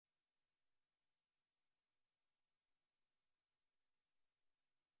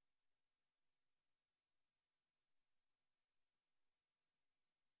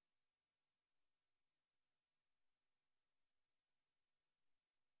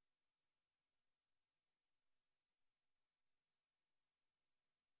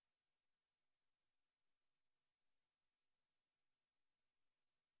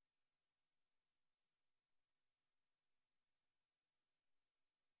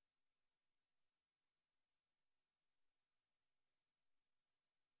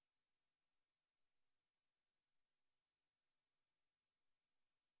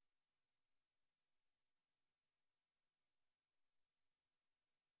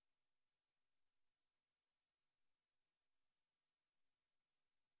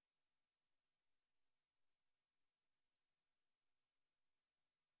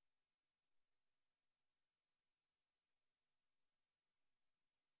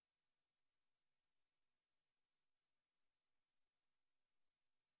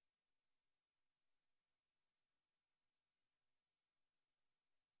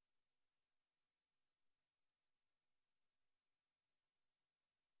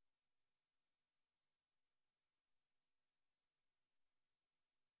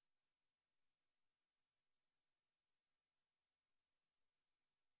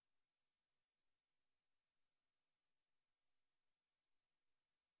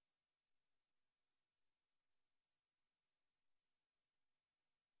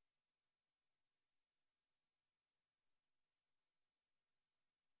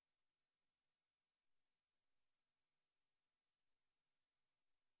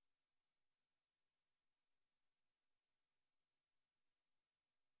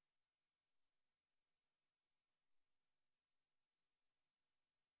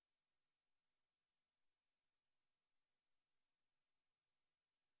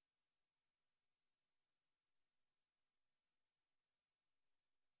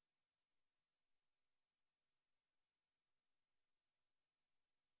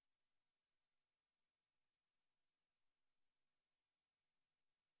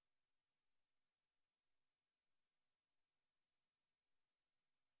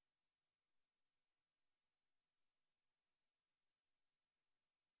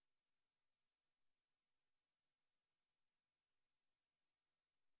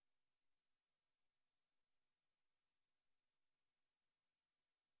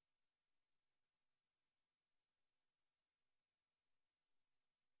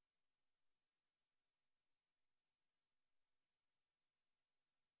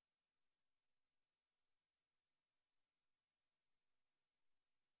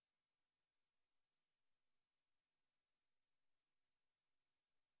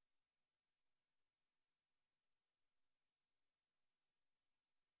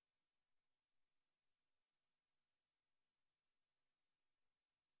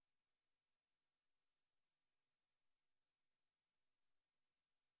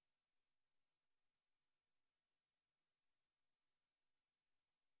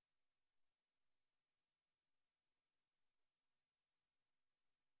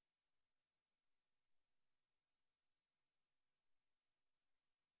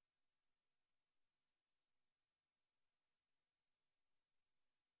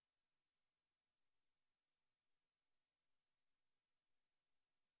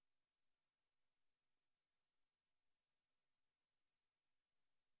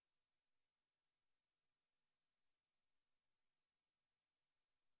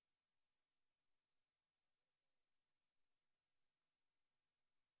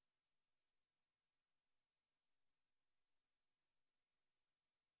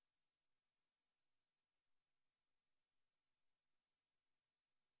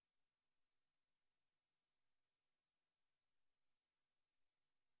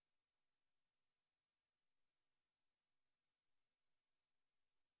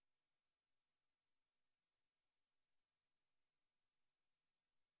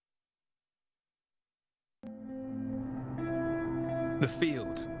The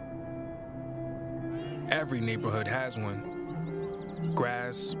field. Every neighborhood has one.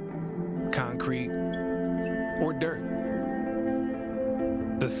 Grass, concrete, or dirt.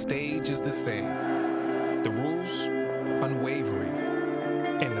 The stage is the same. The rules, unwavering.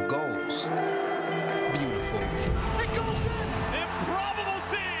 And the goals, beautiful. It goes in! Improbable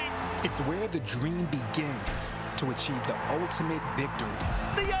scenes! It's where the dream begins to achieve the ultimate victory.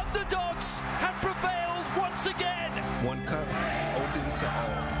 The underdogs have prevailed once again! One cup, open to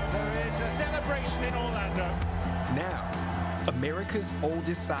all. There is a celebration in Orlando. Now, America's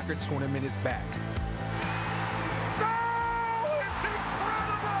oldest soccer tournament is back. Oh, it's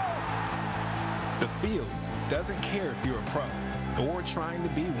incredible! The field doesn't care if you're a pro or trying to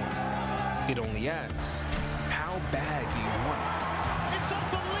be one. It only asks, how bad do you want it? It's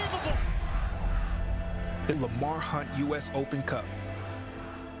unbelievable! The Lamar Hunt U.S. Open Cup.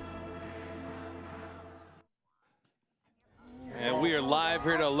 And we are live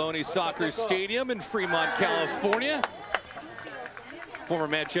here at Ohlone Soccer Stadium in Fremont, California. Former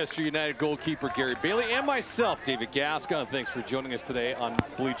Manchester United goalkeeper Gary Bailey and myself, David Gascon. Thanks for joining us today on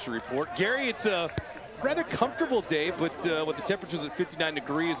Bleacher Report. Gary, it's a rather comfortable day, but with the temperatures at 59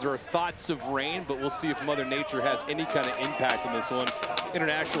 degrees, there are thoughts of rain, but we'll see if Mother Nature has any kind of impact on this one.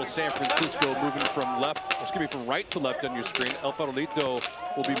 International San Francisco moving from from right to left on your screen. El Farolito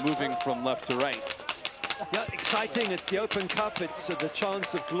will be moving from left to right. Yeah, exciting. It's the Open Cup. It's the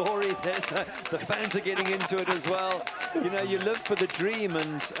chance of glory. There's the fans are getting into it as well. You know, you live for the dream,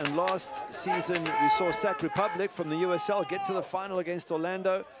 and last season we saw Sac Republic from the USL get to the final against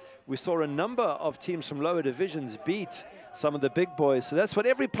Orlando. We saw a number of teams from lower divisions beat some of the big boys. So that's what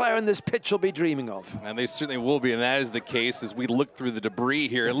every player on this pitch will be dreaming of. And they certainly will be, and that is the case as we look through the debris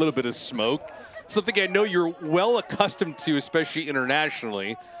here. A little bit of smoke. Something I know you're well accustomed to, especially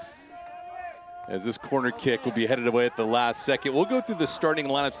internationally, as this corner kick will be headed away at the last second. We'll go through the starting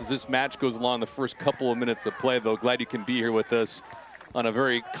lineups as this match goes along the first couple of minutes of play, though. Glad you can be here with us on a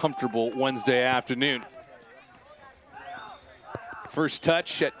very comfortable Wednesday afternoon. First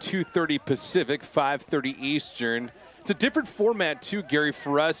touch at 2:30 Pacific, 5:30 Eastern. It's a different format too, Gary,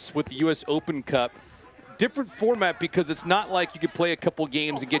 for us with the U.S. Open Cup. Different format because it's not like you could play a couple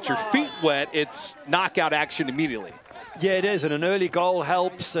games and get your feet wet. It's knockout action immediately. Yeah, it is, and an early goal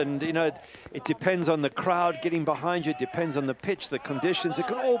helps, and you know, it depends on the crowd getting behind you, it depends on the pitch, the conditions, it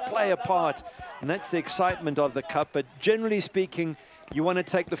can all play a part, and that's the excitement of the cup. But generally speaking, you want to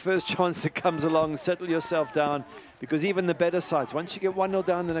take the first chance that comes along, settle yourself down, because even the better sides, once you get 1-0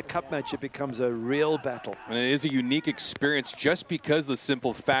 down in a cup match, it becomes a real battle. And it is a unique experience just because of the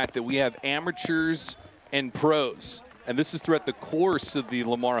simple fact that we have amateurs and pros, and this is throughout the course of the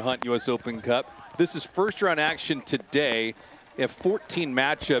Lamar Hunt U.S. Open Cup. This is first round action today. You have 14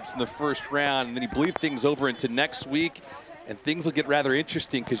 matchups in the first round, and then you bleed things over into next week, and things will get rather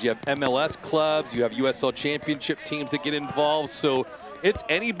interesting because you have MLS clubs, you have USL Championship teams that get involved, so it's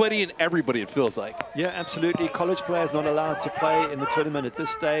anybody and everybody, it feels like. Yeah, absolutely. College players not allowed to play in the tournament at this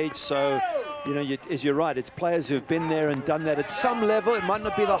stage, so you know, you're right, it's players who've been there and done that at some level. It might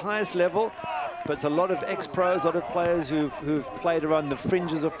not be the highest level, but it's a lot of ex-pros, a lot of players who've played around the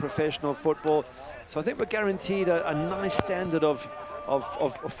fringes of professional football. So I think we're guaranteed a nice standard of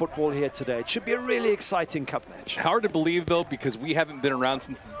football here today. It should be a really exciting cup match. Hard to believe, though, because we haven't been around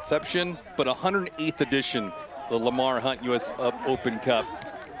since the inception, but 108th edition, the Lamar Hunt U.S. Open Cup.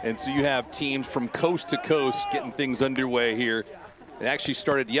 And so you have teams from coast to coast getting things underway here. It actually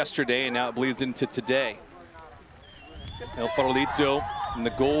started yesterday, and now it bleeds into today. El Farolito in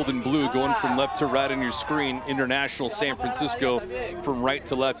the gold and blue going from left to right on your screen. International San Francisco from right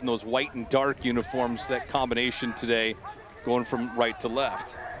to left in those white and dark uniforms. That combination today going from right to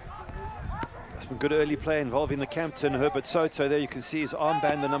left. Some good early play involving the captain, Herbert Soto. There you can see his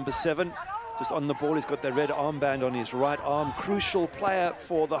armband, the number 7. Just on the ball, he's got that red armband on his right arm. Crucial player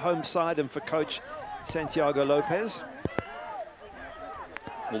for the home side and for coach Santiago Lopez.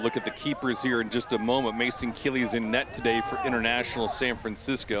 We'll look at the keepers here in just a moment. Mason Keeley's in net today for International San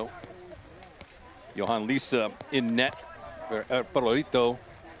Francisco. Johan Lisa in net for Farolito.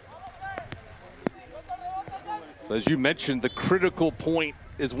 So as you mentioned, the critical point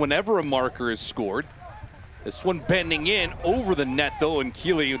is whenever a marker is scored. This one bending in over the net, though, and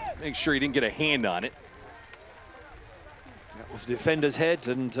Keeley make sure he didn't get a hand on it. That was the defender's head,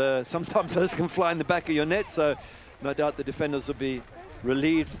 and sometimes those can fly in the back of your net, so no doubt the defenders will be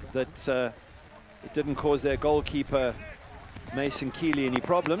relieved that it didn't cause their goalkeeper, Mason Keeley, any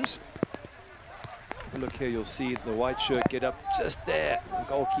problems. Look here, you'll see the white shirt get up just there. The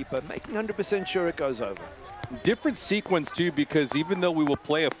goalkeeper making 100% sure it goes over. Different sequence, too, because even though we will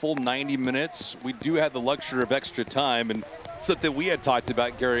play a full 90 minutes, we do have the luxury of extra time. And something we had talked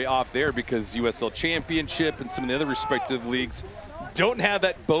about, Gary, off there, because USL Championship and some of the other respective leagues don't have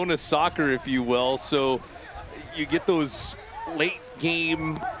that bonus soccer, if you will. So you get those late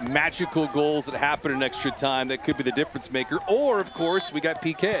game magical goals that happen in extra time that could be the difference maker. Or, of course, we got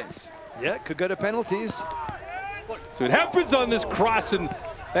PKs. Yeah, could go to penalties. So it happens on this cross, and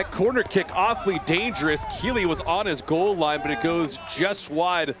that corner kick awfully dangerous. Keeley was on his goal line, but it goes just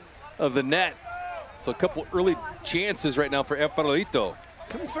wide of the net. So a couple early chances right now for Farolito.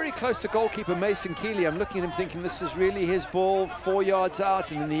 Comes very close to goalkeeper Mason Keeley. I'm looking at him thinking this is really his ball, 4 yards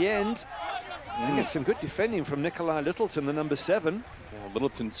out, and in the end, I guess some good defending from Nikolai Littleton, the number 7. Yeah,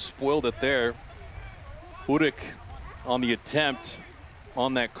 Littleton spoiled it there. Urik on the attempt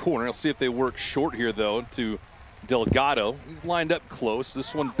on that corner. I'll see if they work short here, though, to Delgado. He's lined up close.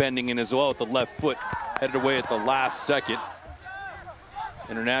 This one bending in as well with the left foot, headed away at the last second.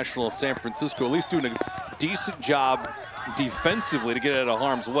 International San Francisco at least doing a decent job defensively to get out of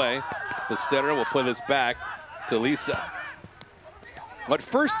harm's way. The center will play this back to Lisa. At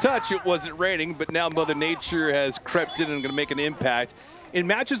first touch, it wasn't raining, but now Mother Nature has crept in and going to make an impact. In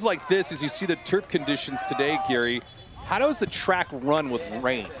matches like this, as you see the turf conditions today, Gary, how does the track run with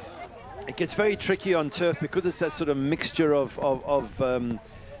rain? It gets very tricky on turf because it's that sort of mixture of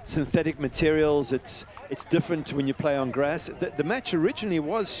synthetic materials. It's different to when you play on grass. The match originally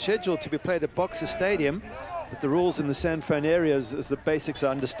was scheduled to be played at Boxer Stadium, but the rules in the San Fran area, as the basics I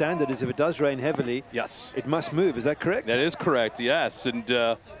understand it, is if it does rain heavily, yes, it must move. Is that correct? That is correct, yes. And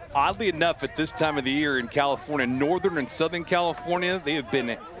oddly enough, at this time of the year in California, Northern and Southern California, they have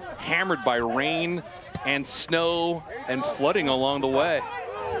been hammered by rain and snow and flooding along the way.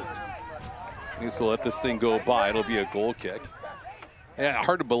 Needs to let this thing go by. It'll be a goal kick. Yeah,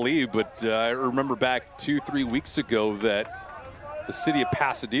 hard to believe, but I remember back 2-3 weeks ago that the city of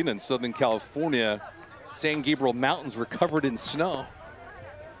Pasadena in Southern California, San Gabriel Mountains were covered in snow.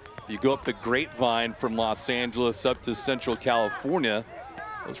 If you go up the Grapevine from Los Angeles up to Central California,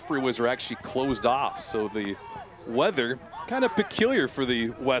 those freeways are actually closed off. So the weather kind of peculiar for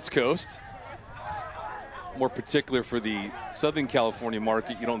the West Coast. More particular for the Southern California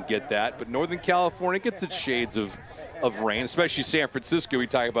market, you don't get that. But Northern California gets its shades of rain, especially San Francisco. We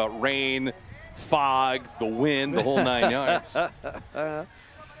talk about rain, fog, the wind, the whole 9 yards. Well,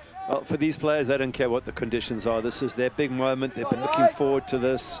 for these players, they don't care what the conditions are. This is their big moment. They've been looking forward to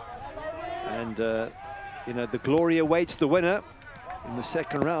this. And, you know, the glory awaits the winner in the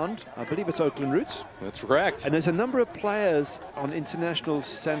second round. I believe it's Oakland Roots. That's correct. And there's a number of players on International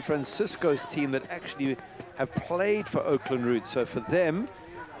San Francisco's team that actually have played for Oakland Roots. So for them,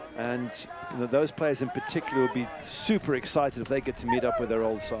 and you know, those players in particular will be super excited if they get to meet up with their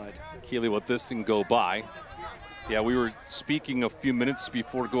old side. Keeley, let this thing go by. Yeah, we were speaking a few minutes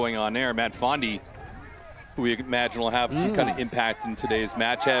before going on air. Matt Fondy, who we imagine will have some kind of impact in today's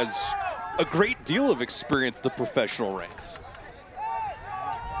match, has a great deal of experience in the professional ranks.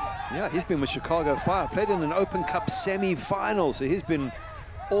 Yeah, he's been with Chicago Fire, played in an Open Cup semi-final, so he's been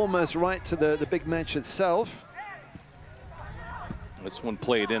almost right to the big match itself. This one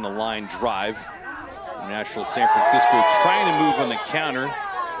played in a line drive. International San Francisco trying to move on the counter.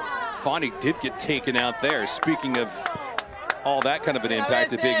 Fondy did get taken out there. Speaking of all that kind of an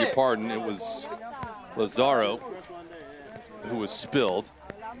impact, I beg your pardon, it was Lazaro who was spilled.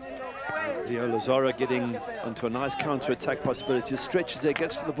 Leo Lazaro getting onto a nice counter-attack possibility. Stretches it,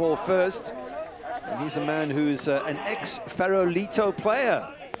 gets to the ball first. And he's a man who's an ex-Farolito player.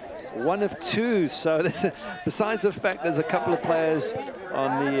 One of two. So besides the fact there's a couple of players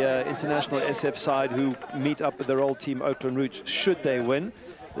on the international SF side who meet up with their old team, Oakland Roots, should they win.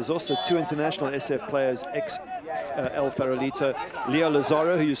 There's also 2 international SF players, ex-El Farolito. Leo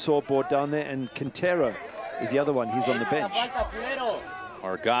Lazaro, who you saw brought down there, and Quintero is the other one. He's on the bench.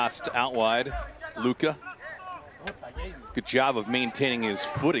 Argast out wide. Luca. Good job of maintaining his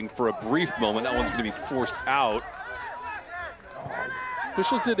footing for a brief moment. That one's going to be forced out.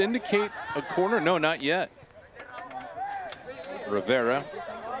 Officials did indicate a corner. No, not yet. Rivera.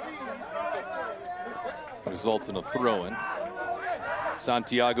 Results in a throw-in.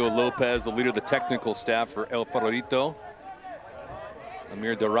 Santiago Lopez, the leader of the technical staff for El Farolito.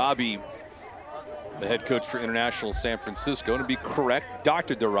 Amir Darabi, the head coach for International San Francisco. And to be correct,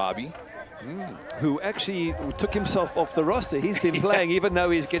 Dr. Darabi. Who actually took himself off the roster. He's been playing, even though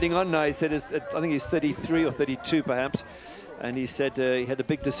he's getting on now. He said, I think he's 33 or 32 perhaps. And he said he had a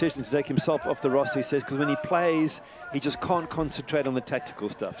big decision to take himself off the roster. He says, because when he plays, he just can't concentrate on the tactical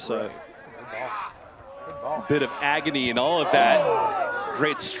stuff. So, bit of agony and all of that.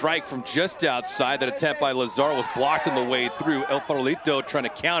 Great strike from just outside. That attempt by Lazar was blocked on the way through. El Farolito trying to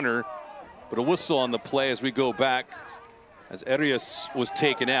counter, but a whistle on the play as we go back as Arias was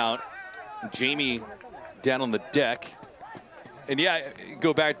taken out. Jamie down on the deck. And yeah,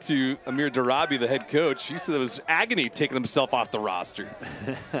 go back to Amir Darabi, the head coach. He said it was agony taking himself off the roster.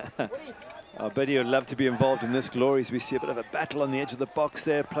 I bet he would love to be involved in this, Glories. We see a bit of a battle on the edge of the box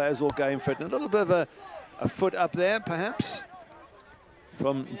there. Players all going for it. And a little bit of a foot up there, perhaps,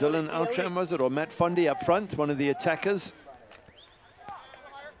 from Dylan Outram, was it? Or Matt Fondy up front, one of the attackers.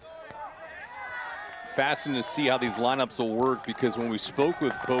 Fascinating to see how these lineups will work, because when we spoke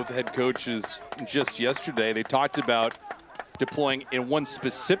with both head coaches just yesterday, they talked about deploying in one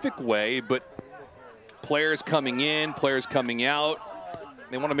specific way, but players coming in, players coming out,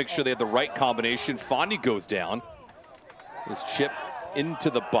 they want to make sure they have the right combination. Fondy goes down. This chip into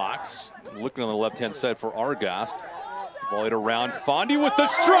the box. Looking on the left-hand side for Argast. Volleyed around. Fondy with the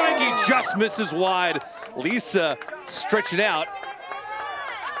strike. He just misses wide. Lisa stretching out.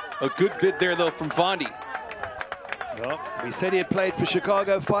 A good bid there, though, from Fondy. Well, we said he had played for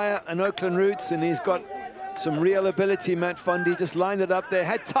Chicago Fire and Oakland Roots, and he's got some real ability. Matt Fondy just lined it up there.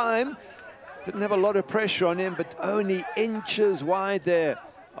 Had time. Didn't have a lot of pressure on him, but only inches wide there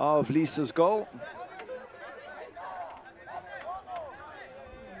of Lisa's goal.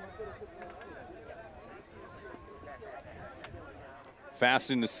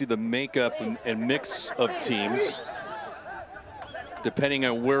 Fascinating to see the makeup and mix of teams, depending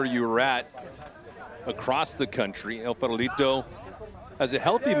on where you're at across the country. El Farolito has a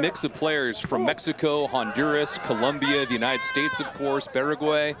healthy mix of players from Mexico, Honduras, Colombia, the United States, of course,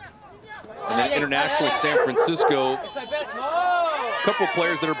 Paraguay. And then international San Francisco, a couple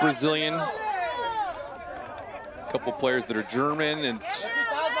players that are Brazilian, a couple players that are German, and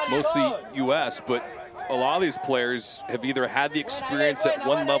mostly U.S. But a lot of these players have either had the experience at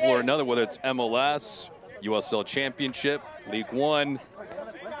one level or another, whether it's MLS, USL Championship, League One,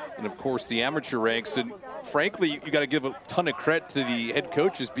 and of course the amateur ranks. And frankly, you got to give a ton of credit to the head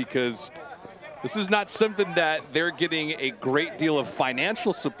coaches, because this is not something that they're getting a great deal of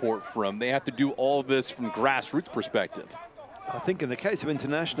financial support from. They have to do all of this from grassroots perspective. I think in the case of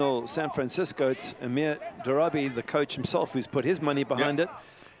International San Francisco, it's Amir Darabi, the coach himself, who's put his money behind it.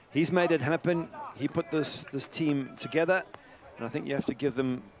 He's made it happen. He put this team together. And I think you have to give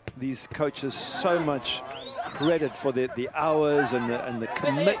these coaches so much credit for the hours and the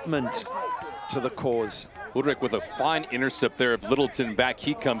commitment to the cause. Ulrich with a fine intercept there of Littleton. Back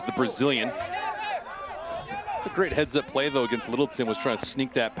he comes, the Brazilian. It's a great heads-up play, though, against Littleton. Was trying to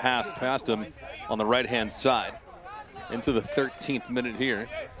sneak that pass past him on the right-hand side. Into the 13th minute here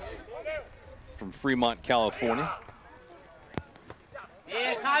from Fremont, California.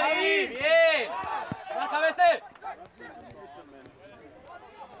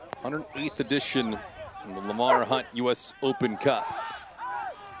 108th edition of the Lamar Hunt U.S. Open Cup.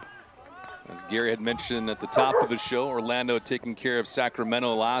 As Gary had mentioned at the top of the show, Orlando taking care of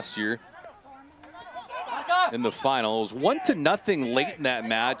Sacramento last year in the final. It was 1-0 late in that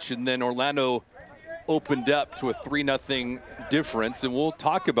match, and then Orlando opened up to a 3-0 difference, and we'll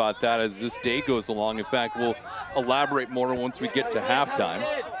talk about that as this day goes along. In fact, we'll elaborate more once we get to halftime.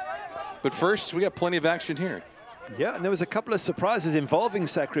 But first, we got plenty of action here. Yeah, and there was a couple of surprises involving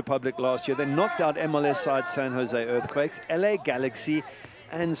Sac Republic last year. They knocked out MLS side San Jose Earthquakes, LA Galaxy,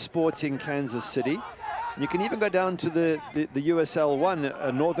 and Sporting Kansas City. You can even go down to the USL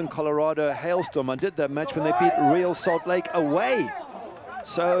 1, Northern Colorado Hailstorm. I did that match when they beat Real Salt Lake away.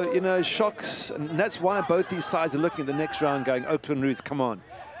 So, you know, shocks, and that's why both these sides are looking at the next round going, Oakland Roots, come on.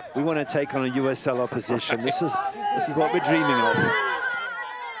 We want to take on a USL opposition. This is what we're dreaming of.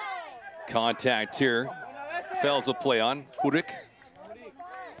 Contact here. Fails a play on Hurik.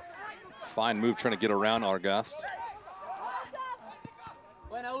 Fine move trying to get around Argast.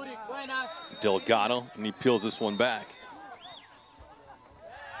 Delgado, and he peels this one back.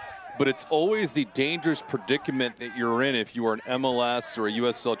 But it's always the dangerous predicament that you're in if you are an MLS or a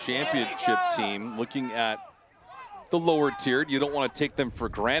USL Championship team looking at the lower tiered. You don't want to take them for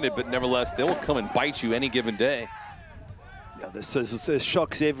granted, but nevertheless, they will come and bite you any given day. Yeah, there's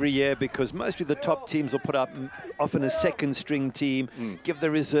shocks every year because mostly the top teams will put up often a second string team, give the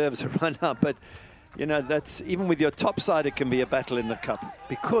reserves a run up. But, you know, that's even with your top side, it can be a battle in the cup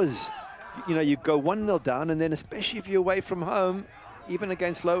because, you know, you go 1-0 down, and then especially if you're away from home, even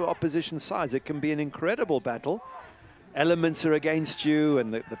against low opposition sides, it can be an incredible battle. Elements are against you,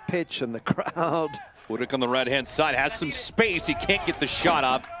 and the pitch and the crowd. Hurik on the right-hand side has some space. He can't get the shot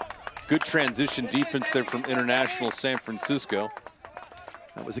off. Good transition defense there from International San Francisco.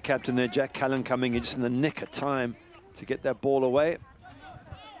 That was the captain there, Jack Callan, coming in just in the nick of time to get that ball away.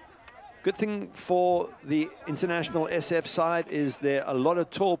 Good thing for the international SF side is there are a lot of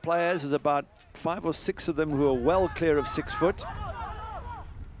tall players. There's about 5 or 6 of them who are well clear of 6 foot.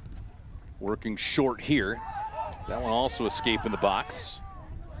 Working short here. That one also escaping the box.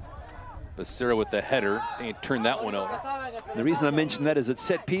 Becerra with the header, and turned that one over. The reason I mention that is at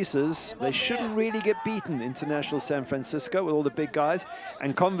set pieces, they shouldn't really get beaten, International San Francisco, with all the big guys.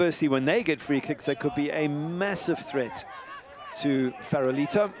 And conversely, when they get free kicks, they could be a massive threat to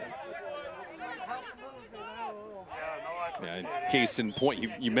Farolito. Yeah, case in point,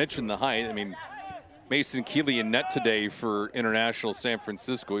 you mentioned the height. I mean, Mason Keeley in net today for International San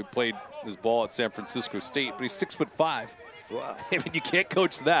Francisco. He played his ball at San Francisco State, but he's 6'5". Wow. I mean, you can't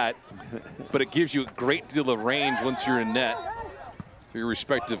coach that, but it gives you a great deal of range once you're in net for your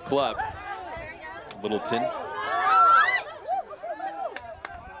respective club. Littleton.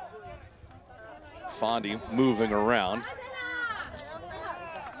 Fondi moving around.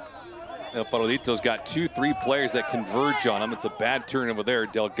 El Farolito's got 2-3 players that converge on him. It's a bad turn over there.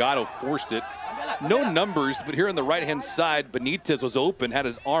 Delgado forced it. No numbers, but here on the right-hand side, Benitez was open, had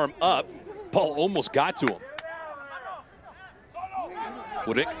his arm up. Ball almost got to him.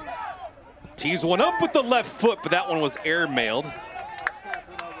 Woodick tees one up with the left foot, but that one was air-mailed.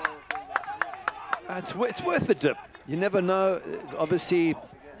 It's worth the dip. You never know. Obviously,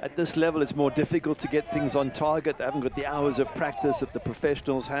 at this level, it's more difficult to get things on target. They haven't got the hours of practice that the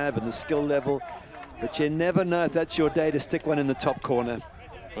professionals have and the skill level. But you never know if that's your day to stick one in the top corner.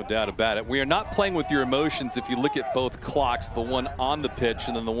 No doubt about it. We are not playing with your emotions if you look at both clocks, the one on the pitch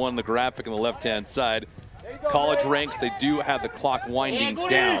and then the one on the graphic on the left-hand side. College ranks, they do have the clock winding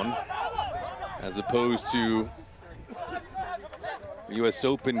down as opposed to U.S.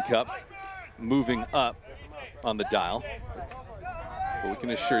 Open Cup moving up on the dial. But we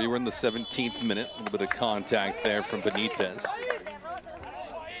can assure you we're in the 17th minute. A little bit of contact there from Benitez.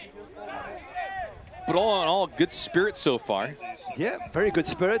 But all in all, good spirit so far. Yeah, very good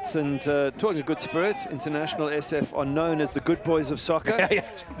spirits. And talking of good spirits, International SF are known as the good boys of soccer.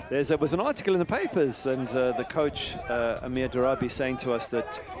 There was an article in the papers, and the coach, Amir Darabi, saying to us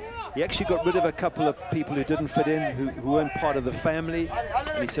that he actually got rid of a couple of people who didn't fit in, who weren't part of the family.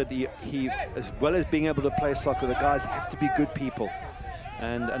 And he said he, as well as being able to play soccer, the guys have to be good people.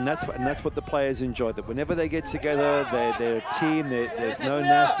 And that's what the players enjoy, that whenever they get together, they're a team, there's no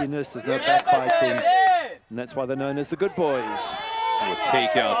nastiness, there's no backbiting, and that's why they're known as the good boys. With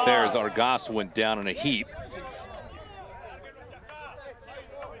takeout there as Argas went down in a heap.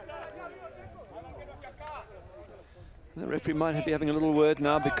 The referee might be having a little word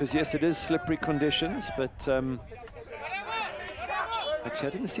now, because yes, it is slippery conditions, but actually,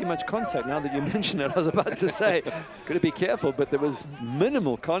 I didn't see much contact. Now that you mention it, I was about to say, got to be careful, but there was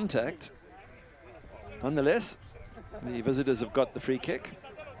minimal contact. Nonetheless, the visitors have got the free kick.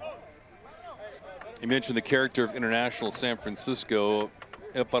 You mentioned the character of International San Francisco.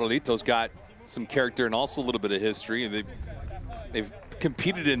 El Farolito's got some character and also a little bit of history. They've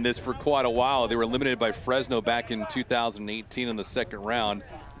competed in this for quite a while. They were eliminated by Fresno back in 2018 in the second round.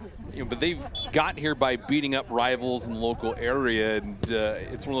 But they've gotten here by beating up rivals in the local area, and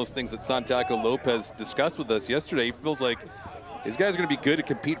it's one of those things that Santiago Lopez discussed with us yesterday. He feels like these guys are going to be good to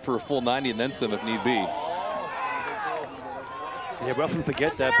compete for a full 90 and then some if need be. Yeah, we often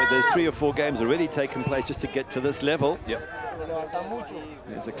forget that, but there's 3 or 4 games already taken place just to get to this level. Yep.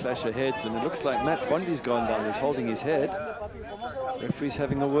 There's a clash of heads, and it looks like Matt Fondi's gone down. He's holding his head. Referee's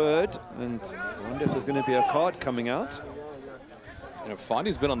having a word, and I wonder if there's going to be a card coming out. You know,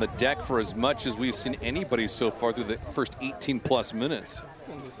 Fondi's been on the deck for as much as we've seen anybody so far through the first 18+ minutes.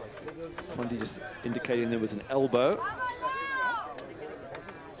 Fondi just indicating there was an elbow.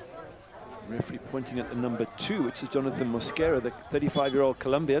 Referee pointing at the number 2, which is Jonathan Mosquera, the 35-year-old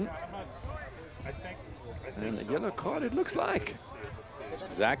Colombian. And a yellow card, it looks like. That's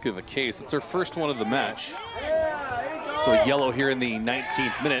exactly the case. It's our first one of the match. So a yellow here in the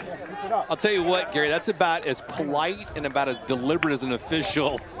 19th minute. I'll tell you what, Gary, that's about as polite and about as deliberate as an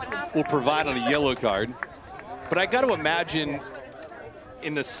official will provide on a yellow card. But I got to imagine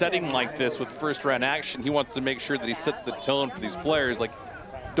in a setting like this with first-round action, he wants to make sure that he sets the tone for these players. Like,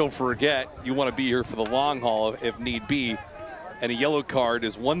 don't forget, you want to be here for the long haul if need be. And a yellow card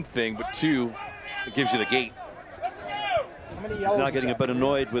is one thing, but 2, it gives you the gate. He's now getting a bit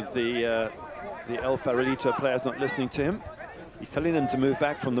annoyed with the El Farolito players not listening to him. He's telling them to move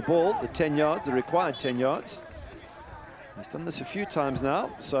back from the ball, the 10 yards, the required 10 yards. He's done this a few times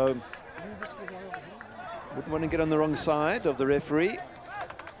now, so wouldn't want to get on the wrong side of the referee.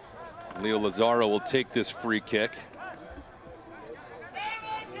 Leo Lazaro will take this free kick.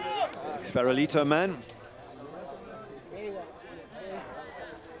 Farolito man.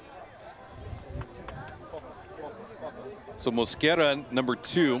 So Mosquera, number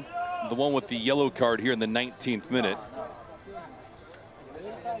 2, the one with the yellow card here in the 19th minute.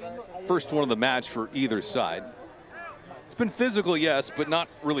 First one of the match for either side. It's been physical, yes, but not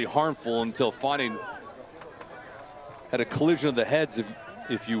really harmful until Fondi had a collision of the heads,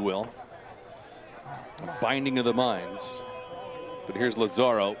 if you will. A binding of the minds. But here's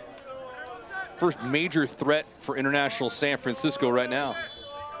Lazaro. First major threat for international San Francisco right now.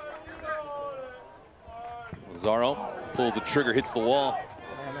 Lazaro pulls the trigger, hits the wall.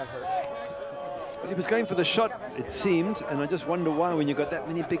 Well, he was going for the shot, it seemed, and I just wonder why when you've got that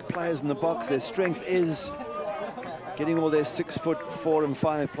many big players in the box. Their strength is getting all their 6'4" and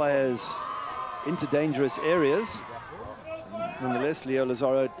 5 players into dangerous areas. Nonetheless, Leo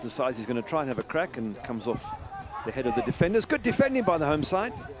Lazaro decides he's going to try and have a crack and comes off the head of the defenders. Good defending by the home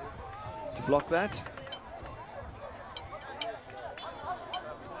side to block that.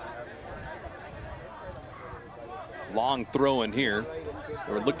 Long throw in here.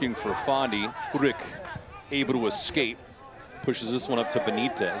 They were looking for Fondi. Hurik able to escape. Pushes this one up to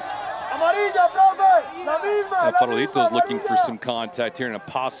Benitez. And Farolito's looking for some contact here and a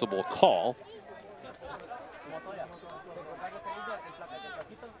possible call.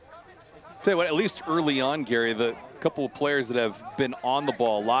 Tell you what, at least early on, Gary, the couple of players that have been on the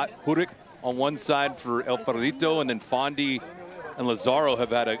ball a lot. Hurik on one side for El Farolito, and then Fondi and Lazaro have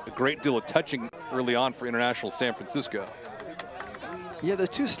had a great deal of touching early on for international San Francisco. Yeah, there's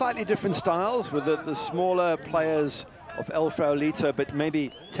two slightly different styles with the smaller players of El Farolito, but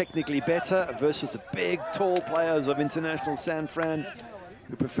maybe technically better, versus the big, tall players of international San Fran,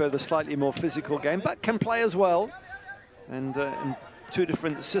 who prefer the slightly more physical game, but can play as well. And two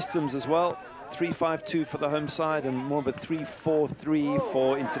different systems as well. 3-5-2 for the home side and more of a 3-4-3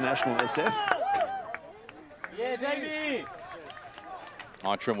 for international SF. Yeah, Jamie.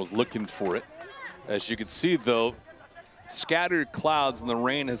 Antrim was looking for it. As you can see, though, scattered clouds and the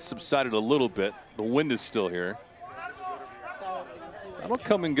rain has subsided a little bit. The wind is still here. That'll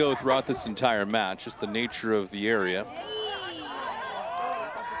come and go throughout this entire match, just the nature of the area.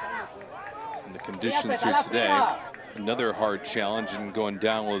 And the conditions here today. Another hard challenge, and going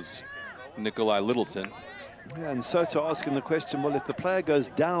down was Nikolai Littleton. Yeah, and Soto asking the question, well, if the player goes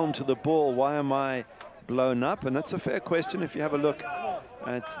down to the ball, why am I blown up? And that's a fair question. If you have a look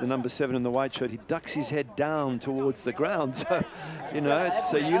at the number 7 in the white shirt, he ducks his head down towards the ground. So, you know,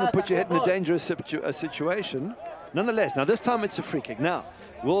 it's you're going to put your head in a dangerous situation. Nonetheless, now this time it's a free kick. Now,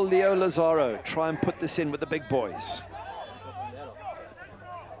 will Leo Lazaro try and put this in with the big boys?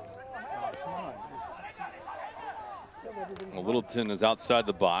 Well, Littleton is outside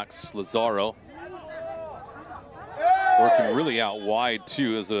the box. Lazaro working really out wide,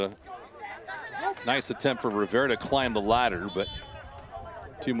 too, as a nice attempt for Rivera to climb the ladder, but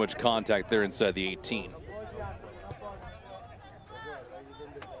too much contact there inside the 18.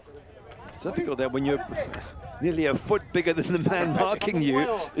 It's difficult there when you're nearly a foot bigger than the man marking you.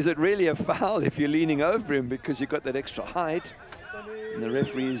 Is it really a foul if you're leaning over him because you've got that extra height? In the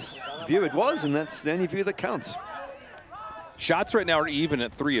referee's view, it was, and that's the only view that counts. Shots right now are even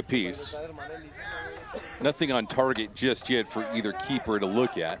at 3 apiece. Nothing on target just yet for either keeper to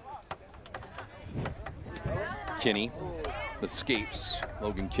look at. Kinney escapes.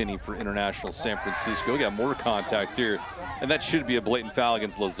 Logan Kinney for international San Francisco. Got more contact here, and that should be a blatant foul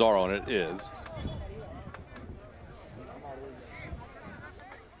against Lazaro, and it is.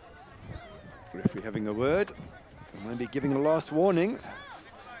 Referee having a word, maybe giving a last warning.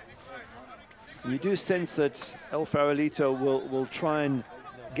 You do sense that El Farolito will try and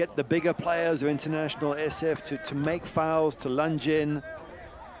get the bigger players of international SF to make fouls, to lunge in.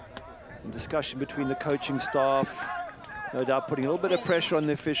 Some discussion between the coaching staff, no doubt putting a little bit of pressure on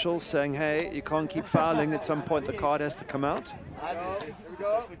the officials, saying, hey, you can't keep fouling. At some point, the card has to come out.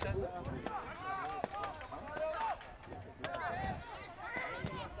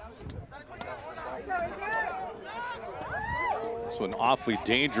 This one awfully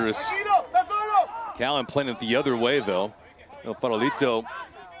dangerous. Callan playing it the other way, though. El Farolito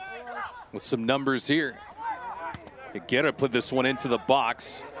with some numbers here. Higuera put this one into the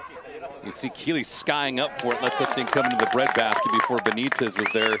box. You see Keeley skying up for it, lets that thing come into the breadbasket before Benitez was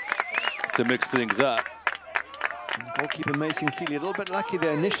there to mix things up. Goalkeeper Mason Keeley a little bit lucky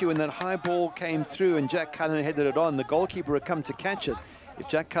there initially when that high ball came through and Jack Callan headed it on. The goalkeeper had come to catch it. If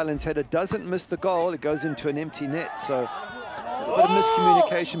Jack Callan's header doesn't miss the goal, it goes into an empty net. So a little bit of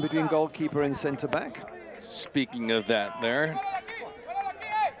miscommunication between goalkeeper and centre back. Speaking of that there,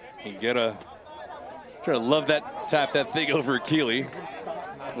 Higuera trying to love that, tap that thing over Keeley.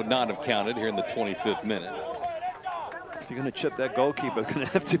 Would not have counted here in the 25th minute. you're going to chip that goalkeeper, it's going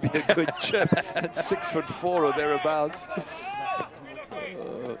to have to be a good chip at 6'4" or thereabouts.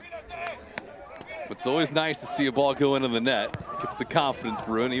 It's always nice to see a ball go into the net. Gets the confidence,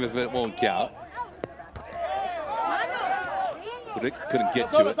 Bruin, even if it won't count. But it couldn't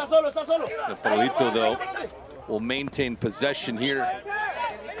get to it. Farolito, though, will maintain possession here.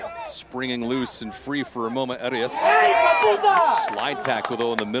 Springing loose and free for a moment, Arias. Slide tackle,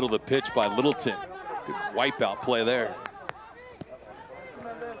 though, in the middle of the pitch by Littleton. Good wipeout play there.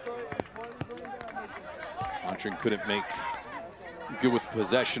 Antrim couldn't make good with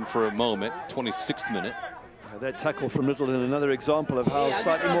possession for a moment. 26th minute. That tackle from Littleton, another example of how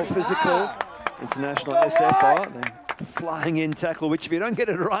slightly more physical international SF are. They're flying in tackle, which if you don't get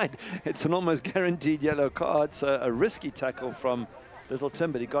it right, it's an almost guaranteed yellow card. So a risky tackle from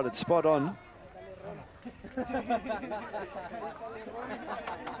Littleton, but he got it spot on.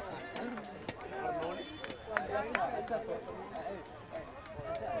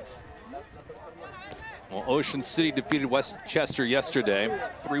 Well, Ocean City defeated Westchester yesterday.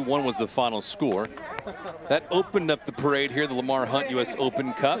 3-1 was the final score. That opened up the parade here, the Lamar Hunt U.S.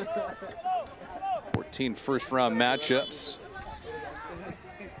 Open Cup. 14 first-round matchups.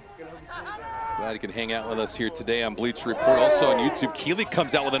 Glad you can hang out with us here today on Bleacher Report. Also on YouTube, Keeley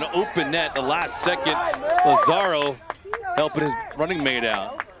comes out with an open net the last second. Lazaro helping his running mate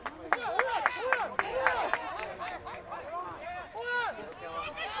out.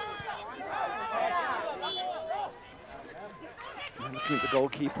 Looking at the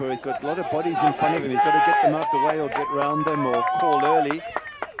goalkeeper, he's got a lot of bodies in front of him. He's got to get them out the way or get round them or call early.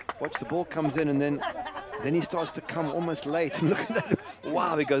 Watch, the ball comes in and then he starts to come almost late. And look at that.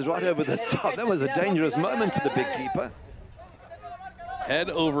 Wow, he goes right over the top. That was a dangerous moment for the big keeper.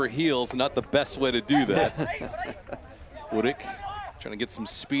 Head over heels, not the best way to do that. Woodick trying to get some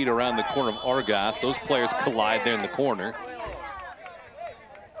speed around the corner of Argas. Those players collide there in the corner.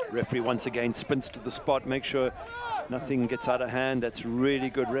 Referee once again sprints to the spot, make sure nothing gets out of hand. That's really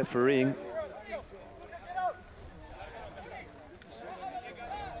good refereeing.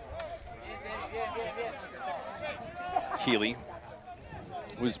 Keeley,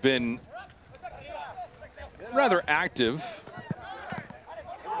 who's been rather active.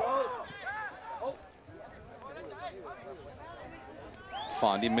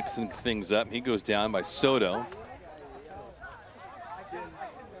 Fondy mixing things up. He goes down by Soto.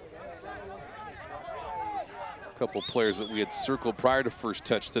 A couple players that we had circled prior to first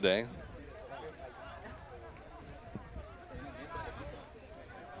touch today.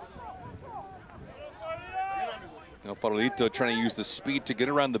 Now Farolito trying to use the speed to get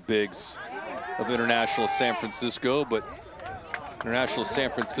around the bigs of International San Francisco, but International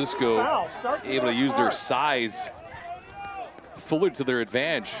San Francisco able to use their size fully to their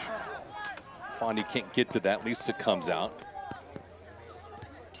advantage. Fondy can't get to that. Lisa comes out.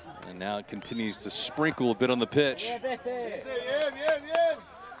 And now it continues to sprinkle a bit on the pitch.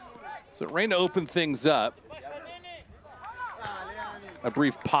 So it rained to open things up. A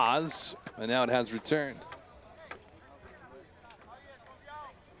brief pause, and now it has returned.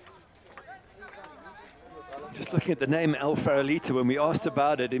 Just looking at the name El Farolito, when we asked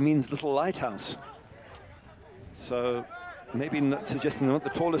about it, it means little lighthouse. So maybe not suggesting they're not the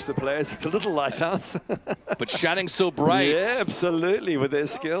tallest of players, it's a little lighthouse. But shining so bright. Yeah, absolutely, with their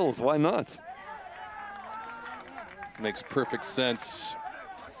skills, why not? Makes perfect sense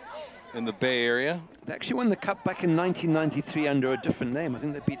in the Bay Area. They actually won the Cup back in 1993 under a different name. I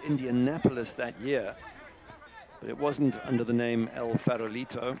think they beat Indianapolis that year. But it wasn't under the name El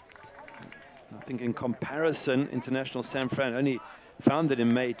Farolito. I think in comparison, International San Fran only founded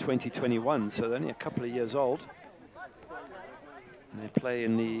in May 2021, so they're only a couple of years old. And they play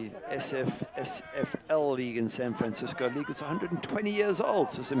in the SFL League in San Francisco. League is 120 years old,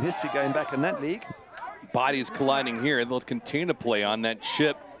 so some history going back in that league. Bodies colliding here, and they'll continue to play on that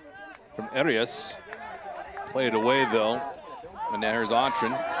chip from Arias. Play it away, though. And now here's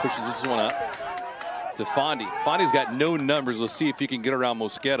Antrim, pushes this one up to Fondy. Fondy's got no numbers. We'll see if he can get around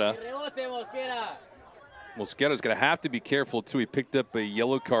Mosquera. Mosquera's going to have to be careful, too. He picked up a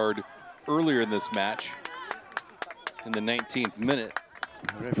yellow card earlier in this match in the 19th minute.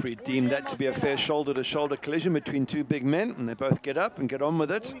 The referee deemed that to be a fair shoulder-to-shoulder collision between two big men, and they both get up and get on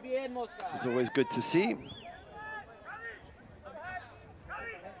with it. It's always good to see.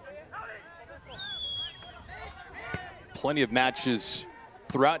 Plenty of matches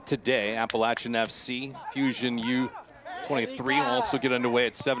throughout today. Appalachian FC, Fusion U23 will also get underway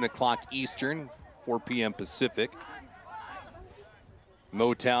at 7 o'clock Eastern, 4 p.m. Pacific.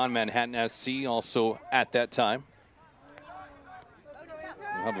 Motown, Manhattan SC also at that time.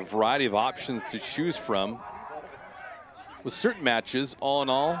 We'll have a variety of options to choose from with certain matches. All in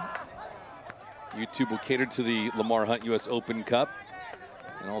all, YouTube will cater to the Lamar Hunt U.S. Open Cup,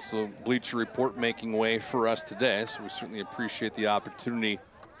 and also Bleacher Report making way for us today. So we certainly appreciate the opportunity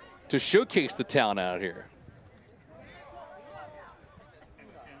to showcase the talent out here.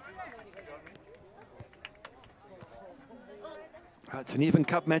 It's an even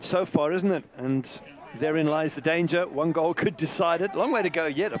cup match so far, isn't it? And therein lies the danger. One goal could decide it. Long way to go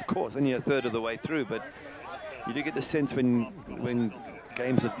yet, of course, only a third of the way through, but you do get the sense when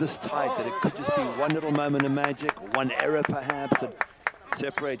games are this tight that it could just be one little moment of magic, one error perhaps, that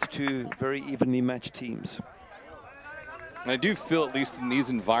separates two very evenly matched teams. I do feel, at least in these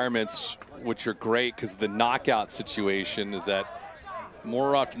environments, which are great because the knockout situation, is that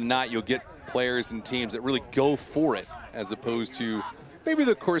more often than not you'll get players and teams that really go for it, as opposed to maybe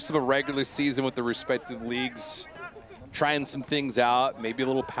the course of a regular season with the respective leagues trying some things out, maybe a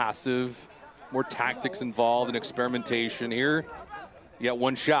little passive, more tactics involved and experimentation. Here, you got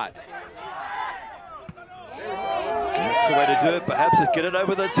one shot. That's the way to do it. Perhaps is get it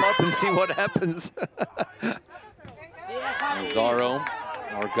over the top and see what happens. Lazaro,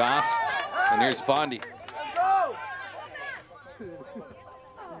 Argast, and here's Fondi.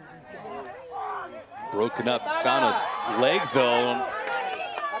 Broken up, found his leg though.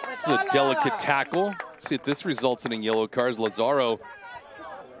 This is a delicate tackle. See if this results in yellow cards. Lazaro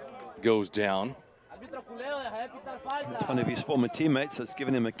goes down. That's one of his former teammates that's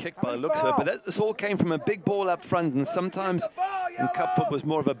given him a kick by the looks of it. But this all came from a big ball up front, and sometimes in cup football was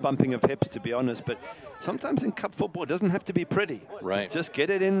more of a bumping of hips, to be honest. But sometimes in cup football it doesn't have to be pretty. Right. Just get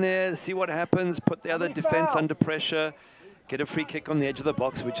it in there, see what happens, put the other defense under pressure, get a free kick on the edge of the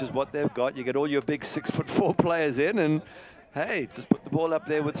box, which is what they've got. You get all your big 6'4" players in, and hey, just put the ball up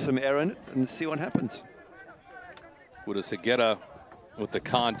there with some air in it and see what happens. Segura with the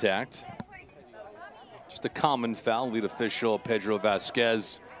contact. Just a common foul. Lead official Pedro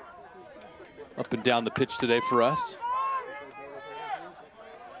Vasquez up and down the pitch today for us.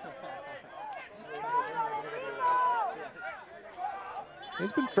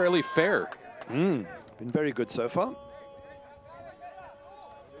 He's been fairly fair. Been very good so far.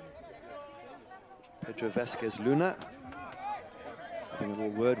 Pedro Vasquez Luna having a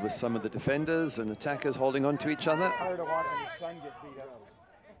little word with some of the defenders and attackers holding on to each other.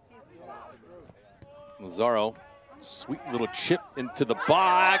 Lazaro, sweet little chip into the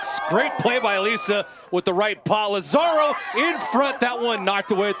box. Great play by Elisa with the right paw. Lazaro in front. That one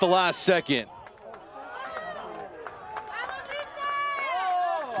knocked away at the last second.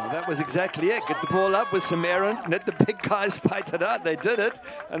 Well, that was exactly it. Get the ball up with some air and let the big guys fight it out. They did it,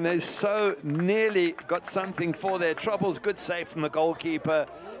 and they so nearly got something for their troubles. Good save from the goalkeeper,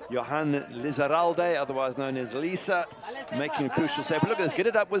 Johan Lizarralde, otherwise known as Lisa, making a crucial save. But look at this, get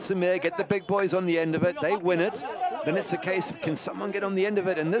it up with some air, get the big boys on the end of it. They win it. Then it's a case of, can someone get on the end of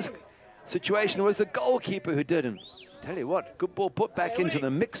it? In this situation, it was the goalkeeper who didn't. Tell you what, good ball put back into the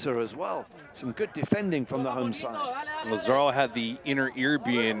mixer as well. Some good defending from the home side. Lazaro had the inner ear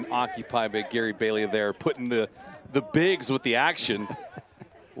being occupied by Gary Bailey there, putting the bigs with the action.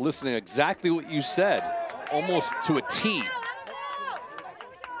 Listening exactly what you said, almost to a T.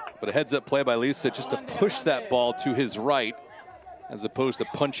 But a heads-up play by Lisa just to push that ball to his right, as opposed to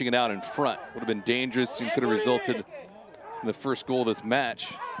punching it out in front. Would have been dangerous and could have resulted in the first goal of this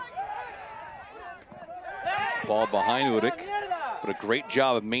match. Ball behind Udik, but a great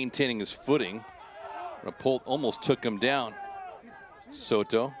job of maintaining his footing. Rapolt almost took him down.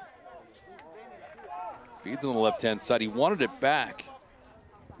 Soto feeds on the left-hand side. He wanted it back.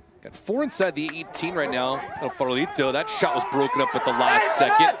 Got 4 inside the 18 right now. Farolito, that shot was broken up at the last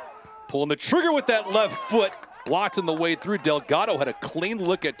second. Pulling the trigger with that left foot. Blocked on the way through. Delgado had a clean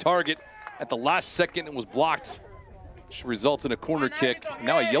look at target at the last second and was blocked. Which results in a corner kick.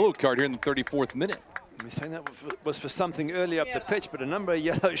 Now a yellow card here in the 34th minute. We're saying that was for something early up the pitch, but a number of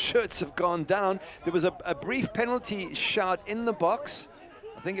yellow shirts have gone down. There was a brief penalty shout in the box.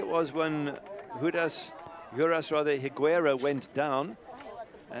 I think it was when Higuera went down.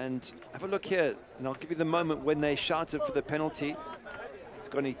 And have a look here, and I'll give you the moment when they shouted for the penalty. It's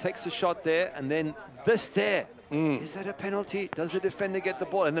gone, he takes the shot there, and then this there. Is that a penalty? Does the defender get the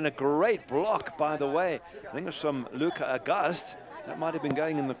ball? And then a great block, by the way. I think it was from Luca Agast. That might have been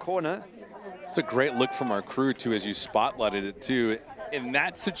going in the corner. It's a great look from our crew, too, as you spotlighted it, too. In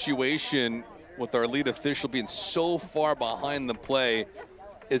that situation, with our lead official being so far behind the play,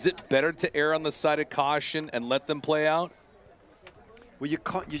 is it better to err on the side of caution and let them play out? Well, you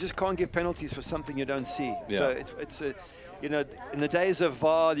just can't give penalties for something you don't see. Yeah. So you know, in the days of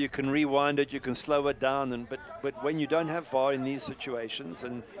VAR, you can rewind it, you can slow it down, but when you don't have VAR in these situations,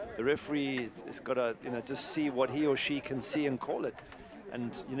 and the referee has got to, you know, just see what he or she can see and call it.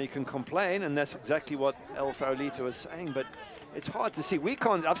 And, you know, you can complain, and that's exactly what El Farolito is saying, but it's hard to see. We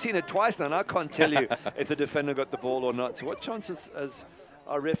can't, I've seen it twice now, and I can't tell you if the defender got the ball or not. So what chances has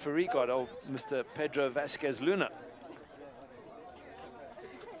our referee got? Oh, Mr. Pedro Vasquez Luna.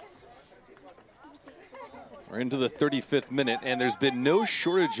 We're into the 35th minute, and there's been no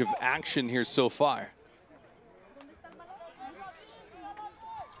shortage of action here so far.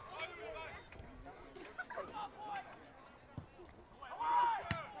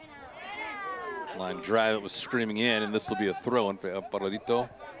 Line drive that was screaming in, and this will be a throw in for Farolito.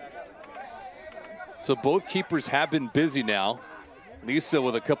 So both keepers have been busy now. Lisa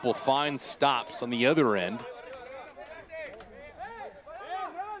with a couple fine stops on the other end.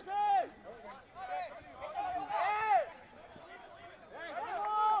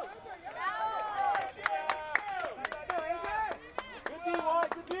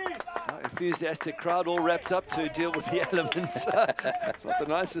 Enthusiastic crowd all wrapped up to deal with the elements. It's not the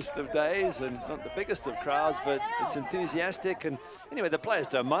nicest of days and not the biggest of crowds, but it's enthusiastic. And anyway, the players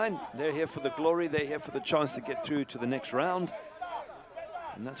don't mind. They're here for the glory. They're here for the chance to get through to the next round.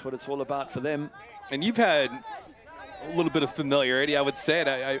 And that's what it's all about for them. And you've had a little bit of familiarity, I would say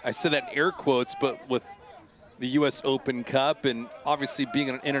it. I said that in air quotes, but with the U.S. Open Cup and obviously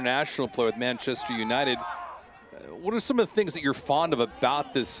being an international player with Manchester United, what are some of the things that you're fond of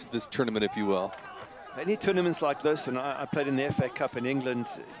about this tournament, if you will? Any tournaments like this, and I played in the FA Cup in England,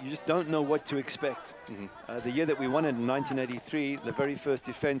 you just don't know what to expect. The year that we won it in 1983, the very first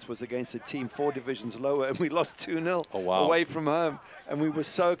defense was against a team 4 divisions lower, and we lost 2-0 away from home. And we were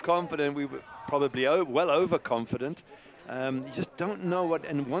so confident, we were probably well overconfident. You just don't know what,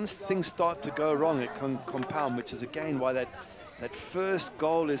 and once things start to go wrong, it can compound, which is again why that first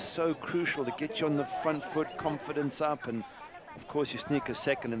goal is so crucial to get you on the front foot, confidence up, and of course you sneak a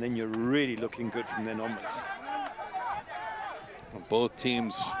second and then you're really looking good from then onwards. Well, both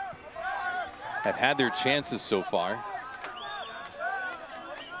teams have had their chances so far.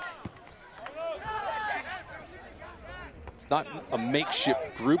 It's not a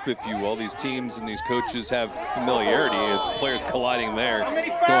makeshift group, if you will. These teams and these coaches have familiarity as players colliding there.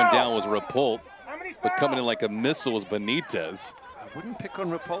 Going down was Rapult. But coming in like a missile was Benitez. I wouldn't pick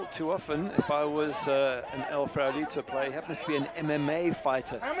on Rapult too often if I was an El Farolito player. He happens to be an MMA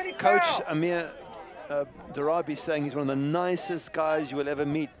fighter. Coach Amir Darabi saying he's one of the nicest guys you will ever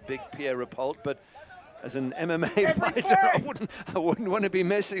meet, Big Pierre Rapult. But as an MMA fighter, I wouldn't want to be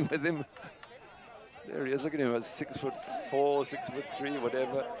messing with him. There he is. Look at him. 6'4", 6'3",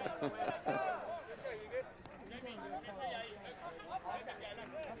 whatever.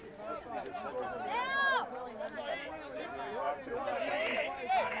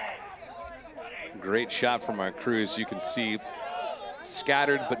 Great shot from our crew. As you can see,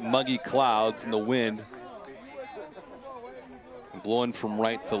 scattered but muggy clouds in the wind, blowing from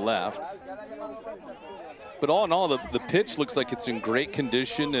right to left. But all in all, the pitch looks like it's in great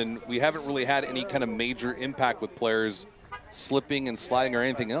condition, and we haven't really had any kind of major impact with players slipping and sliding or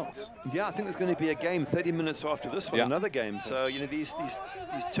anything else. Yeah, I think there's going to be a game 30 minutes after this one, another game. So, you know, these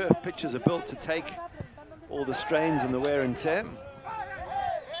turf pitches are built to take all the strains and the wear and tear.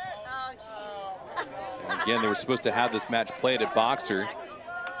 Again, they were supposed to have this match played at Boxer,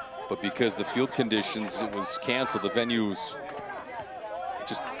 but because the field conditions, it was canceled. The venue's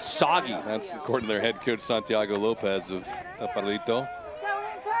just soggy. That's according to their head coach, Santiago Lopez of Farolito.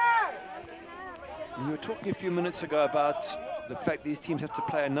 And you were talking a few minutes ago about the fact these teams have to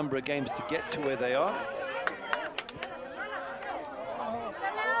play a number of games to get to where they are.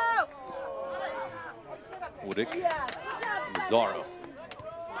 Woodick, Mazzaro.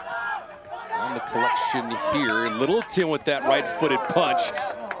 On the collection here, Littleton with that right-footed punch,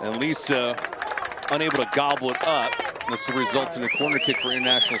 and Lisa unable to gobble it up. This will result in a corner kick for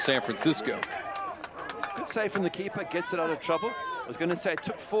International San Francisco. Good save from the keeper, gets it out of trouble. I was going to say it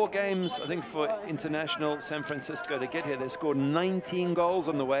took 4 games, I think, for International San Francisco to get here. They scored 19 goals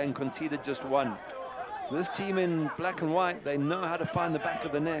on the way and conceded just 1. So this team in black and white, they know how to find the back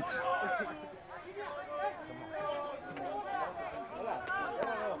of the net.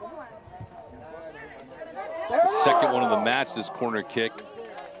 It's the second one of the match, this corner kick,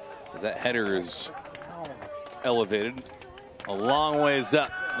 as that header is elevated a long ways up.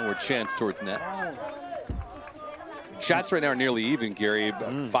 More chance towards net. Shots right now are nearly even, Gary,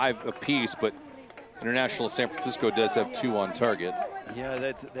 5 apiece, but International San Francisco does have 2 on target.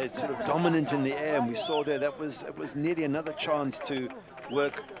 Yeah, they're sort of dominant in the air, and we saw there it was nearly another chance to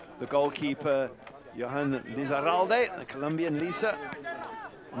work the goalkeeper Johan Lizarralde, the Colombian Lisa.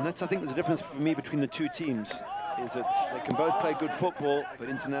 And that's, I think, the difference for me between the two teams, is that they can both play good football, but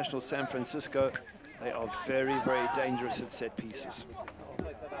International San Francisco, they are very, very dangerous at set pieces.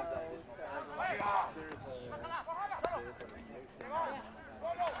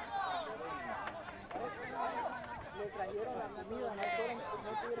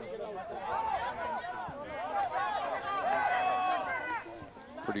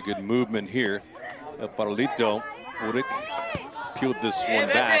 Pretty good movement here. Farolito, Ulrich peeled this one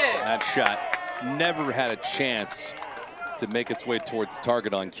back. That shot never had a chance to make its way towards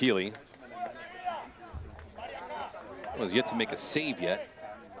target on Keeley. Well, he's yet to make a save yet.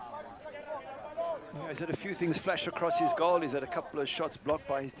 Yeah, he's had a few things flash across his goal. He's had a couple of shots blocked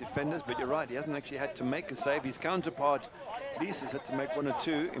by his defenders, but you're right, he hasn't actually had to make a save. His counterpart, Lisa's had to make one or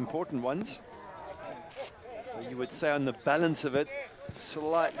two important ones. So you would say on the balance of it,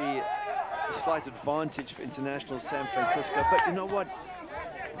 slight advantage for International San Francisco. But you know what?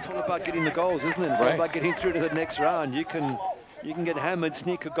 It's all about getting the goals, isn't it? It's all about getting through to the next round. You can get hammered,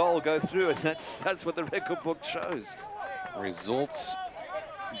 sneak a goal, go through, and that's what the record book shows. Results-based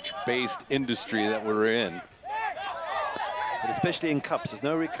industry that we're in. But especially in cups, there's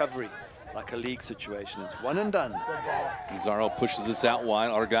no recovery like a league situation. It's one and done. Pizarro pushes this out wide.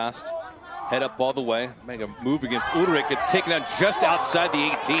 Argast head up all the way, make a move against Ulrich. It's taken out just outside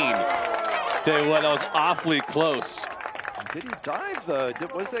the 18. Tell you what, that was awfully close. Did he dive though?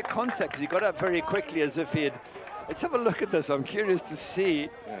 Was there contact? Because he got up very quickly as if he had. Let's have a look at this. I'm curious to see.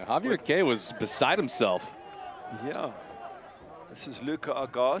 Yeah, Javier Kay was beside himself. Yeah. This is Luca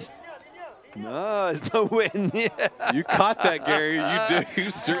Argast. No, it's nowhere near. You caught that, Gary. You did. You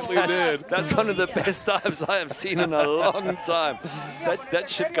certainly did. That's one of the best dives I have seen in a long time. That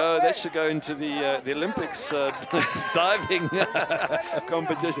should go into the Olympics diving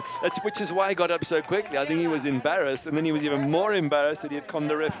competition. Which is why he got up so quickly. I think he was embarrassed, and then he was even more embarrassed that he had conned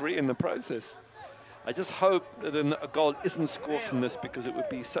the referee in the process. I just hope that a goal isn't scored from this, because it would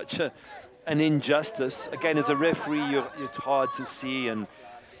be such an injustice. Again, as a referee, it's hard to see, and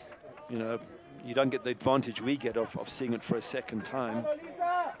you know, you don't get the advantage we get of seeing it for a second time.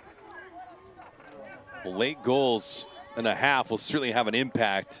 Well, late goals and a half will certainly have an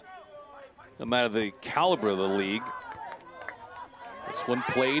impact, no matter the caliber of the league. This one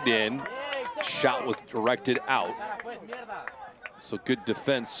played in, shot was directed out. So good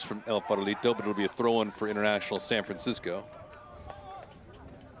defense from El Farolito, but it'll be a throw-in for International San Francisco.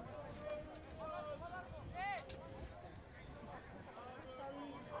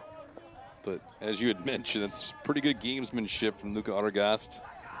 But as you had mentioned, it's pretty good gamesmanship from Luca Argast.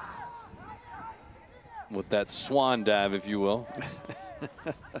 With that swan dive, if you will.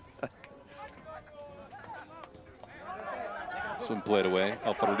 This one played away.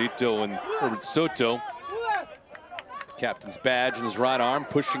 El Farolito and Herbert Soto. Captain's badge in his right arm,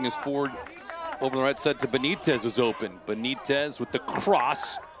 pushing us forward over the right side to Benitez was open. Benitez with the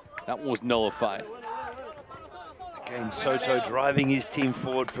cross. That one was nullified. Again, Soto driving his team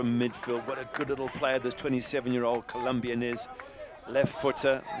forward from midfield. What a good little player this 27-year-old Colombian is. Left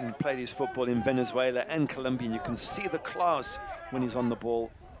footer, and played his football in Venezuela and Colombia. And you can see the class when he's on the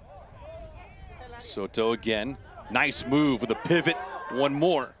ball. Soto again. Nice move with a pivot. One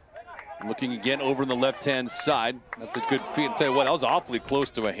more. Looking again over on the left-hand side. That's a good feed. I'll tell you what, that was awfully close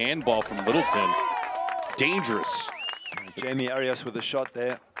to a handball from Littleton. Dangerous. Jamie Arias with a shot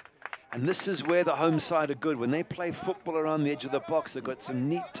there. And this is where the home side are good. When they play football around the edge of the box, they've got some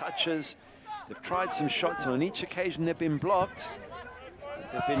neat touches. They've tried some shots, and on each occasion they've been blocked.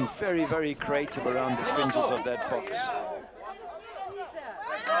 They've been very, very creative around the fringes of that box.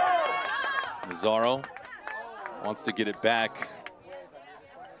 Pizarro wants to get it back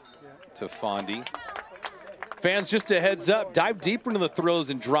to Fondi. Fans, just a heads up, dive deeper into the throws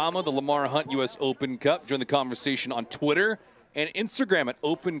and drama, the Lamar Hunt U.S. Open Cup. Join the conversation on Twitter and Instagram at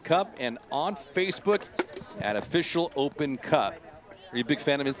Open Cup, and on Facebook at Official Open Cup. Are you a big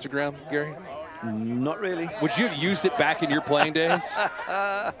fan of Instagram, Gary? Not really. Would you have used it back in your playing days?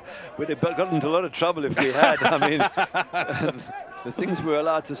 We'd have got into a lot of trouble if we had. I mean, the things we were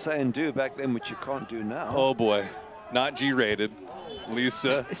allowed to say and do back then, which you can't do now. Oh boy, not G-rated.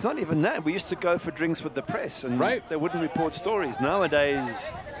 Lisa. It's not even that. We used to go for drinks with the press, and they wouldn't report stories.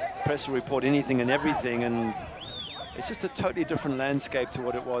 Nowadays, press will report anything and everything, and it's just a totally different landscape to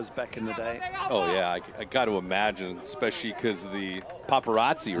what it was back in the day. Oh yeah, I got to imagine, especially because of the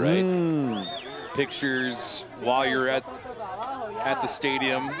paparazzi, right? Pictures while you're at the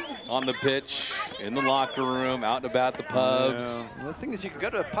stadium. On the pitch, in the locker room, out and about the pubs. Yeah. Well, the thing is, you could go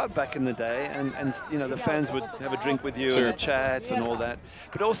to a pub back in the day, and you know, the fans would have a drink with you, Sure. and a chat and all that.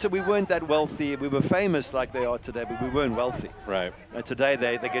 But also, we weren't that wealthy. We were famous like they are today, but we weren't wealthy. Right. And today,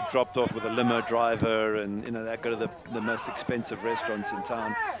 they get dropped off with a limo driver, and you know, they go to the most expensive restaurants in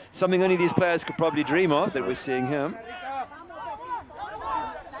town. Something only these players could probably dream of that we're seeing here.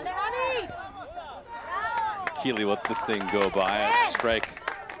 Keeley let this thing go by. It's strike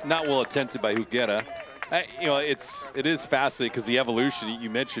not well attempted by Huguera. You know, it is fascinating because the evolution you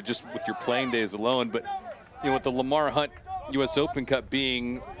mentioned just with your playing days alone, but you know, with the Lamar Hunt U.S. Open Cup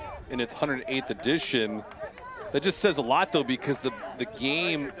being in its 108th edition, that just says a lot though, because the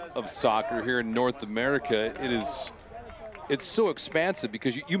game of soccer here in North America, it's so expansive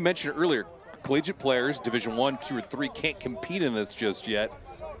because you mentioned earlier, collegiate players, Division I, II, or III can't compete in this just yet.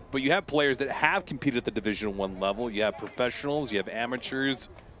 But you have players that have competed at the Division I level. You have professionals, you have amateurs.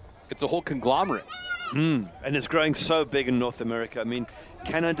 It's a whole conglomerate. And it's growing so big in North America. I mean,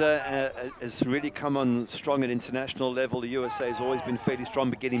 Canada has really come on strong at international level. The USA has always been fairly strong,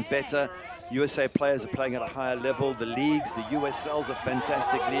 but getting better. USA players are playing at a higher level. The leagues, the USL's a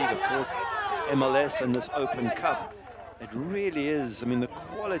fantastic league, of course, MLS and this Open Cup. It really is. I mean, the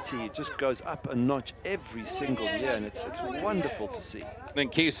quality just goes up a notch every single year, and it's wonderful to see. And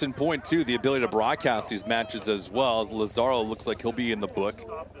case in point, too, the ability to broadcast these matches as well, as Lazaro looks like he'll be in the book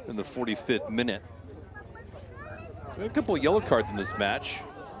in the 45th minute. So we have a couple of yellow cards in this match.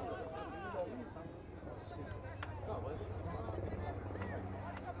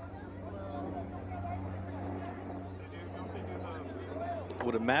 I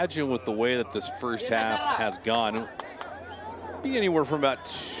would imagine with the way that this first half has gone, it'll be anywhere from about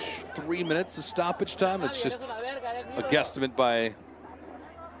 3 minutes of stoppage time. It's just a guesstimate by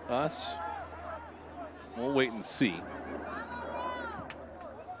us. We'll wait and see.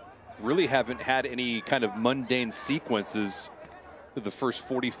 Really haven't had any kind of mundane sequences to the first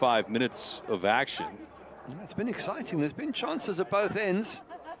 45 minutes of action. It's been exciting. There's been chances at both ends.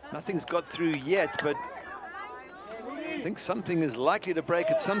 Nothing's got through yet, but I think something is likely to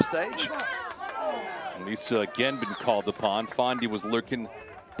break at some stage. Lisa again been called upon. Fondi was lurking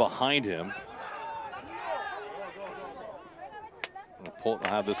behind him. I'll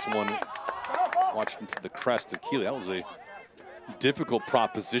have this one watched into the crest of Keeley. That was a difficult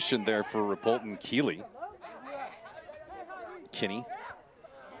proposition there for Rapolton Keeley. Kinney.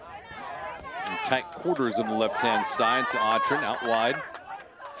 In tight quarters on the left-hand side to Autrin, out wide.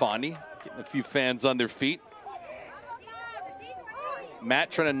 Fondi getting a few fans on their feet.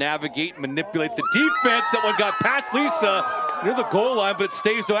 Matt trying to navigate, manipulate the defense. That one got past Lisa near the goal line, but it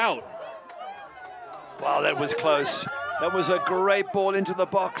stays out. Wow, that was close. That was a great ball into the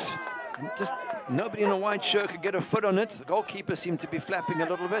box. Just nobody in a white shirt could get a foot on it. The goalkeeper seemed to be flapping a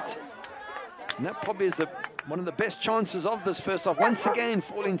little bit. And that probably is one of the best chances of this first half. Once again,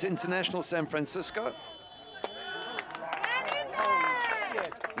 falling to International San Francisco.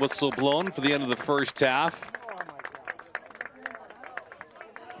 Whistle blown for the end of the first half.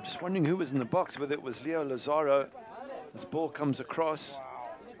 I'm just wondering who was in the box, whether it was Leo Lazaro. This ball comes across.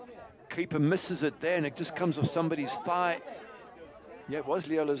 Keeper misses it there, and it just comes off somebody's thigh. Yeah, it was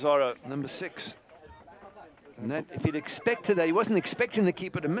Leo Lazaro, number 6. And that, if he'd expected that, he wasn't expecting the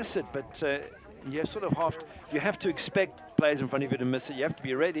keeper to miss it, but you sort of have to expect players in front of you to miss it. You have to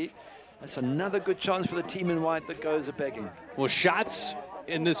be ready. That's another good chance for the team in white that goes a-begging. Well, shots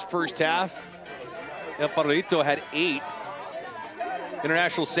in this first half, El Farolito had 8.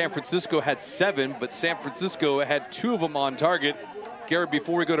 International San Francisco had 7, but San Francisco had 2 of them on target. Garrett,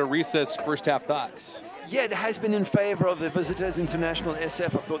 before we go to recess, first half thoughts. Yeah, it has been in favor of the visitors, International SF.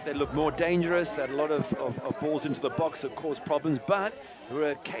 I thought they looked more dangerous. They had a lot of balls into the box that caused problems, but there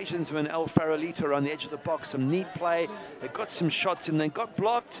were occasions when El Farolito around the edge of the box, some neat play. They got some shots and they got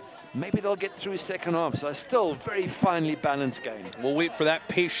blocked. Maybe they'll get through second half. So still very finely balanced game. We'll wait for that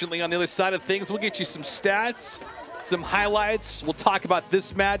patiently. On the other side of things, we'll get you some stats, some highlights. We'll talk about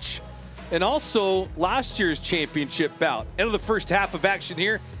this match and also last year's championship bout. End of the first half of action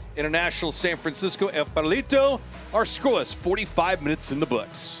here. International San Francisco, El Farolito. Our scoreless, 45 minutes in the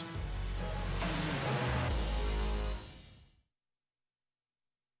books.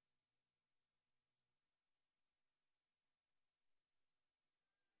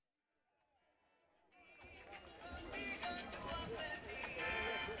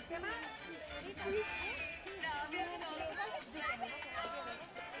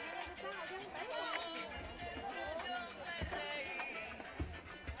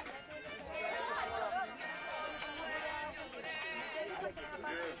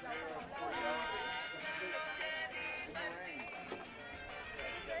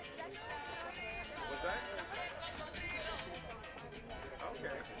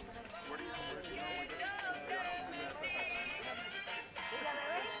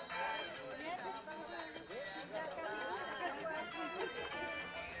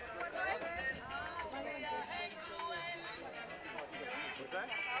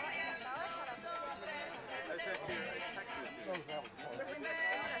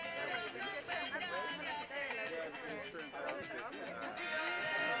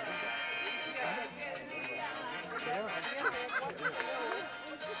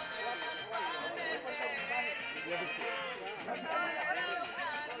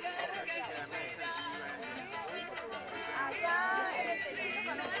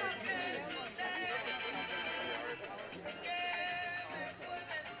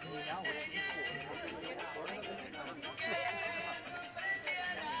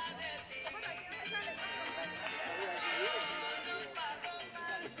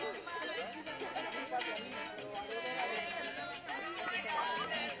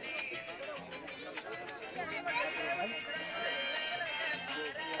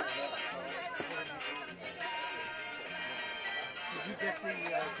 get the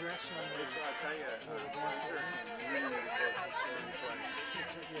dress on the... I'll tell you, really close to story, so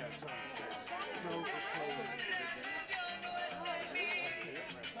Yeah, it's on. So,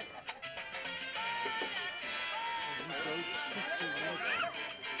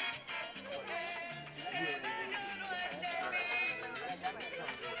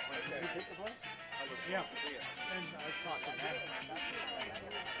 yeah, and I talked to Matt.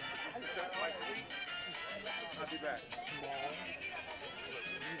 I'll be back.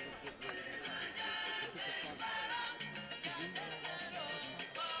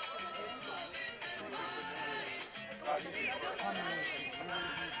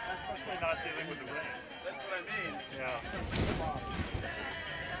 Especially not dealing with the rain. That's what I mean. Yeah.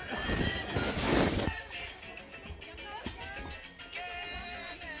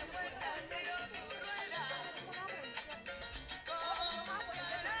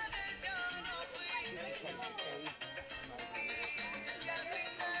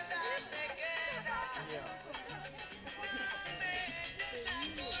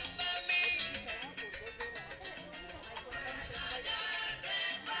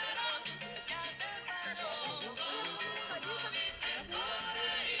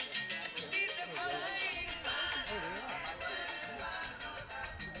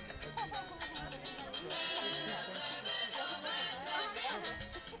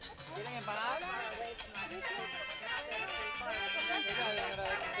 ¿Quieren empanadas?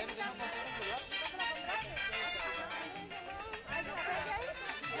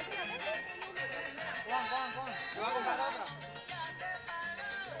 Juan, ¿se va a comprar otra?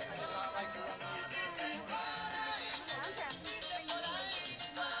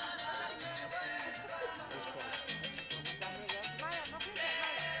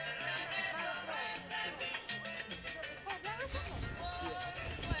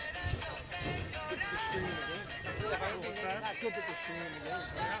 That's good that they're streaming the game.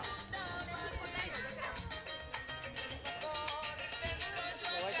 Yeah.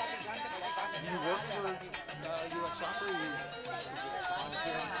 You work for U.S. Soccer? Or you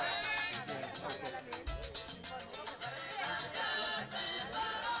volunteer? Yeah, okay.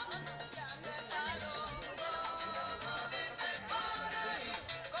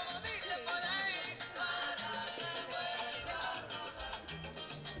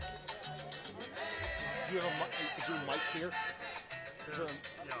 Do you have a mic? Is there a mic here? Is there a,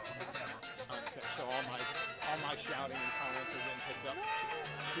 no. Okay, so all my shouting and comments are getting picked up.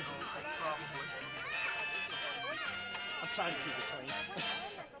 Probably. I'm trying to keep it clean. I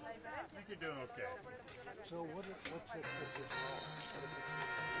think you're doing okay. So what's it for this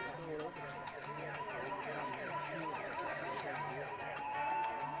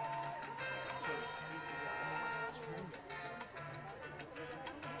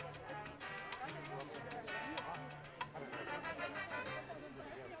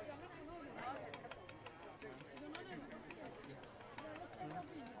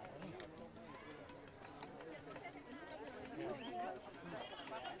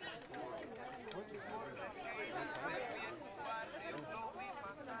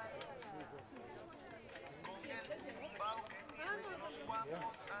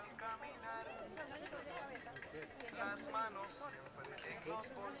Las manos siempre en los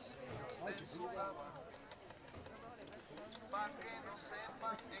bolsillos de su gabán, pa' que no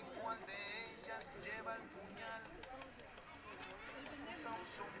sepan en cuál de ellas lleva el puñal. Usa un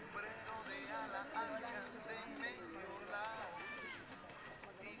sombrero de ala ancha de medio lado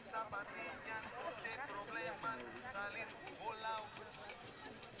y zapatillas sin problema salir volado.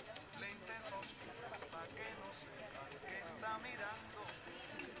 Lentes oscuros pa' que no sepan que está mirando.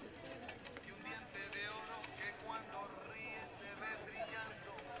 De oro que cuando ríe se ve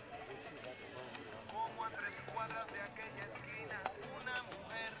brillando. Como a 3 cuadras de aquella esquina una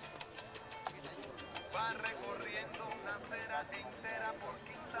mujer va recorriendo una acera entera por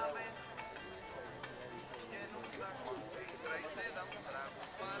 5ª vez y en un saco trae y se da un trago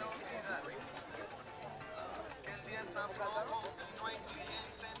para olvidar que el día está flojo y no hay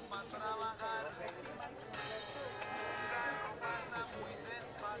clientes para trabajar. Un carro pasa muy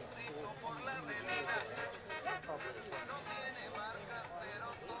despacito por la avenida. No tiene marca, pero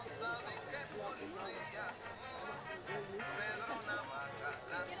todos saben que es policía. Pedro Navaja,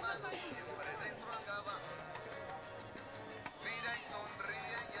 las manos siempre dentro del gabán. Mira y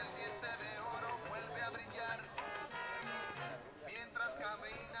sonríe y el diente de oro vuelve a brillar. Mientras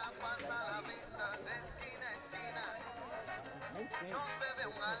camina pasa la vista de esquina a esquina. No se ve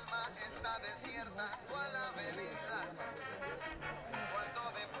un alma, está desierta toda la avenida. Cuando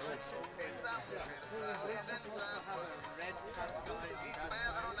de pronto esa mujer sale del saco y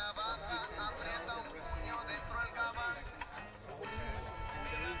Pedro Navaja aprieta un puño dentro del gabán.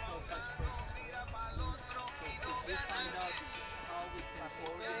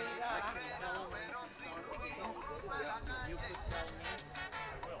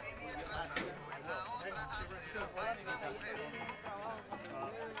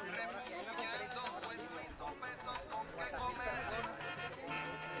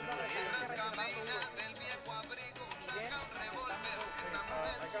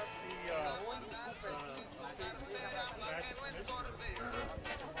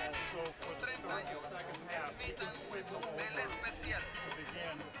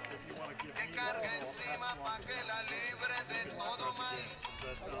 que la libre de todo mal.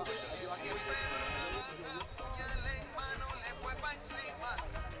 Y al hermano le fue pa' encima.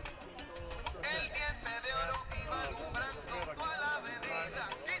 El diente de oro iba alumbrando toda la avenida.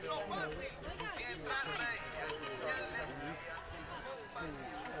 Hizo fácil mientras reía. Y él le decía,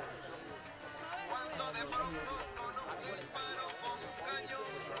 cuando de pronto sonó un disparo con un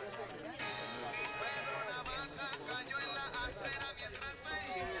cañón. Y Pedro Navaja cayó en la acera mientras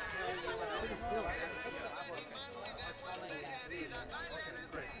veía.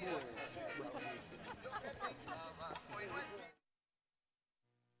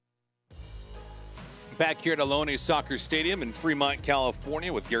 Back here at Ohlone Soccer Stadium in Fremont,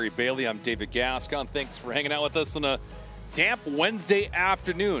 California with Gary Bailey. I'm David Gascon. Thanks for hanging out with us on a damp Wednesday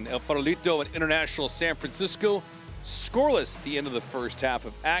afternoon. El Farolito in International San Francisco. Scoreless at the end of the first half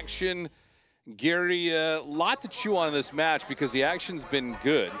of action. Gary, a lot to chew on in this match because the action's been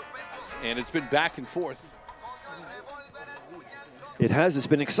good and it's been back and forth. It has. It's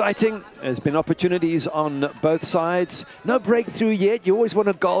been exciting. There's been opportunities on both sides. No breakthrough yet. You always want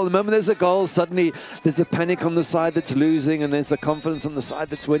a goal. The moment there's a goal, suddenly there's a panic on the side that's losing and there's the confidence on the side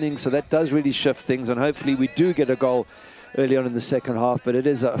that's winning. So that does really shift things. And hopefully we do get a goal early on in the second half. But it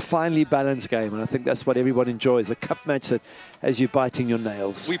is a finely balanced game. And I think that's what everyone enjoys. A cup match that has you biting your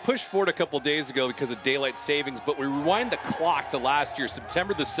nails. We pushed forward a couple days ago because of daylight savings, but we rewind the clock to last year,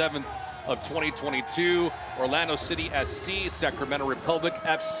 September the 7th. Of 2022, Orlando City SC, Sacramento Republic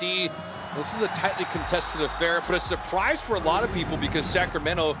FC. This is a tightly contested affair, but a surprise for a lot of people because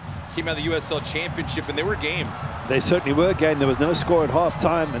Sacramento came out of the USL Championship and they were game. They certainly were game. There was no score at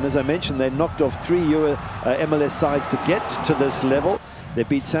halftime, and as I mentioned, they knocked off 3 MLS sides to get to this level. They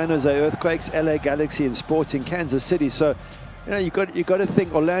beat San Jose Earthquakes, LA Galaxy, and Sporting Kansas City. So, you know, you got to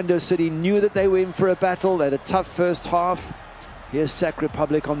think Orlando City knew that they were in for a battle. They had a tough first half. Here's Sac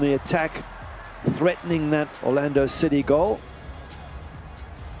Republic on the attack, threatening that Orlando City goal.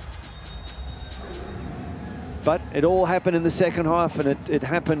 But it all happened in the second half, and it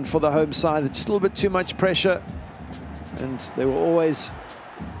happened for the home side. It's just a little bit too much pressure, and they were always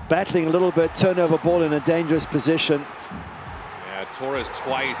battling a little bit, turnover ball in a dangerous position. Yeah, Torres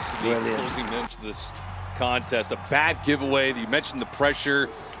twice in the closing minutes of this contest. A bad giveaway. You mentioned the pressure,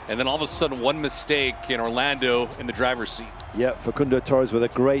 and then all of a sudden one mistake in Orlando in the driver's seat. Yeah, Facundo Torres with a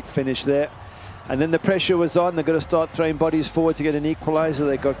great finish there. And then the pressure was on. They're going to start throwing bodies forward to get an equalizer.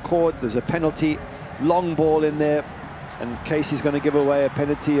 They got caught. There's a penalty. Long ball in there. And Casey's going to give away a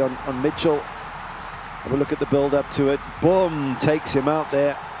penalty on Mitchell. Have a look at the build-up to it. Boom! Takes him out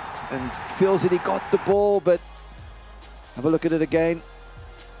there. And feels that he got the ball, but have a look at it again.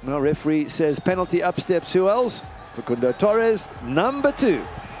 Now referee says penalty, up steps who else? Facundo Torres, number 2.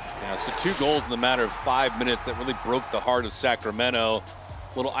 Yeah, so 2 goals in the matter of 5 minutes that really broke the heart of Sacramento.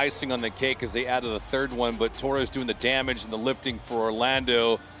 A little icing on the cake as they added a third one, but Torres doing the damage and the lifting for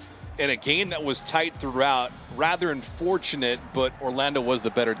Orlando. In a game that was tight throughout, rather unfortunate, but Orlando was the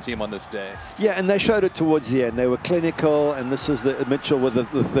better team on this day. Yeah, and they showed it towards the end. They were clinical, and this is the Mitchell with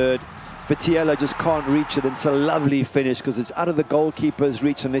the third. Vitiello just can't reach it. It's a lovely finish because it's out of the goalkeeper's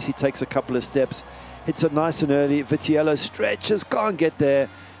reach unless he takes a couple of steps. Hits it nice and early. Vitiello stretches, can't get there.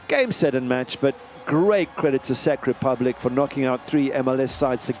 Game, set, and match, but great credit to Sac Republic for knocking out 3 MLS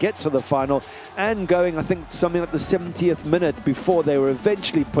sides to get to the final and going, I think, something like the 70th minute before they were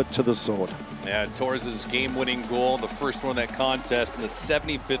eventually put to the sword. Yeah, Torres' game-winning goal, the first one in that contest in the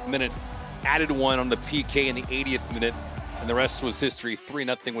 75th minute, added one on the PK in the 80th minute, and the rest was history.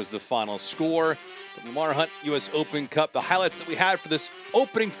 3-0 was the final score. The Lamar Hunt U.S. Open Cup, the highlights that we had for this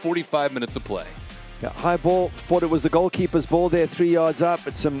opening 45 minutes of play. Yeah, high ball, thought it was the goalkeeper's ball there, 3 yards up.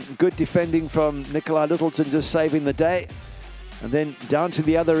 It's some good defending from Nikolai Littleton, just saving the day. And then down to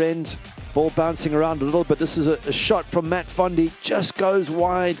the other end, ball bouncing around a little bit. This is a shot from Matt Fondy, just goes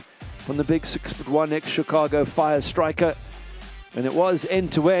wide from the big 6'1" ex-Chicago Fire striker. And it was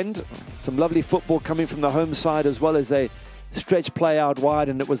end-to-end. Some lovely football coming from the home side as well as they stretch play out wide.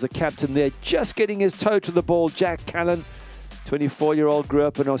 And it was the captain there just getting his toe to the ball, Jack Callan, 24-year-old, grew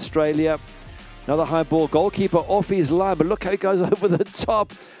up in Australia. Another high ball, goalkeeper off his line, but look how he goes over the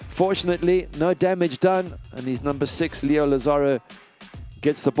top. Fortunately, no damage done. And he's number 6, Leo Lazaro,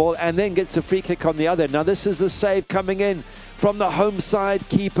 gets the ball and then gets the free kick on the other. Now this is the save coming in from the home side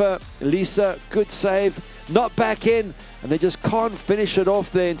keeper, Lisa. Good save, not back in. And they just can't finish it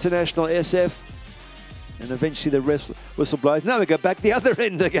off there, International SF. And eventually the whistle blows. Now we go back the other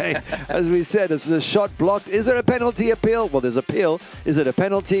end again. As we said, it's a shot blocked. Is there a penalty appeal? Well, there's appeal. Is it a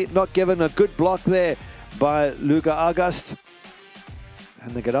penalty? Not given. A good block there by Luga August.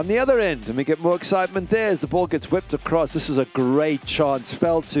 And they get on the other end, and we get more excitement there as the ball gets whipped across. This is a great chance.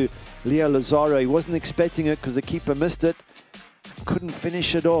 Fell to Leo Lazaro. He wasn't expecting it because the keeper missed it. Couldn't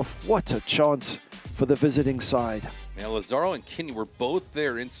finish it off. What a chance for the visiting side. Yeah, Lazaro and Kinney were both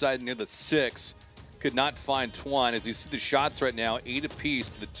there inside near the 6. Could not find Twan. As you see the shots right now, 8 apiece,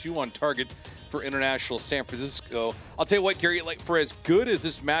 but the 2 on target for International San Francisco. I'll tell you what, Gary, like for as good as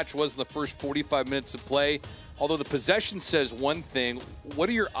this match was in the first 45 minutes of play, although the possession says one thing, what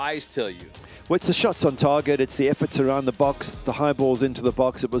do your eyes tell you? Well, it's the shots on target. It's the efforts around the box, the high balls into the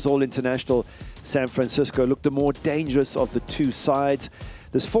box. It was all International San Francisco. Looked the more dangerous of the two sides.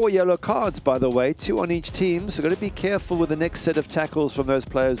 There's 4 yellow cards, by the way, 2 on each team. So got to be careful with the next set of tackles from those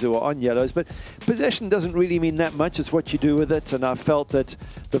players who are on yellows. But possession doesn't really mean that much. It's what you do with it. And I felt that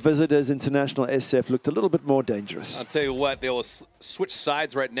the visitors, International SF, looked a little bit more dangerous. I'll tell you what, they will switch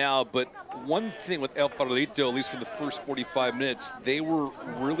sides right now. But one thing with El Farolito, at least for the first 45 minutes, they were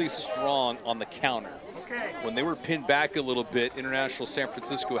really strong on the counter. When they were pinned back a little bit, International San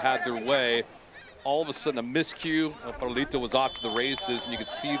Francisco had their way. All of a sudden, a miscue. Farolito was off to the races, and you can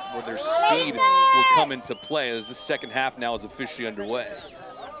see where their speed will come into play as the second half now is officially underway.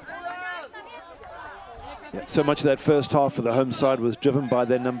 Yeah, so much of that first half for the home side was driven by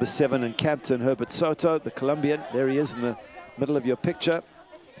their number 7 and captain, Herbert Soto, the Colombian. There he is in the middle of your picture.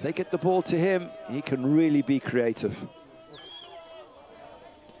 If they get the ball to him, he can really be creative.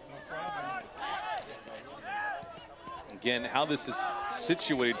 Again, how this is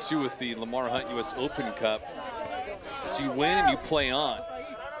situated too with the Lamar Hunt U.S. Open Cup. So you win and you play on.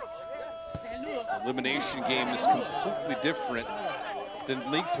 The elimination game is completely different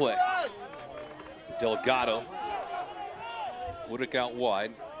than league play. Delgado would have got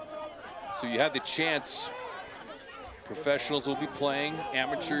wide. So you have the chance. Professionals will be playing,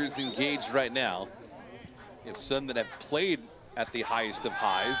 amateurs engaged right now. You have some that have played at the highest of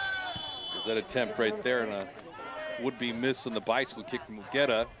highs. There's that attempt right there and a would-be miss on the bicycle kick from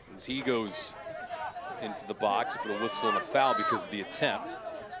Mugeta as he goes into the box, but a whistle and a foul because of the attempt.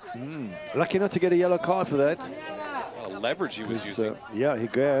 Lucky not to get a yellow card for that. A lot of leverage he was using. Yeah,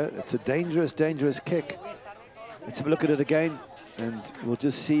 it's a dangerous, dangerous kick. Let's have a look at it again, and we'll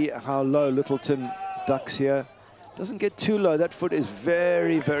just see how low Littleton ducks here. Doesn't get too low. That foot is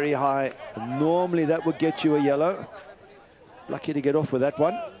very, very high. And normally that would get you a yellow. Lucky to get off with that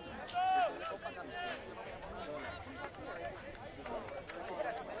one.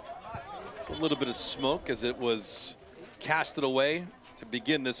 A little bit of smoke as it was casted away to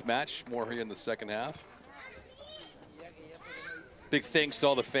begin this match. More here in the second half. Big thanks to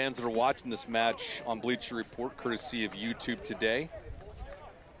all the fans that are watching this match on Bleacher Report, courtesy of YouTube today.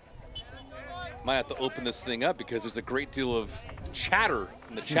 Might have to open this thing up because there's a great deal of chatter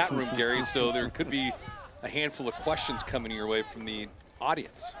in the chat room, Gary, so there could be a handful of questions coming your way from the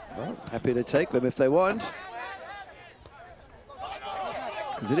audience. Well, happy to take them if they want.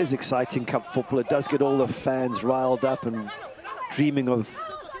 Because it is exciting cup football. It does get all the fans riled up and dreaming of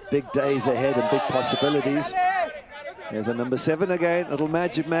big days ahead and big possibilities. There's a number 7 again, little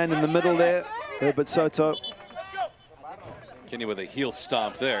magic man in the middle there, Herbert Soto. Kenny with a heel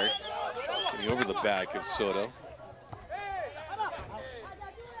stomp there, getting over the back of Soto.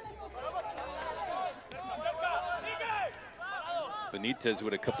 Benitez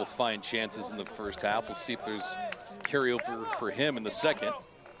with a couple fine chances in the first half. We'll see if there's carryover for him in the second.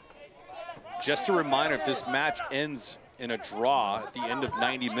 Just a reminder, if this match ends in a draw at the end of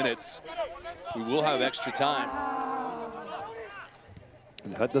 90 minutes, we will have extra time.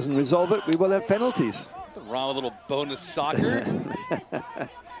 And if that doesn't resolve it, we will have penalties. Wrong, a little bonus soccer.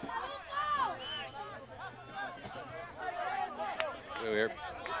 A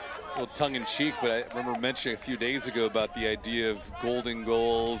little tongue-in-cheek, but I remember mentioning a few days ago about the idea of golden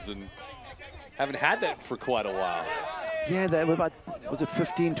goals, and haven't had that for quite a while. Yeah, they were about, was it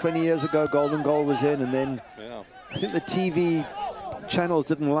 15, 20 years ago, golden goal was in, and then I think the TV channels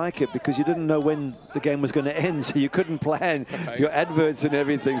didn't like it because you didn't know when the game was going to end, so you couldn't plan your adverts and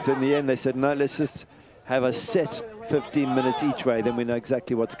everything. So in the end, they said, no, let's just have a set 15 minutes each way, then we know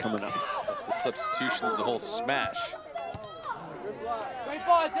exactly what's coming up. That's the substitutions, the whole smash. Great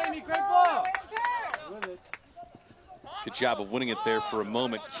ball, Jamie, great ball. Good job of winning it there for a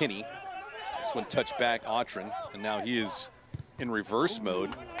moment, Kinney. This one touched back Autran, and now he is in reverse mode.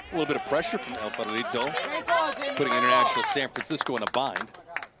 A little bit of pressure from El Farolito, putting International San Francisco in a bind.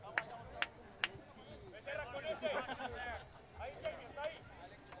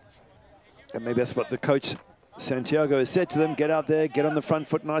 And maybe that's what the coach, Santiago, has said to them. Get out there, get on the front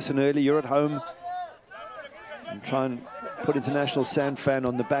foot nice and early. You're at home. And try and put International San Fran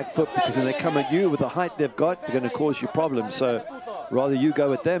on the back foot, because when they come at you with the height they've got, they're going to cause you problems. So rather you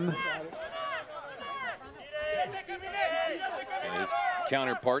go at them. And his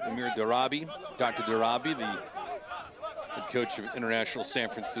counterpart, Amir Darabi, Dr. Darabi, the head coach of International San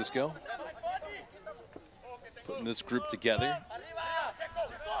Francisco, putting this group together.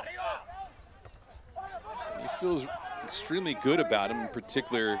 He feels extremely good about him, in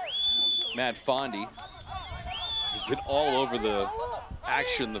particular Matt Fondy. He's been all over the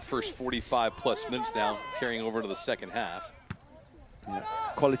action the first 45+ minutes now, carrying over to the second half. Yeah.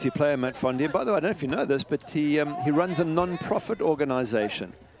 Quality player, Matt Fondy. By the way, I don't know if you know this, but he runs a non-profit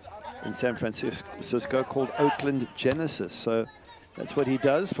organization in San Francisco called Oakland Genesis. So that's what he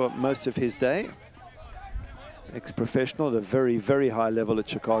does for most of his day. Ex-professional at a very, very high level at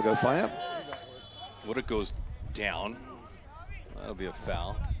Chicago Fire. What it goes down, that'll be a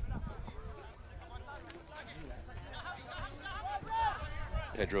foul.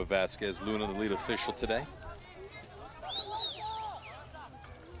 Pedro Vasquez Luna, the lead official today.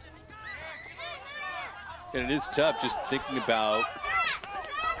 And it is tough just thinking about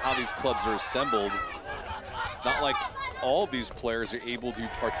how these clubs are assembled. It's not like all these players are able to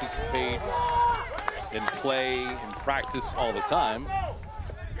participate and play and practice all the time.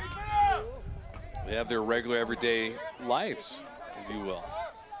 They have their regular everyday lives, if you will.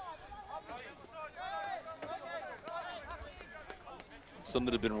 Some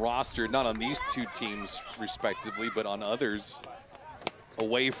that have been rostered, not on these two teams respectively, but on others,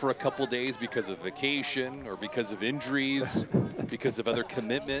 away for a couple days because of vacation or because of injuries, because of other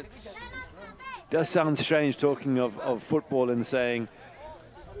commitments. Does sound strange talking of football and saying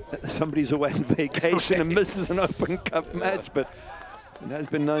somebody's away on vacation and misses an Open Cup match, but it has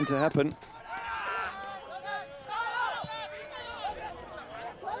been known to happen.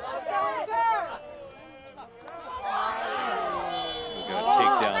 We've got a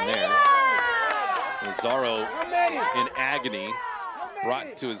takedown there. Lazaro in agony,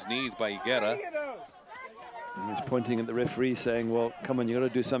 brought to his knees by Higuera. And he's pointing at the referee saying, well, come on, you got to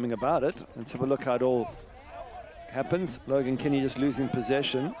do something about it. Let's have a look how it all happens. Logan Kinney just losing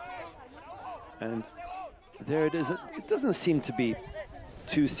possession. And there it is. It doesn't seem to be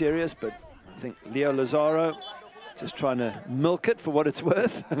too serious, but I think Leo Lazaro just trying to milk it for what it's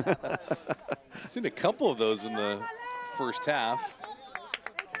worth. Seen a couple of those in the first half.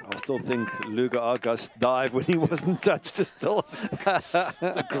 I still think Luga August dived when he wasn't touched. Still, it's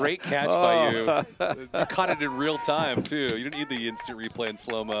a great catch by you. You caught it in real time too. You didn't need the instant replay in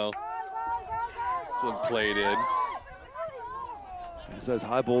slow-mo. This one played in. There's those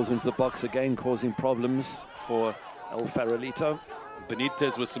high balls into the box again, causing problems for El Farolito.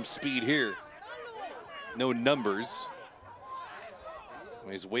 Benitez with some speed here. No numbers.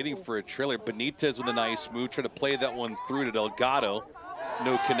 He's waiting for a trailer. Benitez with a nice move, trying to play that one through to Delgado.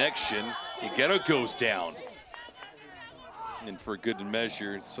 No connection. Higuera goes down. And for good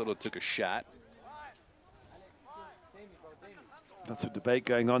measure, Soto took a shot. Lots of debate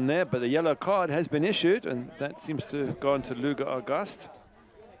going on there, but the yellow card has been issued, and that seems to have gone to Luga August.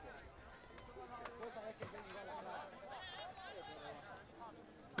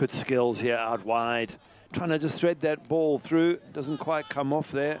 Good skills here out wide. Trying to just thread that ball through. Doesn't quite come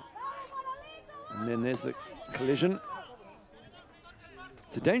off there. And then there's the collision.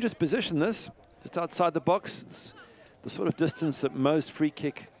 It's a dangerous position, this. Just outside the box. It's the sort of distance that most free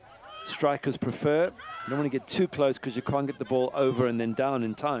kick strikers prefer. You don't want to get too close because you can't get the ball over and then down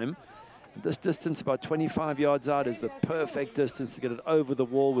in time. This distance, about 25 yards out, is the perfect distance to get it over the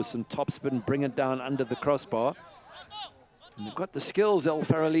wall with some topspin, bring it down under the crossbar. And they've got the skills, El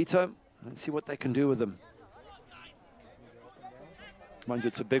Farolito. Let's see what they can do with them. Mind you,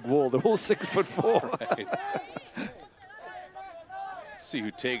 it's a big wall. They're all 6'4". Right. Let's see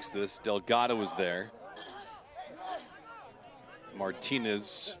who takes this. Delgado was there.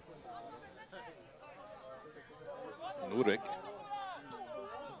 Martinez. And Uric.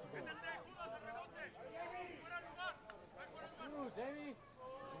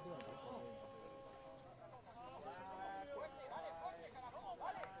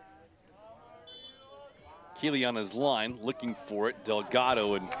 Keeley on his line, looking for it.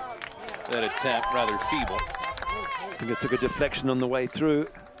 Delgado, and that attempt rather feeble. I think it took a deflection on the way through.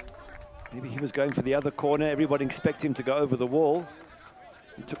 Maybe he was going for the other corner. Everybody expected him to go over the wall.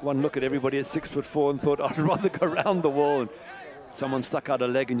 He took one look at everybody at 6'4" and thought, I'd rather go around the wall. And someone stuck out a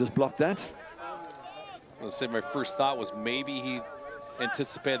leg and just blocked that. I'll say my first thought was maybe he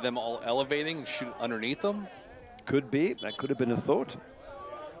anticipated them all elevating and shoot underneath them. Could be. That could have been a thought.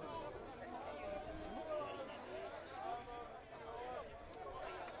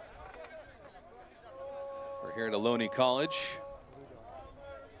 Here at Ohlone College.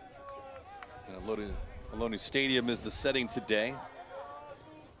 And Ohlone Stadium is the setting today.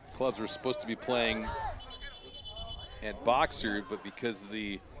 Clubs were supposed to be playing at Boxer, but because of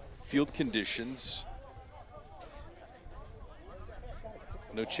the field conditions,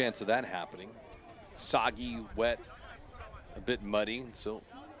 no chance of that happening. Soggy, wet, a bit muddy, so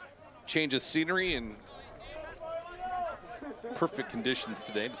change of scenery and perfect conditions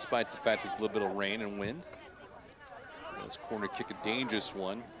today, despite the fact there's a little bit of rain and wind. This corner kick, a dangerous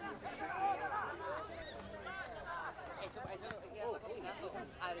one.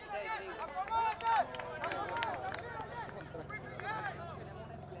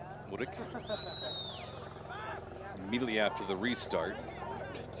 Woodick. Immediately after the restart.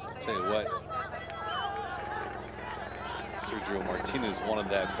 I'll tell you what, Sergio Martinez wanted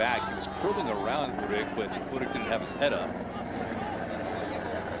that back. He was curling around Woodick, but Woodick didn't have his head up.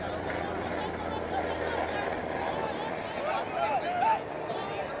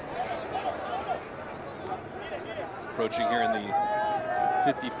 Approaching here in the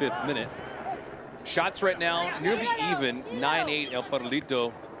 55th minute. Shots right now nearly even, 9-8. El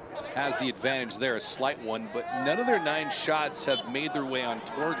Farolito has the advantage there, a slight one, but none of their 9 shots have made their way on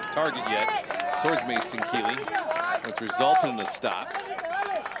target yet towards Mason Keeley. That's resulted in a stop.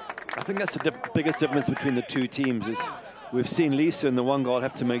 I think that's the biggest difference between the two teams is we've seen Lisa in the 1 goal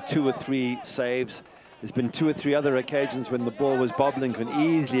have to make 2 or 3 saves. There's been 2 or 3 other occasions when the ball was bobbling, could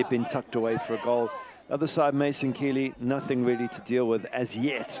easily have been tucked away for a goal. Other side, Mason Keeley, nothing really to deal with as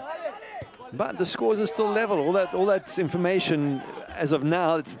yet. But the scores are still level. All that information, as of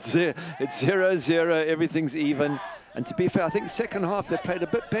now, it's 0-0. Everything's even. And to be fair, I think second half they played a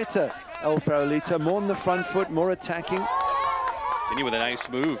bit better. El Farolito, more on the front foot, more attacking. Kenny with a nice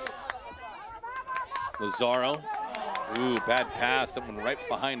move. Lazaro. Ooh, bad pass. That one right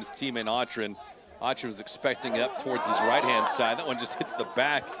behind his teammate Autrin. Autrin was expecting it up towards his right-hand side. That one just hits the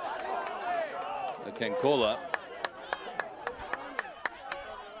back of Kenkola.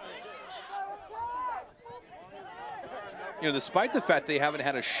 You know, despite the fact they haven't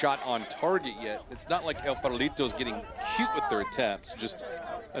had a shot on target yet, it's not like El Farolito is getting cute with their attempts. Just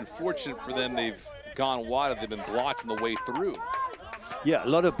unfortunate for them, they've gone wide. They've been blocked on the way through. Yeah, a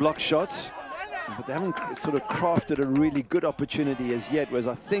lot of block shots, but they haven't sort of crafted a really good opportunity as yet, whereas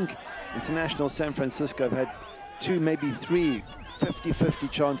I think International San Francisco have had 2, maybe 3 50-50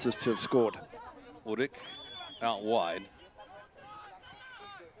 chances to have scored. Woodick out wide.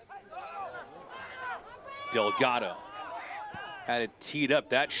 Delgado had it teed up.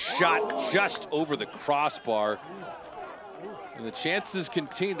 That shot just over the crossbar. And the chances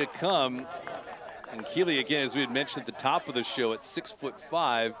continue to come. And Keeley, again, as we had mentioned at the top of the show, at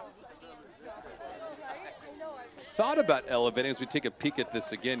 6'5", thought about elevating as we take a peek at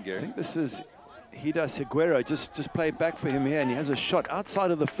this again, Gary. I think this is Hida Seguero. Just play back for him here, and he has a shot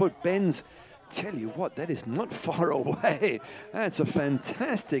outside of the foot, bends. Tell you what, that is not far away. That's a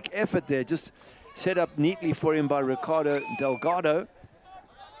fantastic effort there. Just set up neatly for him by Ricardo Delgado.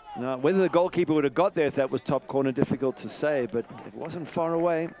 Now, whether the goalkeeper would have got there if that was top corner, difficult to say, but it wasn't far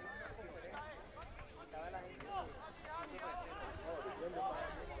away.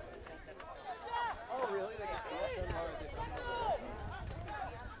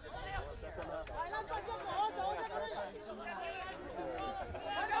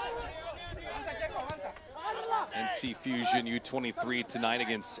 NC Fusion U23 tonight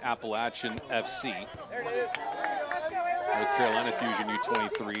against Appalachian FC. North Carolina Fusion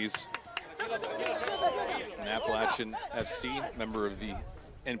U23s. And Appalachian FC, member of the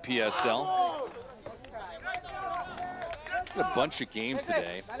NPSL. Got a bunch of games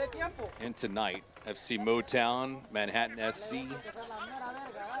today and tonight. FC Motown, Manhattan SC.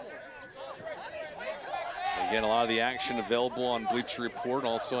 Again, a lot of the action available on Bleacher Report,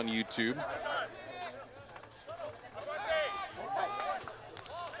 also on YouTube.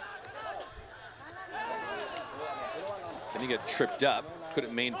 He got tripped up,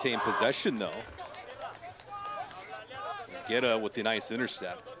 couldn't maintain possession though. Guerra with the nice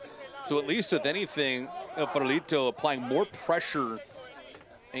intercept. So at least with anything, El Farolito applying more pressure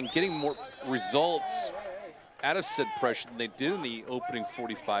and getting more results out of said pressure than they did in the opening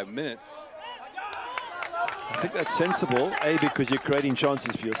 45 minutes. I think that's sensible, A, because you're creating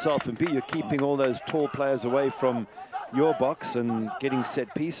chances for yourself, and B, you're keeping all those tall players away from your box and getting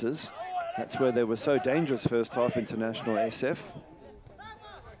set pieces. That's where they were so dangerous first half, International SF.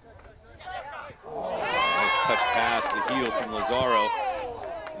 Nice touch pass, the heel from Lazaro.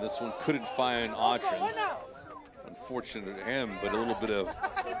 And this one couldn't find Autrin. Unfortunate to him, but a little bit of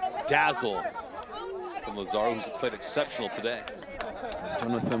dazzle from Lazaro, who's played exceptional today.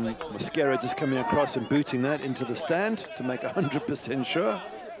 Jonathan Mosquera just coming across and booting that into the stand to make 100% sure.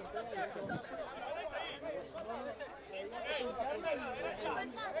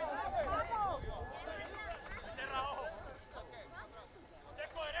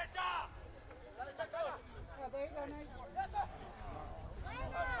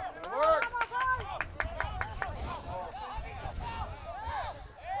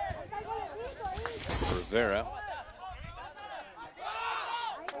 Rivera.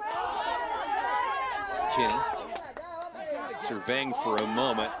 Kenny surveying for a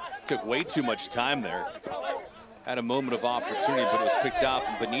moment. Took way too much time there. Had a moment of opportunity, but it was picked off,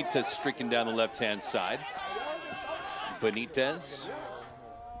 and Benitez streaking down the left-hand side. Benitez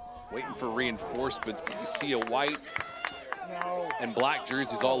waiting for reinforcements, but you see a white and black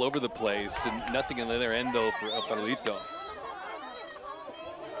jerseys all over the place, and nothing in the other end, though, for El Farolito.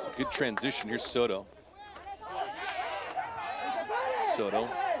 It's a good transition. Here's Soto. Soto.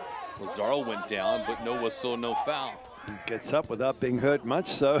 Lazaro went down, but no whistle, no foul. He gets up without being hurt much,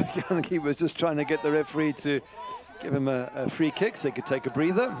 so I think he was just trying to get the referee to give him a free kick so he could take a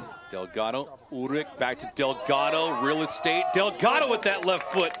breather. Delgado, Ulrich, back to Delgado, real estate. Delgado with that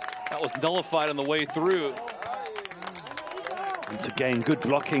left foot. That was nullified on the way through. Once again, good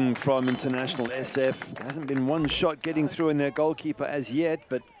blocking from International SF. Hasn't been one shot getting through in their goalkeeper as yet,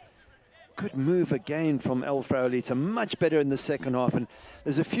 but good move again from El Farolito. Much better in the second half. And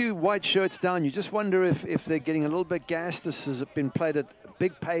there's a few white shirts down. You just wonder if they're getting a little bit gassed. This has been played at a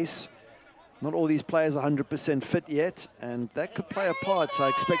big pace. Not all these players are 100% fit yet, and that could play a part. So I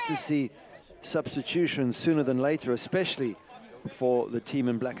expect to see substitutions sooner than later, especially for the team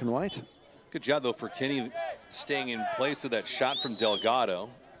in black and white. Good job, though, for Kenny staying in place of that shot from Delgado.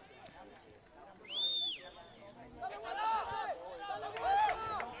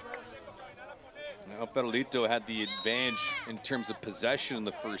 Now, Farolito had the advantage in terms of possession in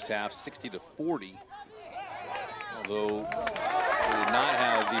the first half, 60-40. Although they did not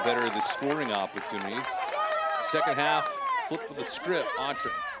have the better of the scoring opportunities. Second half, flipped with a script,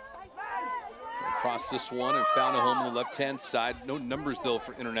 Entre. Across this one and found a home on the left-hand side. No numbers, though,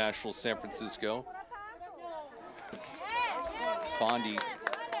 for International San Francisco. Fondi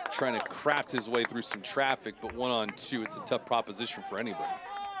trying to craft his way through some traffic, but 1-on-2, it's a tough proposition for anybody.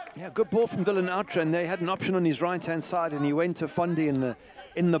 Yeah, good ball from Dylan Outra, and they had an option on his right-hand side, and he went to Fondi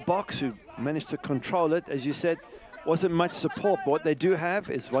in the box, who managed to control it. As you said, wasn't much support, but what they do have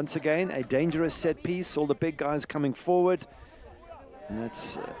is, once again, a dangerous set piece, all the big guys coming forward. And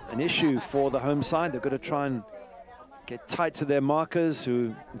that's an issue for the home side. They've got to try and get tight to their markers,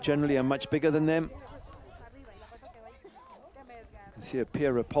 who generally are much bigger than them. You see a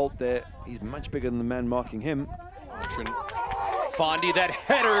Pierre Rapolt there. He's much bigger than the man marking him. Fondi, that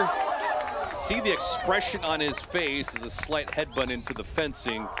header. See the expression on his face as a slight headbutt into the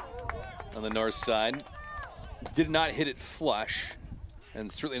fencing on the north side. Did not hit it flush, and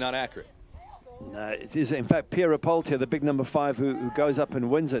certainly not accurate. No, it is, in fact, Pierre Rapolt here, the big number 5, who goes up and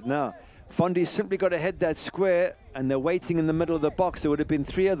wins it. Now, Fondi's simply got to head that square, and they're waiting in the middle of the box. There would have been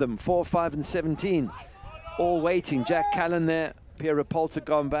 3 of them, 4, 5, and 17, all waiting. Jack Callan there, Pierre Rapolt had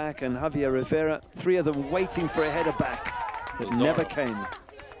gone back, and Javier Rivera, 3 of them waiting for a header back. It never came.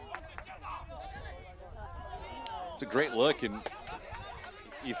 It's a great look, and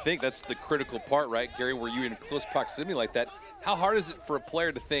you think that's the critical part, right, Gary, where you're in close proximity like that. How hard is it for a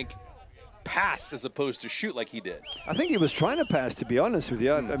player to think pass as opposed to shoot like he did? I think he was trying to pass, to be honest with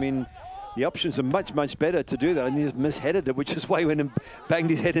you. I mean, the options are much, much better to do that. And he just misheaded it, which is why he went and banged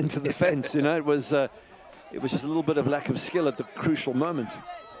his head into the fence. You know, it was just a little bit of lack of skill at the crucial moment.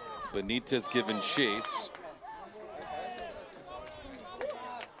 Benitez giving chase.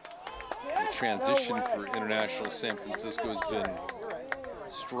 The transition for International San Francisco has been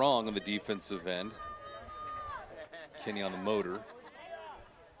strong on the defensive end. Kenny on the motor.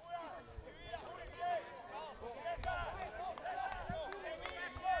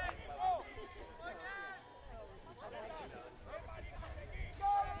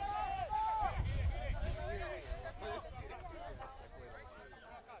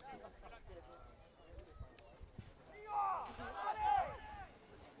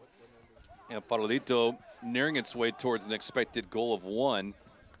 And Farolito nearing its way towards an expected goal of 1.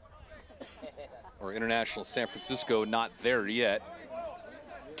 Or International San Francisco not there yet.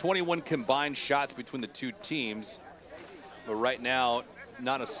 21 combined shots between the two teams. But right now,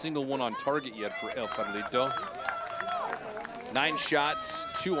 not a single one on target yet for El Farolito. 9 shots,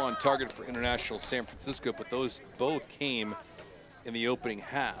 2 on target for International San Francisco, but those both came in the opening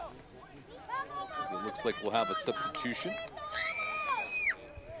half. It looks like we'll have a substitution.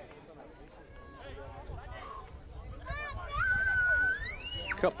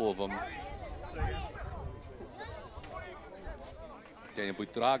 Couple of them. Daniel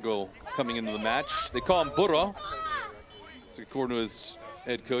Buitrago coming into the match. They call him Burro. It's according to his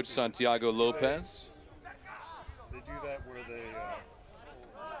head coach, Santiago Lopez. They do that where they...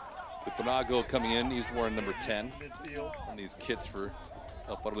 Buitrago coming in. He's wearing number 10 on these kits for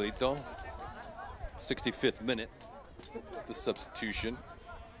El Farolito. 65th minute, the substitution.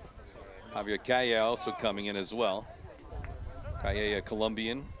 Javier Calle also coming in as well. Calle, a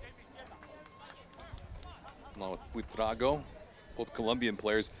Colombian. Along with Buitrago, both Colombian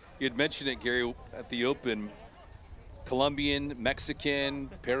players. You had mentioned it, Gary, at the Open. Colombian, Mexican,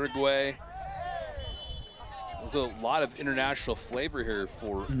 Paraguay. There's a lot of international flavor here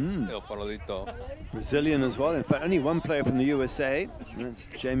for El Farolito. Brazilian as well. In fact, only one player from the USA, and that's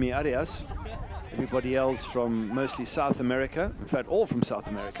Jamie Arias. Everybody else from mostly South America. In fact, all from South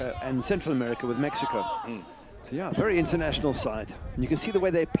America and Central America with Mexico. So yeah, very international side. And you can see the way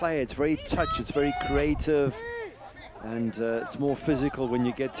they play. It's very touch, it's very creative, and it's more physical when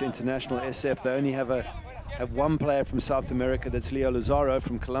you get to international SF. They only have one player from South America, that's Leo Lazaro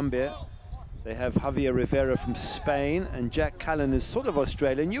from Colombia. They have Javier Rivera from Spain, and Jack Callan is sort of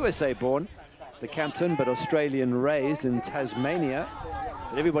Australian, USA born, the captain, but Australian raised in Tasmania.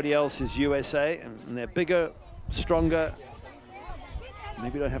 But everybody else is USA, and they're bigger, stronger.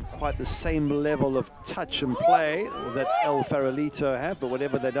 Maybe don't have quite the same level of touch and play that El Farolito have, but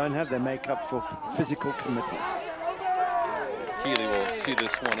whatever they don't have, they make up for physical commitment. Keeley will see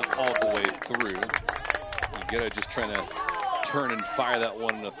this one all the way through. Higuera just trying to turn and fire that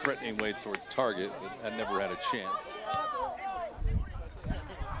one in a threatening way towards target, but had never had a chance.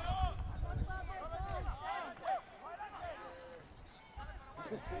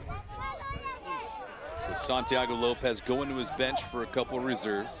 So Santiago Lopez going to his bench for a couple of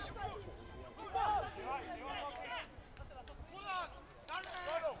reserves.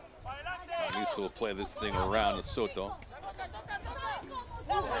 Lisa will play this thing around to Soto.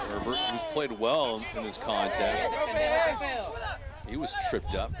 Herbert, who's played well in this contest. He was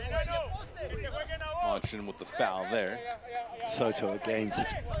tripped up. Launching with the foul there. Soto again,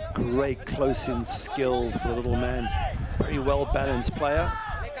 such great close-in skills for a little man. Very well-balanced player.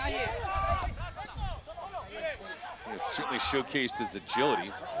 He has certainly showcased his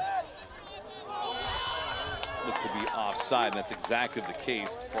agility. Looked to be offside, and that's exactly the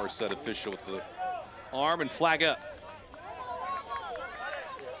case. Far side official with the arm and flag up.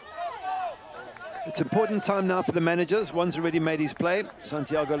 It's important time now for the managers. One's already made his play,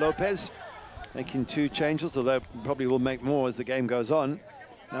 Santiago Lopez, making 2 changes, although probably will make more as the game goes on.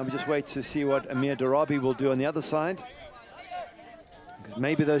 Now we just wait to see what Amir Darabi will do on the other side. Because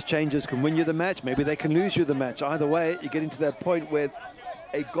maybe those changes can win you the match, maybe they can lose you the match. Either way, you get into that point where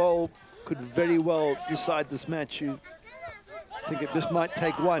a goal could very well decide this match. You think it just might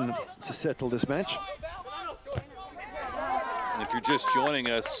take one to settle this match. And if you're just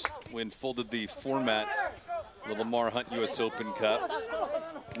joining us, we unfolded the format of the Lamar Hunt U.S. Open Cup.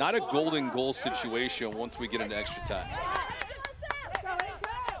 Not a golden goal situation once we get into extra time.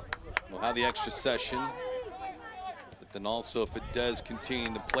 We'll have the extra session, but then also if it does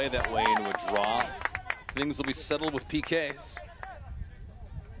continue to play that way into a draw, things will be settled with PKs.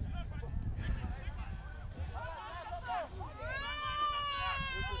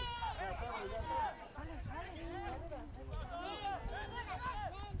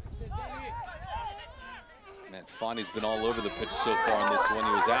 Fonny's been all over the pitch so far on this one. He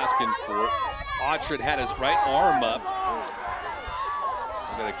was asking for it. Autred had his right arm up.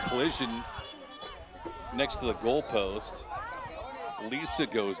 We got a collision next to the goalpost. Lisa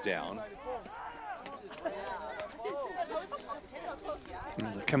goes down.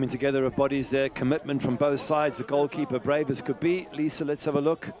 There's a coming together of bodies there, commitment from both sides. The goalkeeper brave as could be. Lisa, let's have a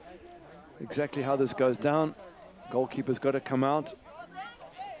look exactly how this goes down. Goalkeeper's got to come out.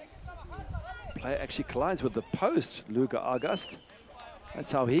 Player actually collides with the post, Luca August.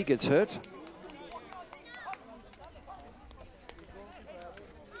 That's how he gets hurt.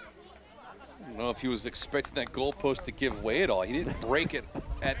 I don't know if he was expecting that goalpost to give way at all. He didn't break it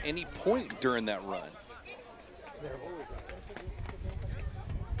at any point during that run.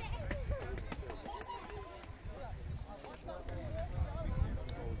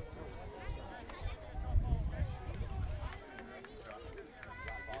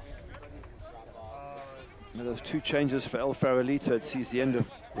 Now those 2 changes for El Farolito. It sees the end of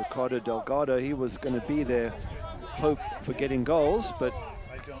Ricardo Delgado. He was going to be their hope for getting goals, but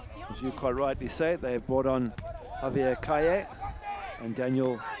as you quite rightly say, they've brought on Javier Calle and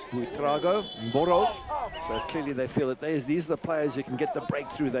Daniel Buitrago, Moro. So clearly they feel that these are the players who can get the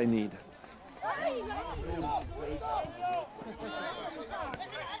breakthrough they need.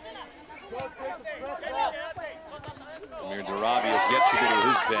 Amir Darabi has yet to go to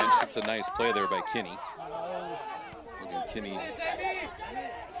his bench. It's a nice play there by Kinney. Kinney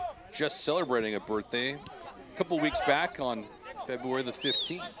just celebrating a birthday a couple weeks back on February the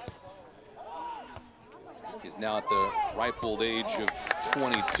 15th. He's now at the ripe old age of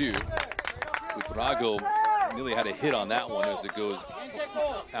 22. Buitrago Nearly had a hit on that one as it goes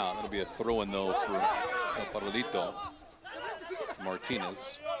out. That'll be a throw-in, though, for Farolito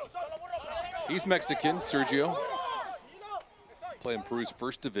Martinez. He's Mexican, Sergio. Playing Peru's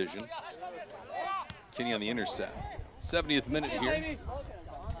first division. Kinney on the intercept. 70th minute here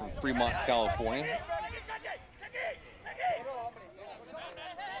from Fremont, California.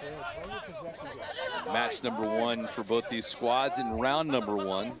 Match number 1 for both these squads in round number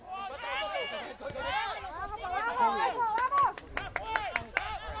 1.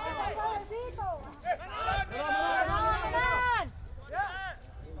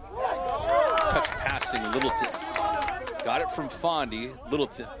 Touch passing, Littleton. Got it from Fondy,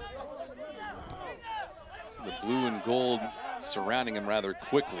 Littleton. So the blue and gold surrounding him rather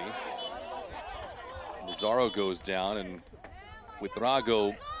quickly. Lazaro goes down, and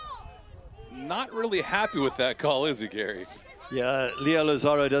Huitrago not really happy with that call, is he, Gary? Yeah, Leo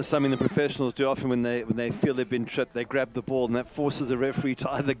Lazaro does something the professionals do often when they feel they've been tripped. They grab the ball, and that forces a referee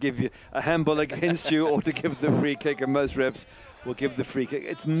to either give you a handball against you or to give the free kick, and most refs will give the free kick.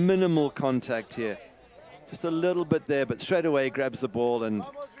 It's minimal contact here. Just a little bit there, but straight away grabs the ball, and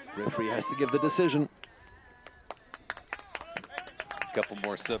referee has to give the decision. A couple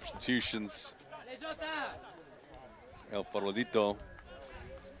more substitutions. El Farolito.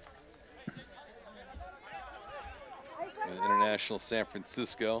 International San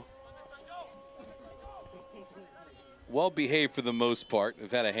Francisco. Well behaved for the most part.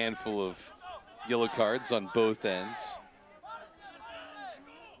 We've had a handful of yellow cards on both ends.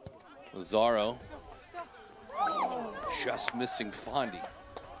 Lazaro just missing Fondy.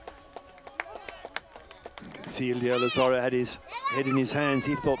 You can see Leo Lazaro had his head in his hands.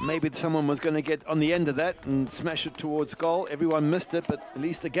 He thought maybe someone was going to get on the end of that and smash it towards goal. Everyone missed it, but at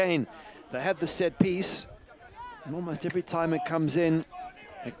least again, they have the set piece. And almost every time it comes in,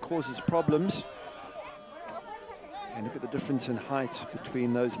 it causes problems. And look at the difference in height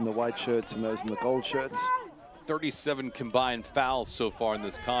between those in the white shirts and those in the gold shirts. 37 combined fouls so far in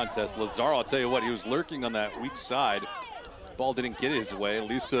this contest. Lazaro, I'll tell you what, he was lurking on that weak side. Ball didn't get his way.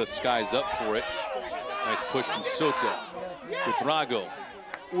 Lisa skies up for it. Nice push from Soto. Huitrago.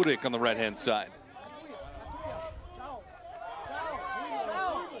 Uric on the right-hand side.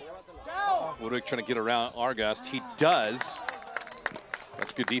 Uric trying to get around Argast. He does.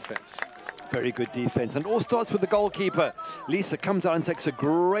 That's good defense. Very good defense. And it all starts with the goalkeeper. Lisa comes out and takes a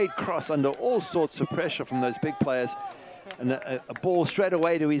great cross under all sorts of pressure from those big players. And a ball straight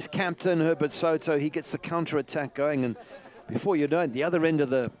away to his captain, Herbert Soto. He gets the counter-attack going. And before you know it, the other end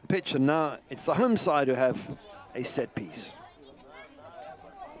of the pitch. And now it's the home side who have a set piece.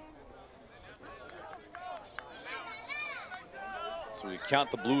 So we count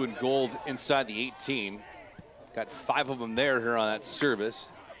the blue and gold inside the 18. Got 5 of them there here on that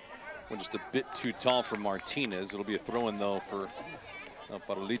service. One just a bit too tall for Martinez. It'll be a throw-in, though, for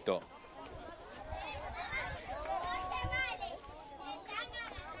Farolito.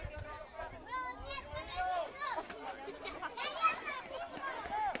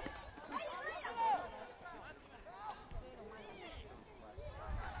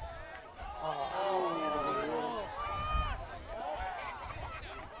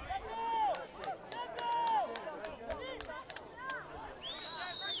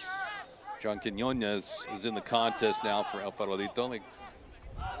 John Quinones is in the contest now for El Farolito. They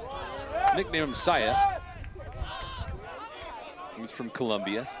nickname him Saya. He's from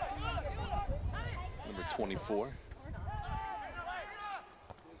Colombia. Number 24.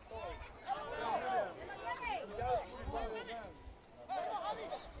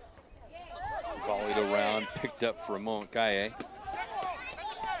 Volleyed around, picked up for a moment. Gaye.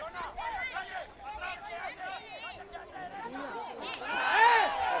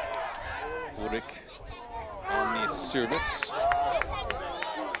 On the service.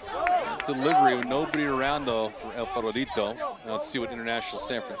 Delivery with nobody around, though, for El Farolito. Now let's see what International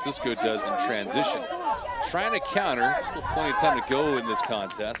San Francisco does in transition. Trying to counter. Still plenty of time to go in this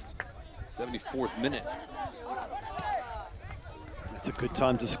contest. 74th minute. That's a good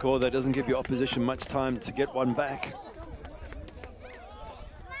time to score. That doesn't give your opposition much time to get one back.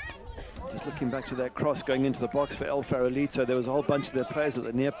 Just looking back to that cross going into the box for El Farolito, there was a whole bunch of their players at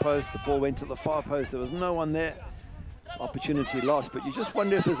the near post. The ball went to the far post. There was no one there. Opportunity lost. But you just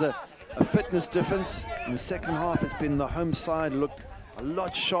wonder if there's a fitness difference. In the second half, it's been the home side looked a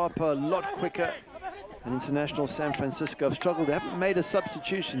lot sharper, a lot quicker. And International San Francisco have struggled. They haven't made a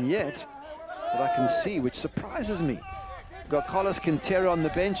substitution yet that I can see, which surprises me. We've got Carlos Quintero on the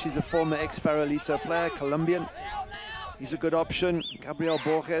bench. He's a former ex-Farolito player, Colombian. He's a good option. Gabriel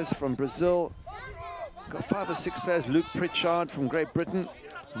Borges from Brazil. Got 5 or 6 players. Luke Pritchard from Great Britain.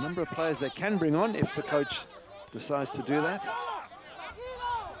 A number of players they can bring on if the coach decides to do that.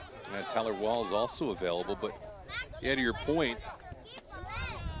 Yeah, Tyler Wall is also available, but yeah, to your point,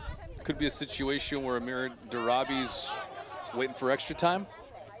 could be a situation where Amir Darabi's waiting for extra time.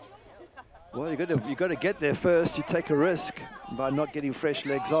 Well, you got to get there first. You take a risk by not getting fresh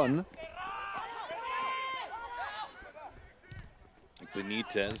legs on.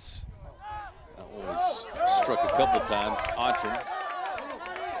 Benitez, that one was struck a couple times. Autran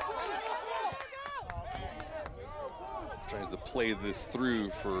tries to play this through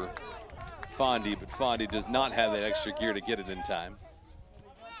for Fondi, but Fondi does not have that extra gear to get it in time.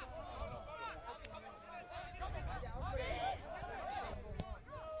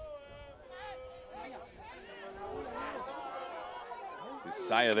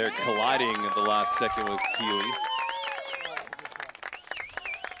 Saya there colliding at the last second with Keeley.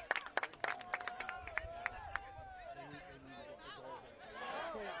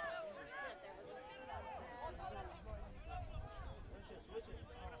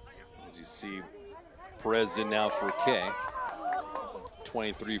 As you see, Perez in now for K.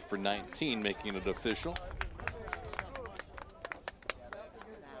 23 for 19, making it official.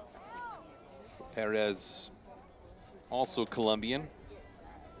 So Perez, also Colombian.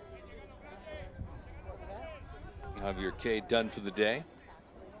 Javier K done for the day.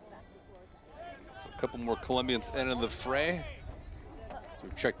 So a couple more Colombians enter the fray. So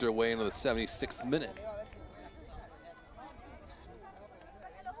we've checked our way into the 76th minute.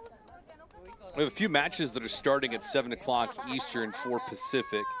 We have a few matches that are starting at 7 o'clock Eastern, 4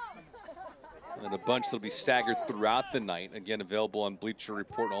 Pacific. And then a bunch that'll be staggered throughout the night. Again, available on Bleacher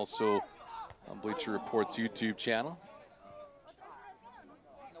Report, also on Bleacher Report's YouTube channel.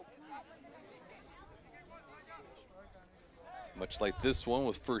 Much like this one,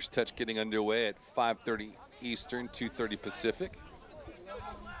 with first touch getting underway at 5:30 Eastern, 2:30 Pacific.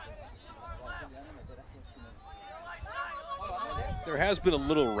 There has been a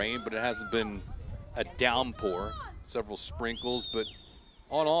little rain, but it hasn't been a downpour. Several sprinkles, but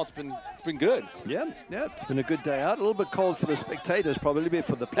all in all, it's been good. Yeah, it's been a good day out. A little bit cold for the spectators, probably, but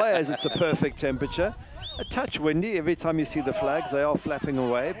for the players, it's a perfect temperature. A touch windy. Every time you see the flags, they are flapping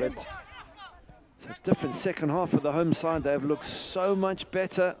away, but it's a different second half of the home side. They have looked so much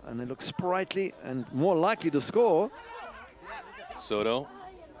better, and they look sprightly and more likely to score. Soto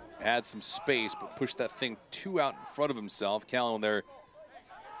had some space, but pushed that thing too out in front of himself. Callan there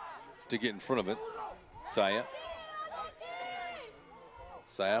to get in front of it. Saya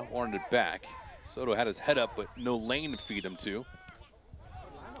wanted it back. Soto had his head up, but no lane to feed him to.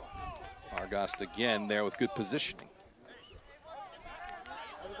 Argast again there with good positioning.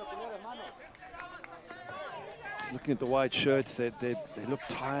 Looking at the white shirts, they look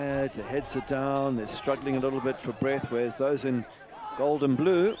tired, their heads are down, they're struggling a little bit for breath, whereas those in gold and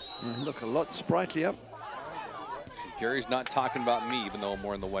blue look a lot sprightlier. Gary's not talking about me, even though I'm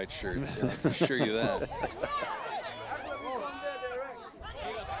wearing the white shirts. I can assure you that.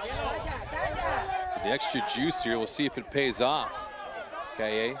 The extra juice here, we'll see if it pays off.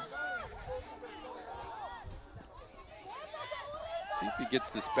 Kaye. See if he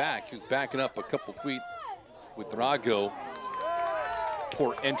gets this back. He was backing up a couple feet with Drago.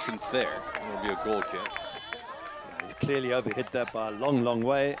 Poor entrance there. It'll be a goal kick. He's clearly overhit that by a long, long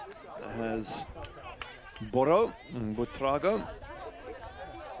way. Has Boro and Butrago.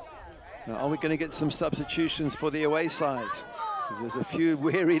 Now, are we going to get some substitutions for the away side? Because there's a few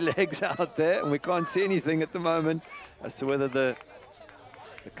weary legs out there, and we can't see anything at the moment as to whether the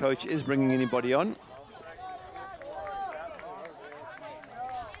coach is bringing anybody on.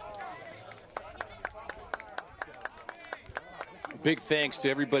 Big thanks to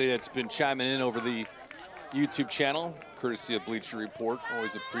everybody that's been chiming in over the YouTube channel, courtesy of Bleacher Report.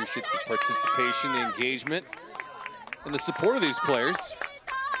 Always appreciate the participation, the engagement, and the support of these players.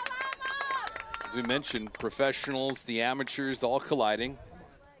 As we mentioned, professionals, the amateurs, all colliding.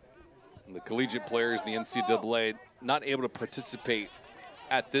 And the collegiate players, the NCAA, not able to participate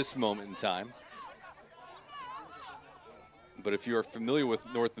at this moment in time. But if you are familiar with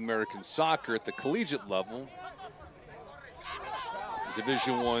North American soccer at the collegiate level,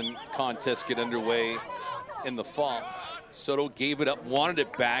 Division I contests get underway in the fall. Soto gave it up, wanted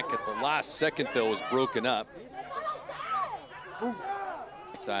it back at the last second, though, was broken up.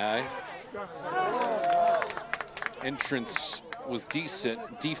 Sai. Entrance was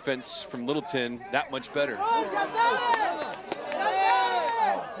decent. Defense from Littleton, that much better. Now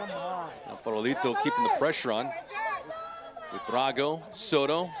Farolito keeping the pressure on. With Drago,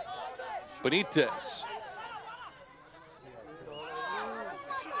 Soto, Benitez.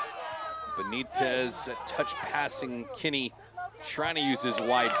 Benitez, a touch passing Kinney, trying to use his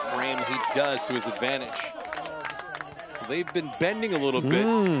wide frame. He does to his advantage. So they've been bending a little bit,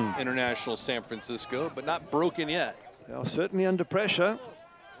 International San Francisco, but not broken yet. They are certainly under pressure.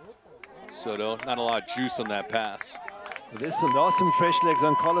 Soto, not a lot of juice on that pass. There are some fresh legs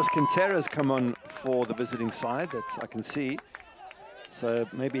on. Carlos Quintera's come on for the visiting side, that I can see. So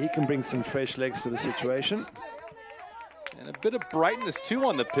maybe he can bring some fresh legs to the situation. And a bit of brightness, too,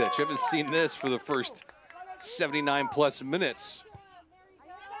 on the pitch. I haven't seen this for the first 79+ minutes.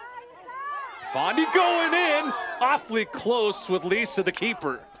 Fondy going in, awfully close with Lisa, the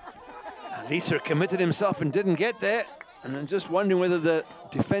keeper. Lisa committed himself and didn't get there. And I'm just wondering whether the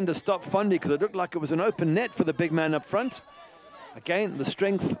defender stopped Fondy, because it looked like it was an open net for the big man up front. Again, the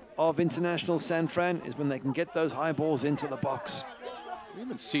strength of International San Fran is when they can get those high balls into the box. We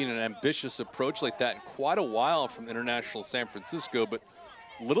haven't seen an ambitious approach like that in quite a while from International San Francisco, but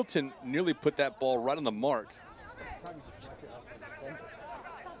Littleton nearly put that ball right on the mark.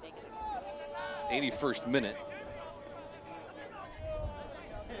 81st minute.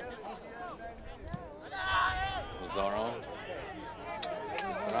 Lazaro.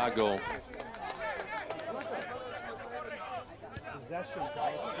 Drago. Possession,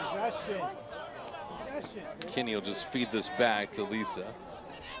 guys. Possession. Possession. Kinney will just feed this back to Lisa.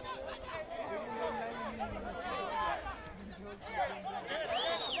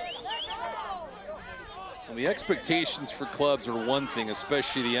 Well, the expectations for clubs are one thing,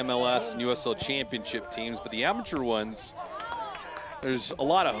 especially the MLS and USL championship teams, but the amateur ones, there's a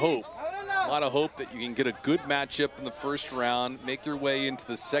lot of hope. A lot of hope that you can get a good matchup in the first round, make your way into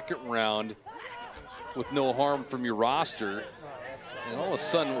the second round with no harm from your roster, and all of a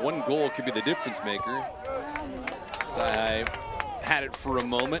sudden one goal could be the difference maker. Sai had it for a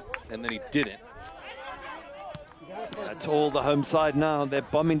moment, and then he didn't. That's all the home side now. They're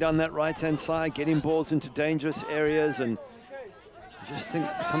bombing down that right-hand side, getting balls into dangerous areas, and I just think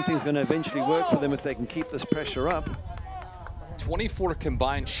something's going to eventually work for them if they can keep this pressure up. 24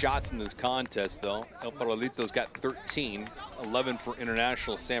 combined shots in this contest, though. El Farolito's got 13, 11 for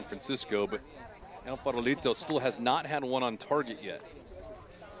International San Francisco, but El Farolito still has not had one on target yet.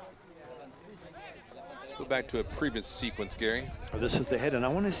 Let's go back to a previous sequence, Gary. Oh, this is the head, and I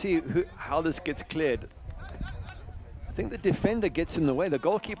want to see how this gets cleared. I think the defender gets in the way. The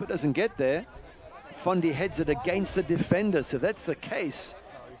goalkeeper doesn't get there. Fondy heads it against the defender, so if that's the case,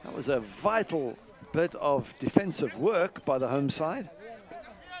 that was a vital bit of defensive work by the home side.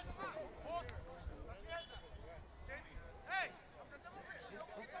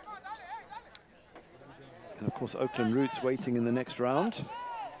 And of course, Oakland Roots waiting in the next round.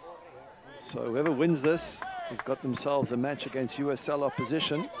 So whoever wins this has got themselves a match against USL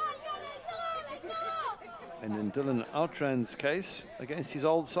opposition. And in Dylan Outran's case, against his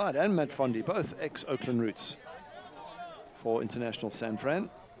old side, and Matt Fondy, both ex-Oakland Roots for International San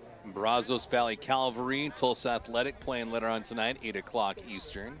Fran. Brazos Valley Cavalry, Tulsa Athletic playing later on tonight, 8 o'clock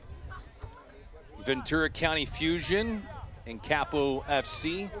Eastern. Ventura County Fusion and Capo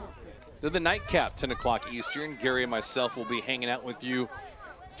FC. They're the nightcap, 10 o'clock Eastern. Gary and myself will be hanging out with you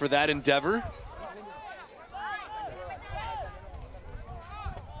for that endeavor.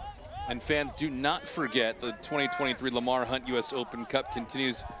 And fans, do not forget the 2023 Lamar Hunt U.S. Open Cup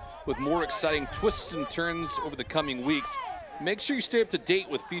continues with more exciting twists and turns over the coming weeks. Make sure you stay up to date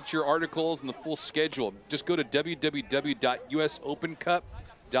with feature articles and the full schedule. Just go to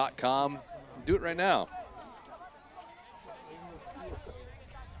www.usopencup.com. Do it right now.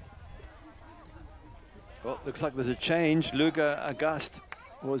 Well, looks like there's a change. Luga Agast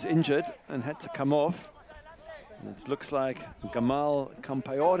was injured and had to come off. And it looks like Gamal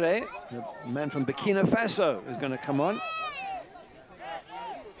Campayore, the man from Burkina Faso, is going to come on.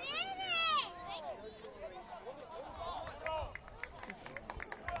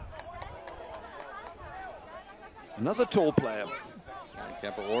 Another tall player.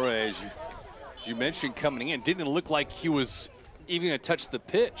 Campayore, as you mentioned, coming in, didn't look like he was even going to touch the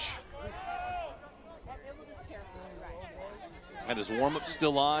pitch. Had his warm-up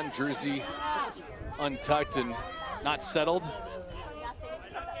still on, jersey untucked and not settled.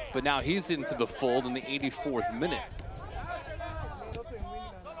 But now he's into the fold in the 84th minute.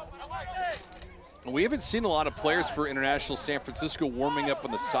 We haven't seen a lot of players for International San Francisco warming up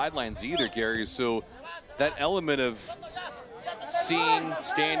on the sidelines either, Gary. So that element of seeing,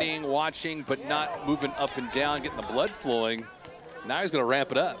 standing, watching, but not moving up and down, getting the blood flowing, now he's going to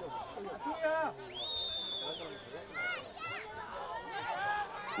ramp it up.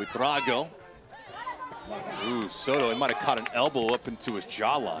 With Drago. Ooh, Soto, he might have caught an elbow up into his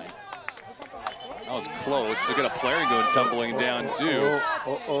jawline. That was close. They got a player going tumbling down too.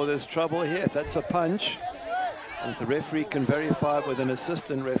 Oh, there's trouble here. If that's a punch, and if the referee can verify it with an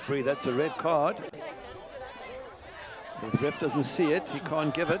assistant referee, that's a red card. The ref doesn't see it. He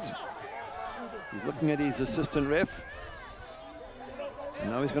can't give it. He's looking at his assistant ref.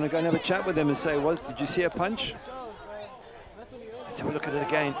 And now he's going to go and have a chat with him and say, did you see a punch? Let's have a look at it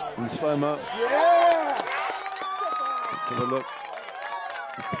again in slow-mo. Let's have a look.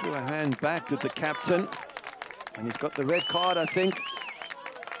 He threw a hand back to the captain. And he's got the red card, I think.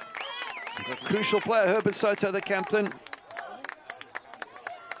 A crucial player, Herbert Soto, the captain.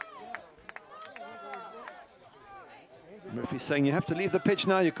 Murphy's saying you have to leave the pitch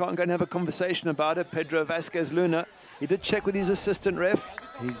now. You can't go and have a conversation about it. Pedro Vasquez Luna. He did check with his assistant ref.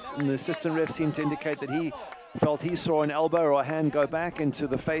 And the assistant ref seemed to indicate that he felt he saw an elbow or a hand go back into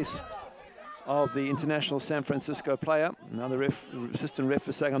the face of the international San Francisco player. Now the assistant ref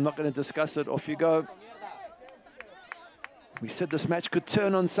is saying, I'm not going to discuss it. Off you go. We said this match could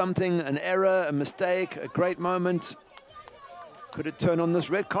turn on something, an error, a mistake, a great moment. Could it turn on this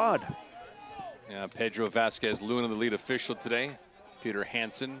red card? Yeah, Pedro Vasquez Luna, the lead official today. Peter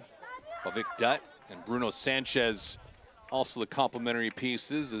Hansen, Vic Dutt, and Bruno Sanchez, also the complimentary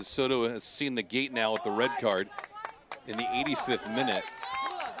pieces, as Soto has seen the gate now with the red card in the 85th minute.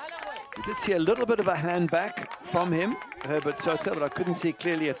 We did see a little bit of a hand back from him, Herbert Soto, but I couldn't see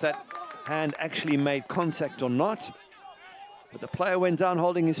clearly if that hand actually made contact or not. But the player went down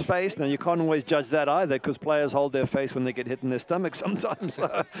holding his face. Now, you can't always judge that either, because players hold their face when they get hit in their stomach sometimes.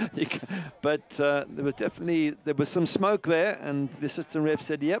 But there was some smoke there, and the assistant ref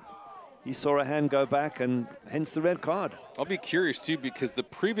said, yep, he saw a hand go back, and hence the red card. I'll be curious, too, because the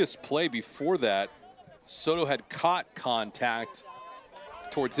previous play before that, Soto had caught contact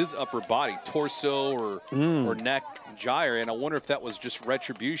towards his upper body, torso or neck gyre, and I wonder if that was just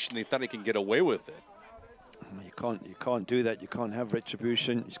retribution. They thought he can get away with it. You can't do that. You can't have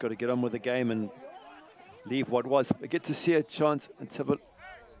retribution. You just got to get on with the game and leave what was. We get to see a chance. Let's have a,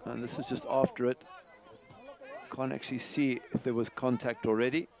 and this is just after it. Can't actually see if there was contact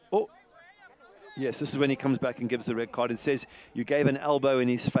already. Oh, yes, this is when he comes back and gives the red card. It says you gave an elbow in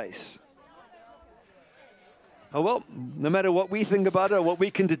his face. Oh, well, no matter what we think about it or what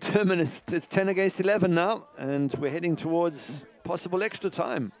we can determine, it's 10 against 11 now, and we're heading towards possible extra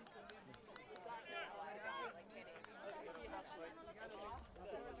time.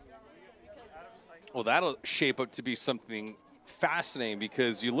 Well, that'll shape up to be something fascinating,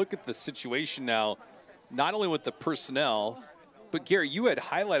 because you look at the situation now, not only with the personnel, but Gary, you had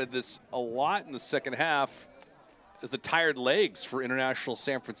highlighted this a lot in the second half as the tired legs for international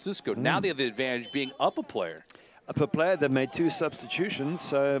San Francisco. Now they have the advantage being up a player. Up a player. They've made 2 substitutions,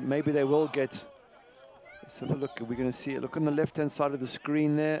 so maybe they will get. Let's have a look. Are we going to see it? Look on the left-hand side of the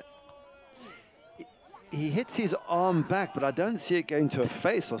screen there. He hits his arm back, but I don't see it going to a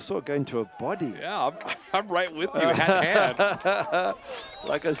face. I saw it going to a body. Yeah, I'm right with you, hand to hand.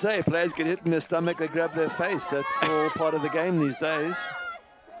 Like I say, players get hit in their stomach, they grab their face. That's all part of the game these days.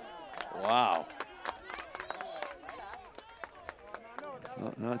 Wow.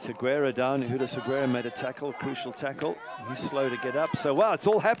 Oh, now it's Aguero down. Judas Aguero made a tackle, crucial tackle. He's slow to get up. So, wow, it's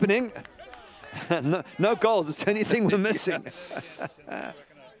all happening. No goals. It's the only thing we're missing.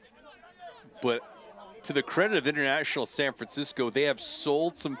 But to the credit of international San Francisco, they have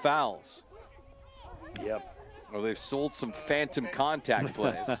sold some fouls. Yep. Or they've sold some phantom contact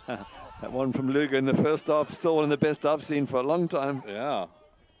plays. That one from Luga in the first half, still one of the best I've seen for a long time. Yeah.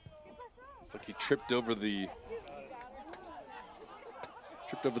 It's like he tripped over the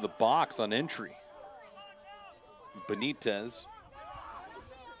box on entry. Benitez.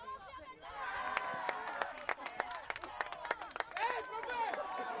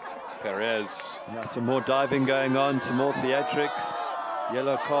 Perez. Now some more diving going on, some more theatrics.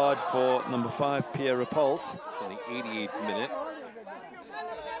 Yellow card for number 5, Pierre Rapolt. It's on the 88th minute.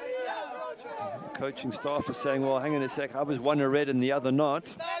 The coaching staff is saying, well, hang on a sec, I was one a red and the other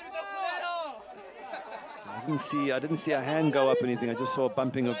not. I didn't see a hand go up or anything. I just saw a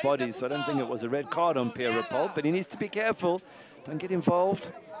bumping of bodies, so I don't think it was a red card on Pierre Rapolt, but he needs to be careful. Don't get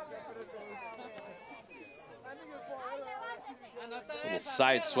involved. A little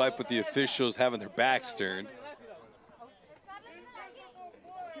side swipe with the officials having their backs turned.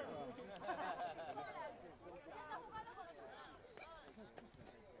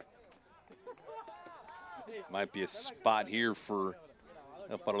 Might be a spot here for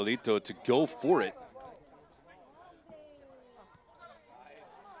Farolito to go for it.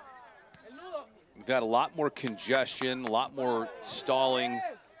 We've got a lot more congestion, a lot more stalling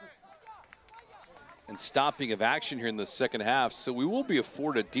and stopping of action here in the second half. So we will be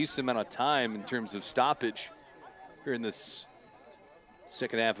afforded a decent amount of time in terms of stoppage here in this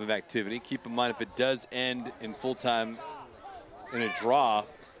second half of activity. Keep in mind, if it does end in full time in a draw,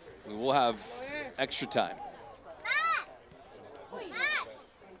 we will have extra time.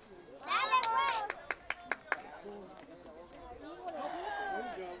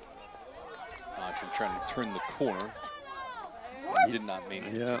 trying to turn the corner. Did not mean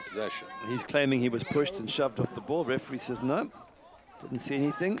it to possession. He's claiming he was pushed and shoved off the ball. Referee says no, didn't see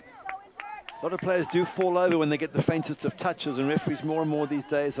anything. A lot of players do fall over when they get the faintest of touches, and referees more and more these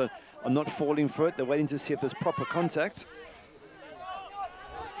days are not falling for it. They're waiting to see if there's proper contact.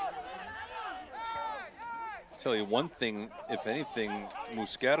 Tell you one thing, if anything,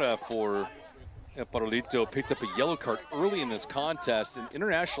 Mosquera for Farolito picked up a yellow card early in this contest, and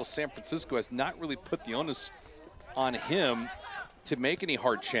International San Francisco has not really put the onus on him to make any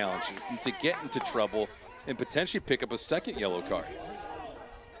hard challenges and to get into trouble and potentially pick up a second yellow card.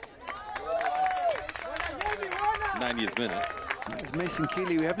 90th minute. It's Mason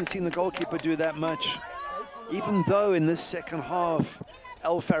Keeley. We haven't seen the goalkeeper do that much. Even though in this second half,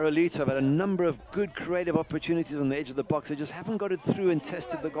 El Farolito have had a number of good creative opportunities on the edge of the box. They just haven't got it through and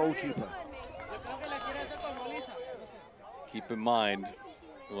tested the goalkeeper. Keep in mind,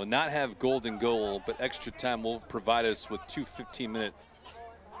 we'll not have golden goal, but extra time will provide us with 2 15-minute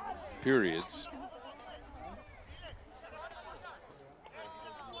periods.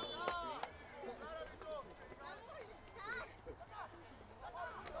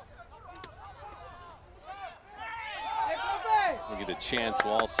 We'll get a chance.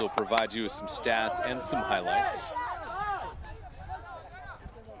 We'll also provide you with some stats and some highlights.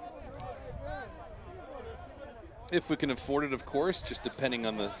 If we can afford it, of course, just depending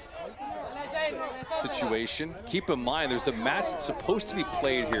on the situation. Keep in mind, there's a match that's supposed to be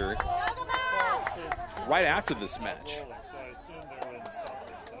played here right after this match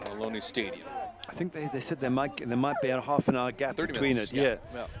at Ohlone Stadium. I think they said there might be a half an hour gap between minutes, it.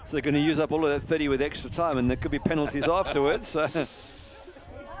 Yeah. So they're going to use up all of that 30 with extra time, and there could be penalties afterwards. So.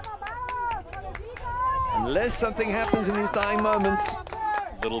 Unless something happens in these dying moments.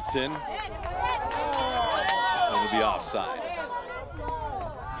 Littleton. It'll be offside.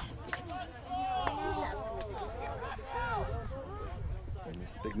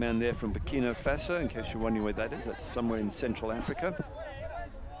 There's the big man there from Burkina Faso, in case you're wondering where that is. That's somewhere in Central Africa.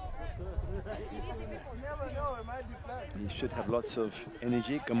 He should have lots of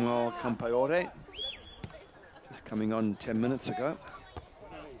energy. Gamal Campaore, just coming on 10 minutes ago.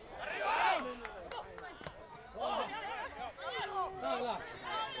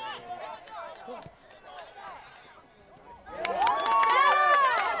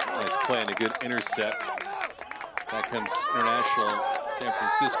 He's playing a good intercept. That comes International San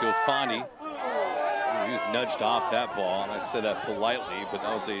Francisco. Fondi. He was nudged off that ball, and I said that politely, but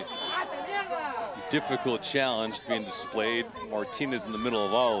that was a difficult challenge being displayed. Martinez in the middle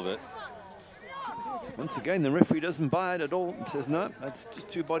of all of it. Once again, the referee doesn't buy it at all. He says, no, that's just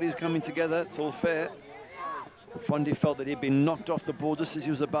two bodies coming together. It's all fair. Fondi felt that he'd been knocked off the ball just as he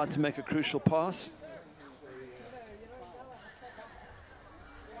was about to make a crucial pass.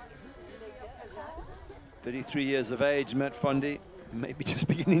 "33 years of age, Matt Fondi, maybe just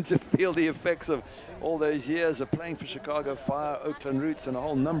beginning to feel the effects of all those years of playing for Chicago Fire, Oakland Roots, and a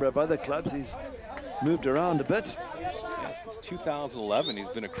whole number of other clubs. He's moved around a bit. Yeah, since 2011, he's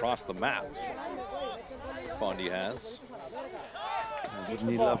been across the map. Fondi has. Wouldn't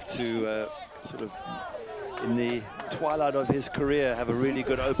he love to sort of, in the twilight of his career, have a really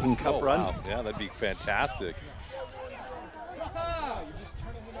good Open Cup run? Wow. Yeah, that'd be fantastic.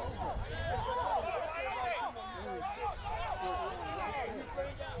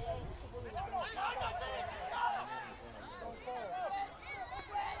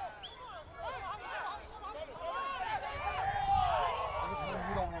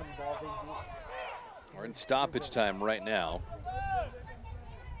 We're in stoppage time right now.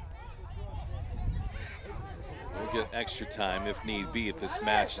 We'll get extra time if need be if this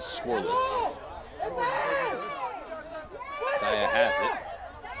match is scoreless. Saya has it.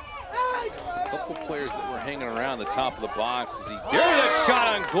 It's a couple players that were hanging around the top of the box as he there's that shot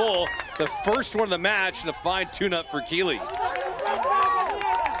on goal. The first one of the match, and a fine tune-up for Keeley.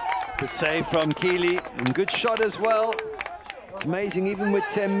 Good save from Keeley, and good shot as well. It's amazing, even with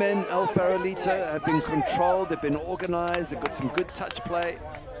 10 men, El Farolito have been controlled, they've been organized, they've got some good touch play.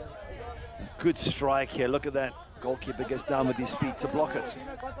 Good strike here, look at that. Goalkeeper gets down with his feet to block it.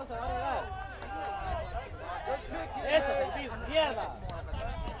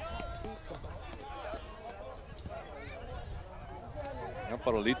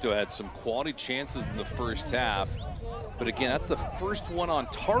 Farolito had some quality chances in the first half, but again, that's the first one on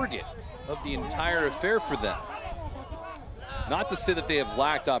target of the entire affair for them. Not to say that they have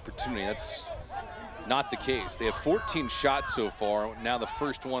lacked opportunity, that's not the case. They have 14 shots so far, now the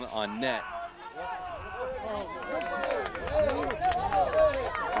first one on net.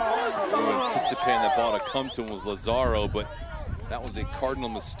 We were anticipating that ball to come to him was Lazaro, but That was a cardinal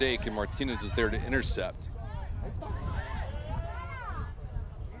mistake, and Martinez is there to intercept.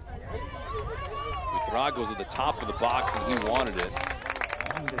 Buitrago's at the top of the box, and he wanted it.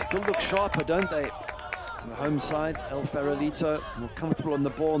 They still look sharper, don't they? On the home side, El Farolito more comfortable on the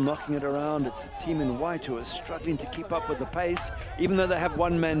ball, knocking it around. It's the team in white who are struggling to keep up with the pace, even though they have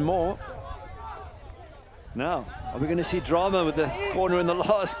one man more. Now, are we going to see drama with the corner in the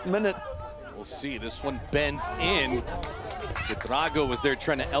last minute? We'll see. This one bends in. Buitrago was there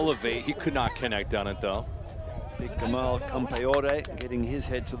trying to elevate. He could not connect on it, though. Big Gamal Campeore getting his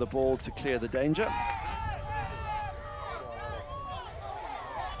head to the ball to clear the danger.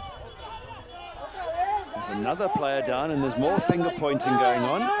 There's another player down, and there's more finger pointing going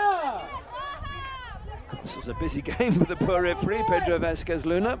on. This is a busy game for the poor referee, Pedro Vasquez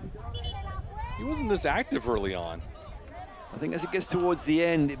Luna. He wasn't this active early on. I think as it gets towards the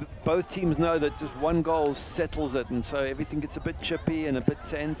end, both teams know that just one goal settles it, and so everything gets a bit chippy and a bit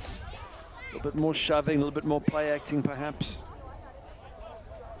tense. A little bit more shoving, a little bit more play acting, perhaps.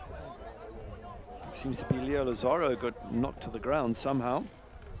 It seems to be Leo Lazaro got knocked to the ground somehow.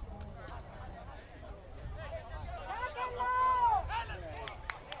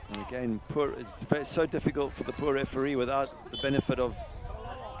 And again, it's so difficult for the poor referee without the benefit of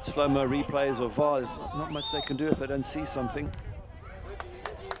slow-mo replays or VAR. There's not much they can do if they don't see something.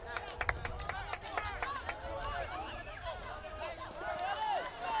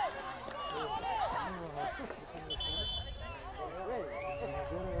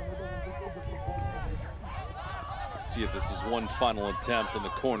 Let's see if this is one final attempt in the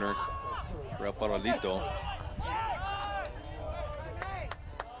corner for Farolito.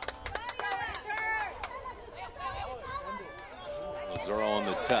 Lazaro on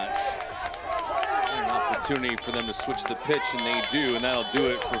the touch. An opportunity for them to switch the pitch, and they do, and that'll do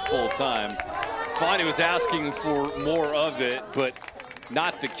it for full time. Fondy was asking for more of it, but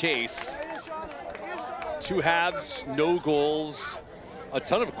not the case. 2 halves, no goals, a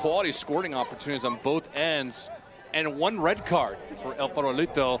ton of quality scoring opportunities on both ends, and 1 red card for El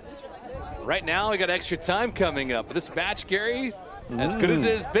Farolito. Right now, we got extra time coming up. But this match, Gary, as good as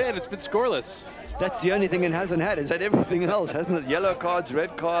it has been, it's been scoreless. That's the only thing it hasn't had. It's had everything else, hasn't it? Yellow cards,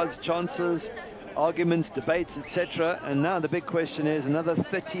 red cards, chances, arguments, debates, etc. And now the big question is another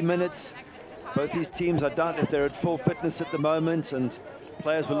 30 minutes. Both these teams, I doubt if they're at full fitness at the moment, and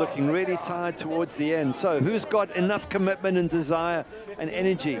players were looking really tired towards the end. So who's got enough commitment and desire and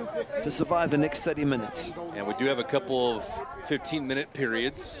energy to survive the next 30 minutes? And we do have a couple of 15-minute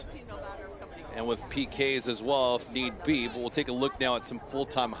periods, and with PKs as well if need be. But we'll take a look now at some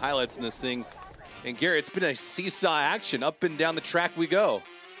full-time highlights in this thing. And Gary, it's been a seesaw action. Up and down the track we go.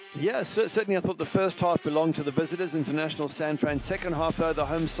 Yeah, certainly I thought the first half belonged to the visitors, International San Fran. Second half, though, the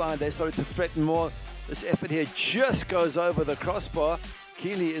home side, they started to threaten more. This effort here just goes over the crossbar.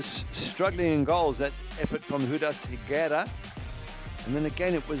 Keeley is struggling in goals. That effort from Judas Higuera. And then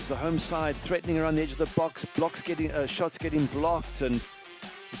again, it was the home side threatening around the edge of the box, shots getting blocked, and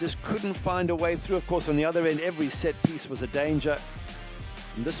just couldn't find a way through. Of course, on the other end, every set piece was a danger.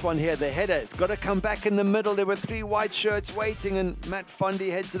 And this one here, the header, it's got to come back in the middle. There were 3 white shirts waiting, and Matt Fondy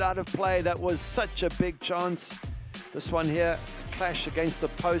heads it out of play. That was such a big chance. This one here, clash against the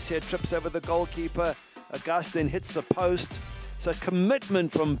post here, trips over the goalkeeper. Augustin hits the post. So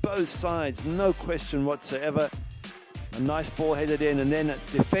commitment from both sides, no question whatsoever. A nice ball headed in, and then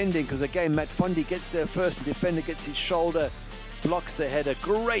defending, because again, Matt Fondy gets there first, and defender gets his shoulder, blocks the header.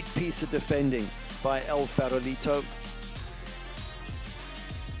 Great piece of defending by El Farolito.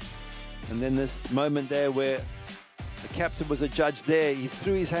 And then this moment there where the captain was a judge there. He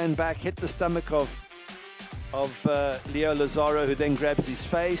threw his hand back, hit the stomach of Leo Lazaro, who then grabs his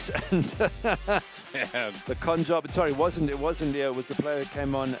face. And the con job, sorry, it wasn't Leo, it was the player who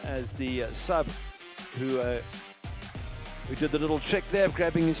came on as the sub who did the little trick there of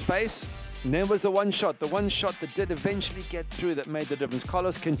grabbing his face. And then was the one shot that did eventually get through that made the difference.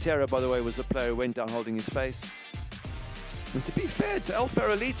 Carlos Quintero, by the way, was the player who went down holding his face. And to be fair to El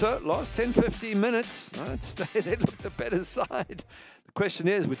Farolito, last 10-15 minutes, they looked the better side. The question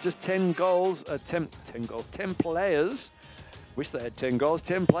is, with just 10 players, wish they had 10 goals,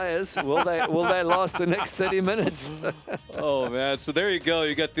 10 players, will they last the next 30 minutes? Oh, man. So there you go.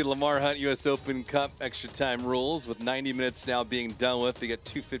 You got the Lamar Hunt U.S. Open Cup extra time rules with 90 minutes now being done with. They got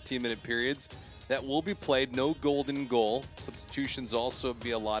 2 15-minute periods that will be played. No golden goal. Substitutions also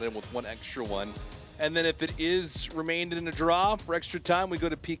be allotted with 1 extra one. And then if it is remained in a draw for extra time, we go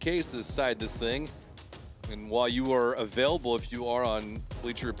to PKs to decide this thing. And while you are available, if you are on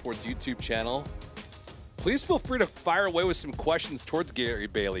Bleacher Report's YouTube channel, please feel free to fire away with some questions towards Gary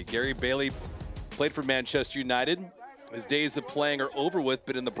Bailey. Gary Bailey played for Manchester United, His days of playing are over with,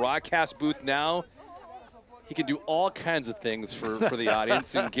 but in the broadcast booth now, he can do all kinds of things for the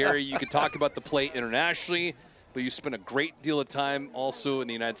audience. And Gary, you could talk about the play internationally, but you spent a great deal of time also in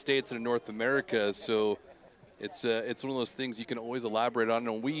the United States and in North America. So it's one of those things you can always elaborate on,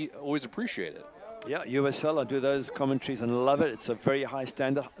 and we always appreciate it. Yeah, USL, I do those commentaries and love it. It's a very high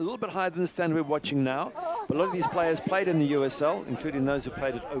standard, a little bit higher than the standard we're watching now. But a lot of these players played in the USL, including those who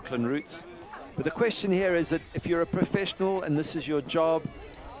played at Oakland Roots. But the question here is that if you're a professional and this is your job,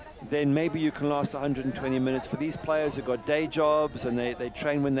 then maybe you can last 120 minutes. For these players who've got day jobs and they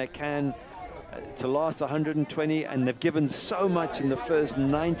train when they can, to last 120, and they've given so much in the first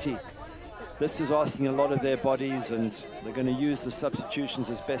 90. This is asking a lot of their bodies, and they're going to use the substitutions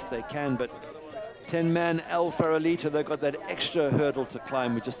as best they can. But 10-man El Farolito, they've got that extra hurdle to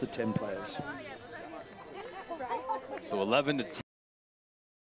climb with just the 10 players. So 11 to 10.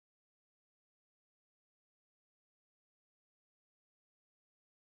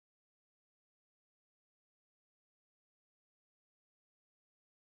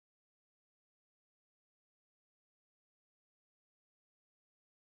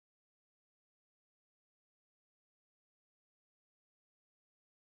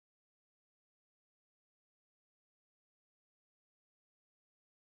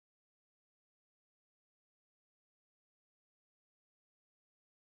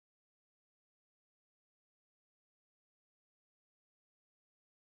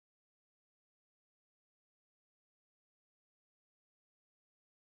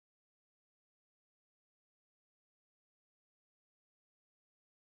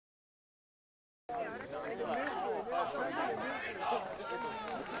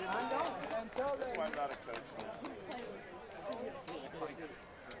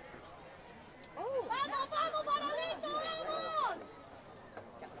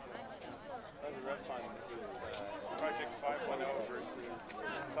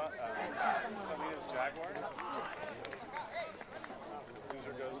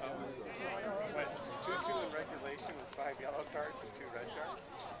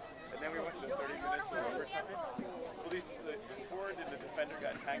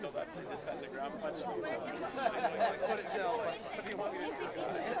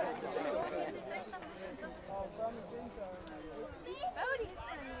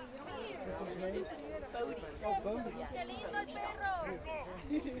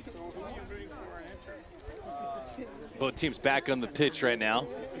 Both teams back on the pitch right now.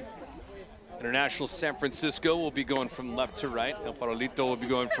 International San Francisco will be going from left to right. El Farolito will be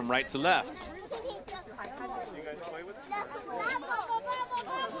going from right to left.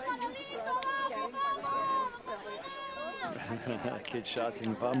 Kids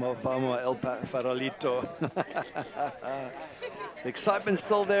shouting, "Vamos, vamos, El Farolito." The excitement's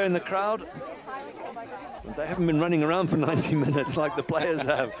still there in the crowd. They haven't been running around for 90 minutes like the players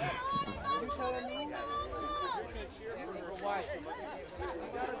have.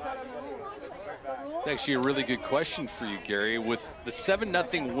 It's actually a really good question for you, Gary. With the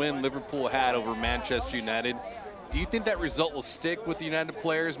 7-0 win Liverpool had over Manchester United, do you think that result will stick with the United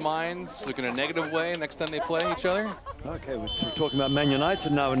players' minds, look in a negative way next time they play each other? Okay, we're talking about Man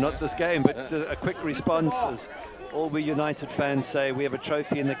United now and not this game, but a quick response is all we United fans say, we have a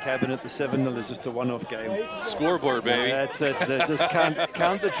trophy in the cabinet, the 7-0 is just a one-off game. Scoreboard, baby. That's it, just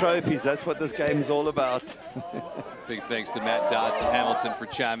count the trophies, that's what this game is all about. Big thanks to Matt Dotson Hamilton for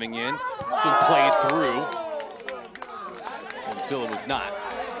chiming in. This one played through until it was not.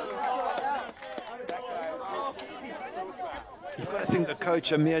 You've got to think the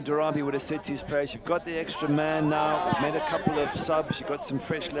coach, Amir Darabi, would have said to his players, you've got the extra man now, we've made a couple of subs, you've got some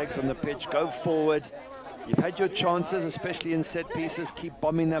fresh legs on the pitch, go forward. You've had your chances, especially in set pieces, keep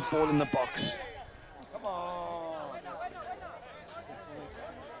bombing that ball in the box.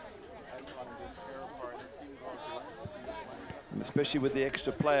 And especially with the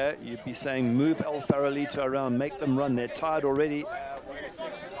extra player, you'd be saying move El Farolito around, make them run, they're tired already.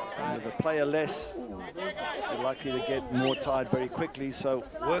 And with a player less, they're likely to get more tired very quickly, so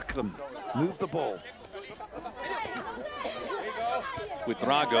work them, move the ball. With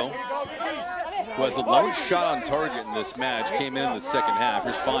Drago, who has a lone shot on target in this match, came in the second half.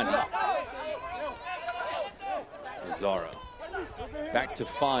 Here's Fondi. Lazaro. Back to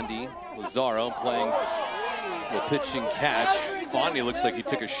Fondi. Lazaro playing the pitch and catch. Fondi looks like he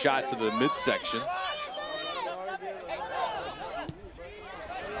took a shot to the midsection.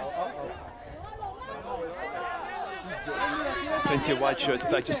 Plenty of white shirts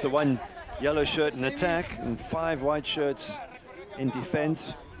back, just the one yellow shirt in attack and 5 white shirts in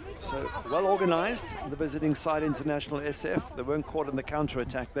defense. So well organized, the visiting side International SF. They weren't caught in the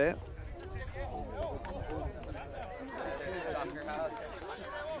counter-attack there.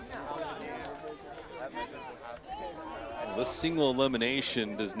 Well, this single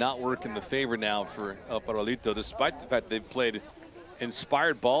elimination does not work in the favor now for El Farolito, despite the fact they've played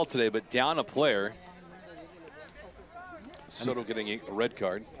inspired ball today, but down a player. Soto getting a red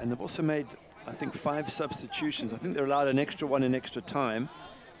card. And they've also made, I think, 5 substitutions. I think they're allowed an extra one in extra time,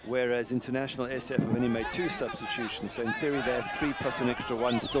 whereas International SF have only made 2 substitutions. So in theory, they have 3 plus an extra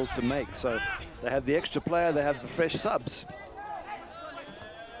one still to make. So they have the extra player, they have the fresh subs.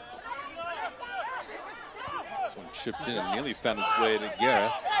 This one chipped in and nearly found its way to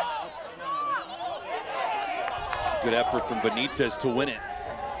Guerra. Good effort from Benitez to win it.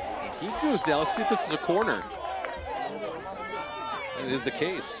 And he goes down. Let's see if this is a corner. And it is the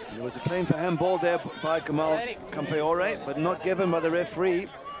case. There was a claim for handball there by Gamal Campeore, but not given by the referee.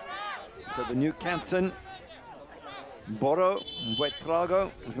 So the new captain, Boro Huetrago,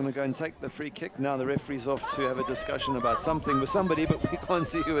 is going to go and take the free kick. Now the referee's off to have a discussion about something with somebody, but we can't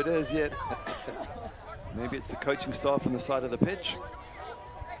see who it is yet. Maybe it's the coaching staff on the side of the pitch.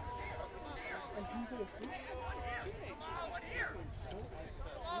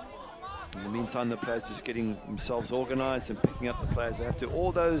 In the meantime, the players just getting themselves organized and picking up the players they have to.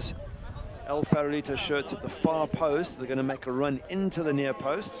 All those El Farolito shirts at the far post, they're going to make a run into the near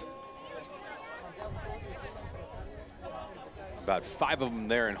post. About 5 of them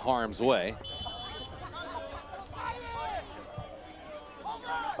there in harm's way.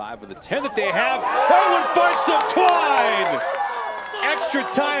 5 of the 10 that they have. That one finds some twine! Extra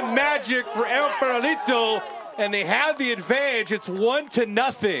time magic for El Farolito, and they have the advantage. It's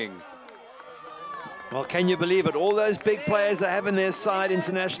 1-0. Well, can you believe it? All those big players they have in their side,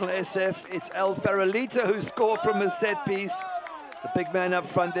 International SF, it's El Farolito who scored from a set piece. The big man up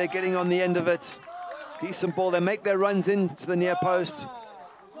front there getting on the end of it. Decent ball. They make their runs into the near post.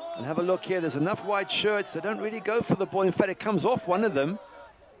 And have a look here. There's enough white shirts. They don't really go for the ball. In fact, it comes off one of them.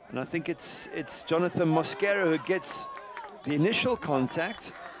 And I think it's Jonathan Mosquera who gets the initial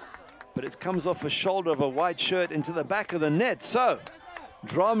contact. But it comes off the shoulder of a white shirt into the back of the net. So,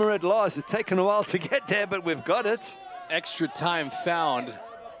 drama at last. It's taken a while to get there, but we've got it. Extra time found.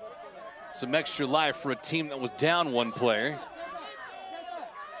 Some extra life for a team that was down 1 player.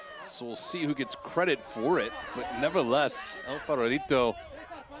 So we'll see who gets credit for it. But nevertheless, El Farolito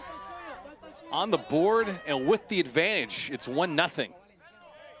on the board and with the advantage. It's 1-0.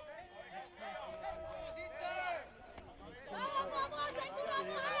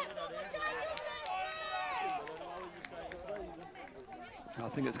 I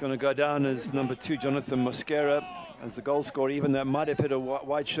think it's going to go down as number 2, Jonathan Mosquera, as the goal scorer. Even though it might have hit a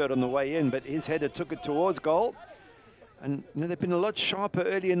white shirt on the way in, but his header took it towards goal. And you know, they've been a lot sharper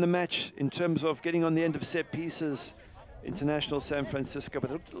early in the match in terms of getting on the end of set pieces, International San Francisco, but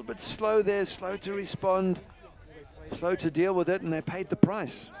a little bit slow there, slow to respond, slow to deal with it, and they paid the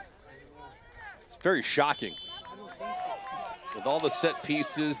price. It's very shocking. With all the set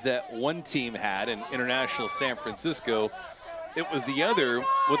pieces that one team had in International San Francisco, it was the other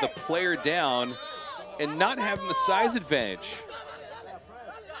with a player down and not having the size advantage.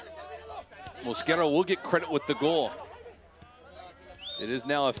 Mosquera will get credit with the goal. It is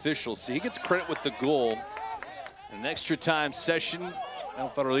now official, so he gets credit with the goal. An extra time session, El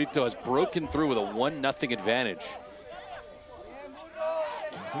Farolito has broken through with a 1-0 advantage.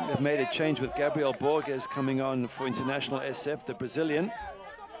 I think they've made a change with Gabriel Borges coming on for International SF, the Brazilian.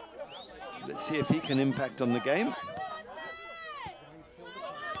 So let's see if he can impact on the game.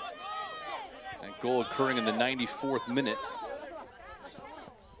 That goal occurring in the 94th minute.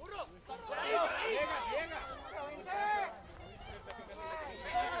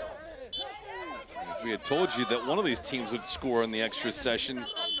 If we had told you that one of these teams would score in the extra session,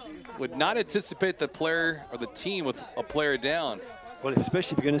 would not anticipate the player or the team with a player down. Well,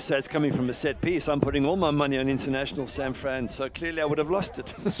 especially if you're going to say it's coming from a set piece, I'm putting all my money on International San Fran, so clearly I would have lost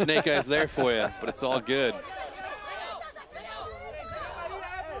it. Snake eyes there for you, but it's all good.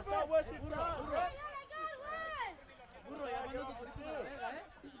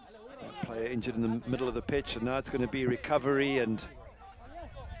 Player injured in the middle of the pitch, and now it's going to be recovery, and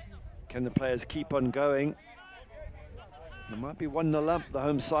can the players keep on going? There might be 1-0 up the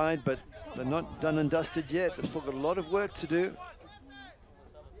home side, but they're not done and dusted yet. They've still got a lot of work to do.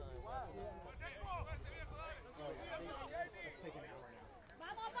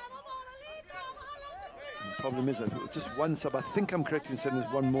 The problem is that just one sub. I think I'm correct in saying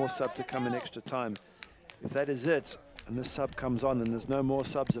there's one more sub to come in extra time. If that is it, and this sub comes on, and there's no more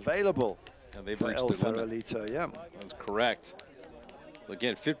subs available, and they've for reached El the Farolito, limit. yeah. That's correct. So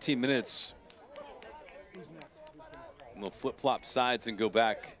again, 15 minutes. And they'll flip-flop sides and go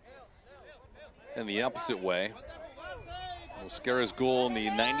back in the opposite way. Mosquera's goal in the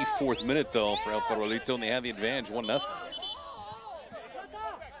 94th minute, though, for El Farolito, and they have the advantage, 1-0.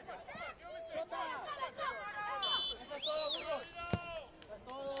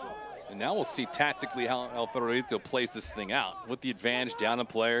 And now we'll see tactically how El Farolito plays this thing out with the advantage down a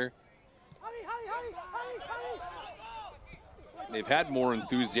player. They've had more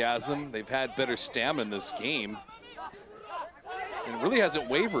enthusiasm. They've had better stamina in this game. And it really hasn't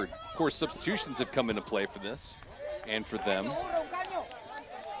wavered. Of course, substitutions have come into play for this and for them.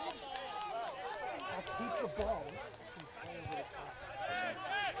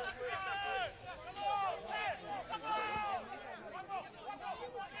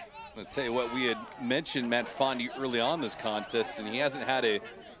 I'll tell you what, we had mentioned Matt Fondi early on in this contest, and he hasn't had a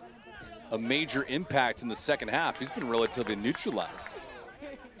major impact in the second half. He's been relatively neutralized.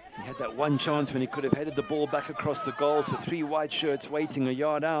 He had that one chance when he could have headed the ball back across the goal to three white shirts waiting a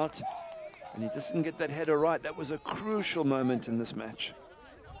yard out, and he just didn't get that header right. That was a crucial moment in this match.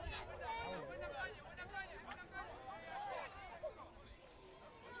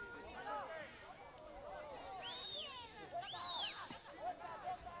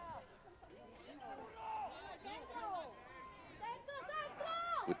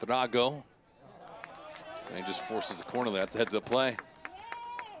 With Drago, and he just forces a corner there. That's a heads-up play.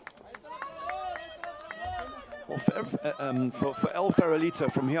 Well, for El Farolito,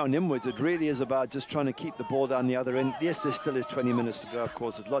 from here on inwards, it really is about just trying to keep the ball down the other end. Yes, there still is 20 minutes to go, of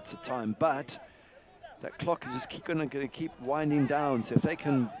course, there's lots of time, but that clock is just going to keep winding down. So if they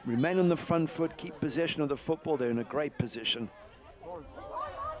can remain on the front foot, keep possession of the football, they're in a great position.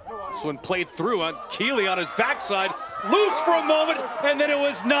 This one played through on Keeley on his backside, loose for a moment, and then it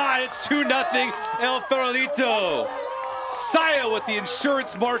was not. It's 2-0 El Farolito. Saya with the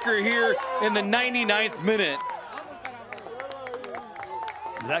insurance marker here in the 99th minute.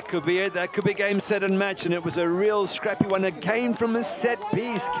 That could be it. That could be game, set, and match. And it was a real scrappy one again from a set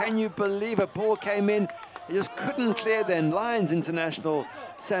piece. Can you believe a ball came in? He just couldn't clear then. Lions International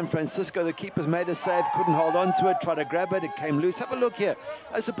San Francisco. The keepers made a save, couldn't hold on to it, tried to grab it. It came loose. Have a look here.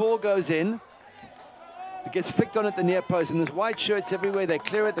 As the ball goes in, it gets flicked on at the near post, and there's white shirts everywhere. They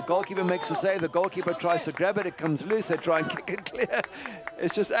clear it. The goalkeeper makes a save. The goalkeeper tries to grab it. It comes loose. They try and kick it clear.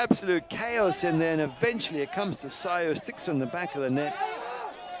 It's just absolute chaos in there, and eventually it comes to Sayo, sticks on the back of the net.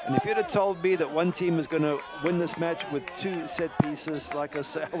 And if you'd have told me that one team is going to win this match with 2 set pieces, like I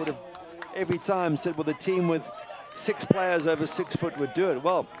say, I would have every time said, well, the team with 6 players over 6 foot would do it.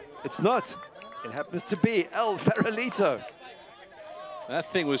 Well, it's not. It happens to be El Farolito. That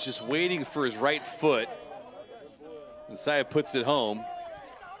thing was just waiting for his right foot. And Saya puts it home.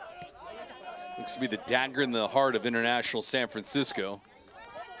 Looks to be the dagger in the heart of International San Francisco.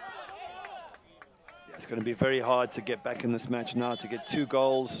 It's going to be very hard to get back in this match now, to get 2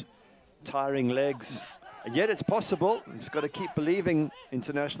 goals, tiring legs. And yet it's possible. He's got to keep believing,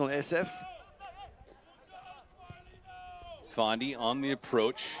 International SF. Fondi on the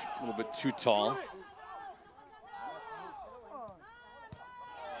approach, a little bit too tall.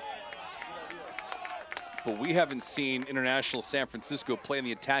 But we haven't seen International San Francisco play in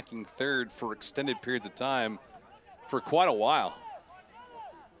the attacking third for extended periods of time for quite a while.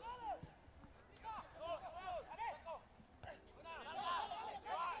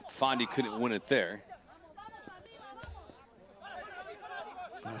 Fondi couldn't win it there.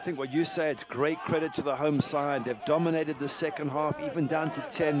 I think what you say, it's great credit to the home side. They've dominated the second half, even down to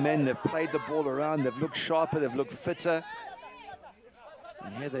 10 men. They've played the ball around. They've looked sharper. They've looked fitter.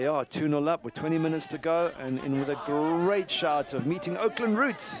 And here they are, 2-0 up with 20 minutes to go, and in with a great shout of meeting Oakland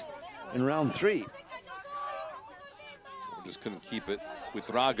Roots in round 3. Just couldn't keep it with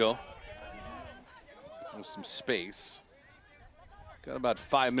Drago. With some space. Got about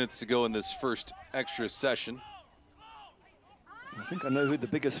 5 minutes to go in this first extra session. I think I know who the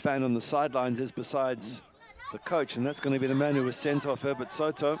biggest fan on the sidelines is besides the coach, and that's going to be the man who was sent off, Herbert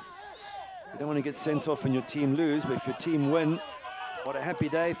Soto. You don't want to get sent off and your team lose, but if your team win, what a happy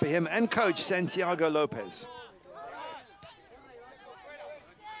day for him and coach Santiago Lopez.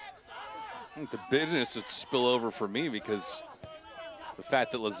 I think the bitterness would spill over for me because the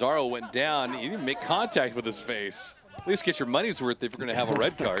fact that Lazaro went down, he didn't make contact with his face. At least get your money's worth if you're going to have a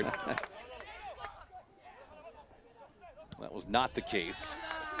red card. That was not the case.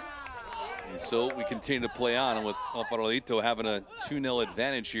 And so we continue to play on, and with El Farolito having a 2-0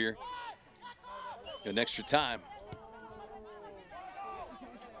 advantage here in extra time.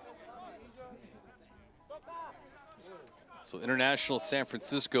 So International San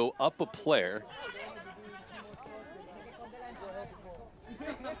Francisco up a player.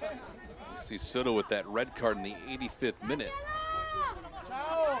 You see Soto with that red card in the 85th minute.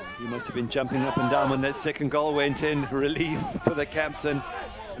 He must have been jumping up and down when that second goal went in. Relief for the captain.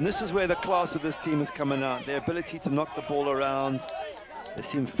 And this is where the class of this team is coming out. Their ability to knock the ball around. They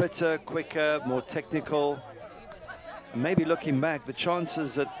seem fitter, quicker, more technical. And maybe looking back, the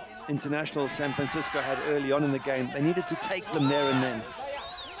chances that International San Francisco had early on in the game. They needed to take them there and then.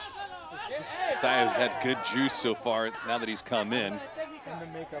 Saya's had good juice so far now that he's come in. I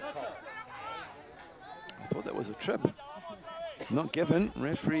thought that was a trip. Not given.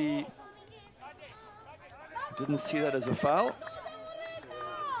 Referee didn't see that as a foul.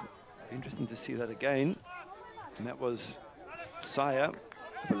 Interesting to see that again. And that was Saya.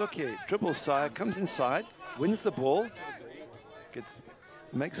 Have a look here. Dribbles Saya, comes inside, wins the ball,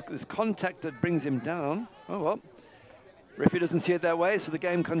 makes this contact that brings him down. Oh well. Referee doesn't see it that way, so the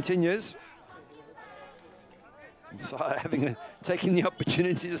game continues. And Saya taking the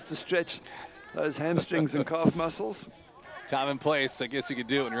opportunity just to stretch those hamstrings and calf muscles. Time and place, I guess you could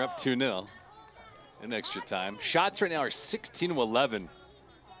do it when you're up 2-0 in extra time. Shots right now are 16-11.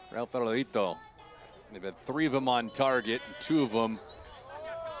 Raul Farolito. They've had 3 of them on target, and 2 of them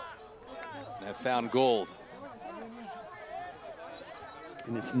have found gold.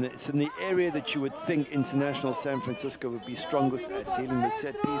 And it's in the area that you would think International San Francisco would be strongest at, dealing with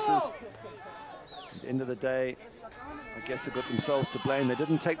set pieces. At the end of the day, I guess they got themselves to blame. They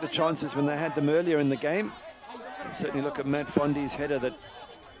didn't take the chances when they had them earlier in the game. And certainly look at Matt Fondy's header that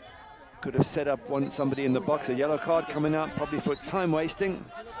could have set up somebody in the box. A yellow card coming out probably for time wasting.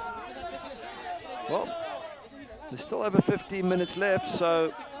 Well, there's still over 15 minutes left,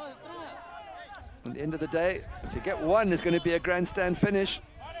 so at the end of the day, if they get one, it's going to be a grandstand finish.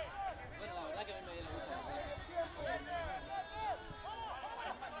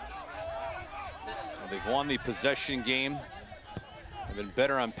 They've won the possession game. They've been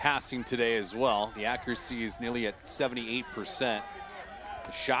better on passing today as well. The accuracy is nearly at 78%.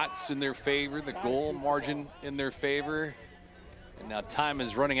 The shots in their favor, the goal margin in their favor. And now time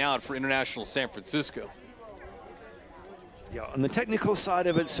is running out for International San Francisco. Yeah, on the technical side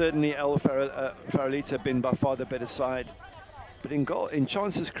of it, certainly Farolito have been by far the better side. But in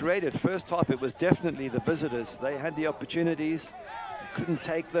chances created, first half, it was definitely the visitors. They had the opportunities, couldn't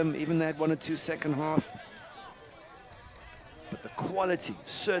take them, even they had 1 or 2 second half. But the quality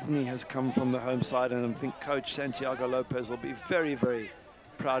certainly has come from the home side, and I think Coach Santiago Lopez will be very, very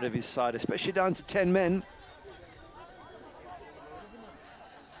proud of his side, especially down to 10 men.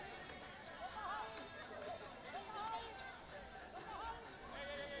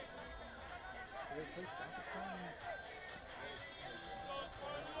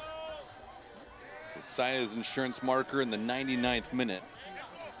 So Saya's insurance marker in the 99th minute.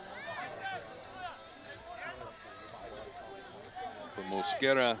 For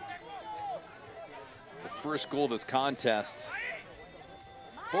Mosquera, the first goal of this contest,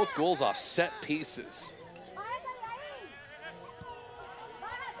 both goals off set pieces.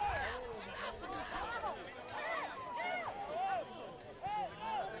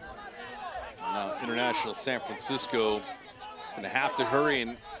 Now International San Francisco going to have to hurry,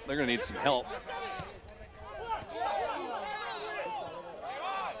 and they're going to need some help.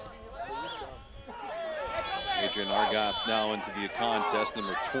 Adrian Argas now into the contest,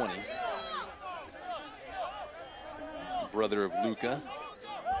 number 20. Brother of Luca.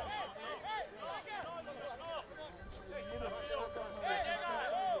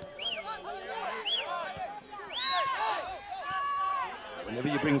 Whenever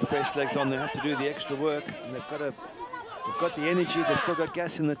you bring fresh legs on, they have to do the extra work, and they've got the energy, they've still got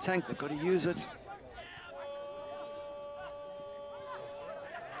gas in the tank, they've got to use it.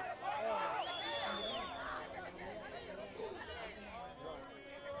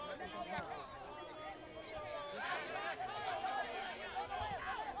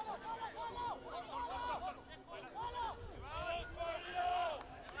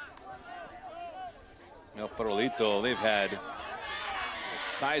 Farolito, they've had a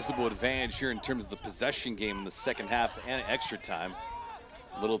sizable advantage here in terms of the possession game in the second half and extra time.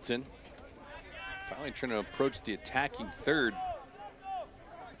 Littleton finally trying to approach the attacking third.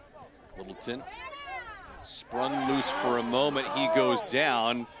 Littleton sprung loose for a moment. He goes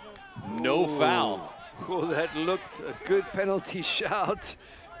down. No foul. Oh, that looked a good penalty shout,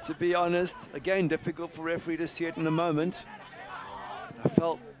 to be honest. Again, difficult for referee to see it in a moment. I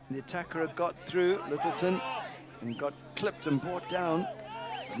felt the attacker had got through, Littleton, and got clipped and brought down.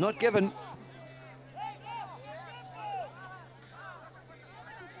 Not given.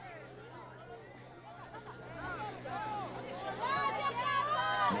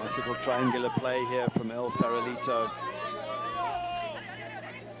 Nice little triangular play here from El Farolito.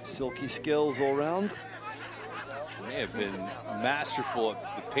 Silky skills all round. They have been masterful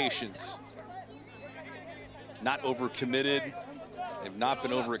at the patience. Not overcommitted. They've not been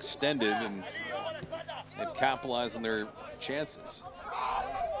overextended, and they've capitalized on their chances.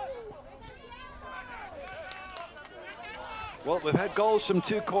 Well, we've had goals from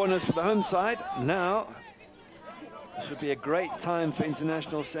 2 corners for the home side. Now, it should be a great time for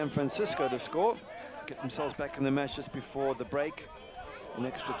International San Francisco to score. Get themselves back in the match just before the break in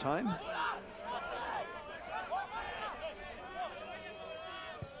extra time.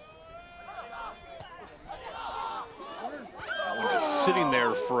 Just sitting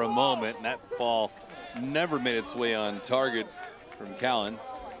there for a moment, and that ball never made its way on target from Callan.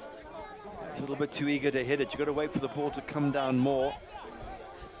 He's a little bit too eager to hit it. You've got to wait for the ball to come down more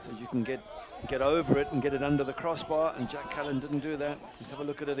so you can get over it and get it under the crossbar, and Jack Callan didn't do that. Let's have a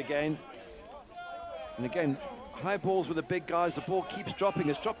look at it again. And again, high balls with the big guys, the ball keeps dropping.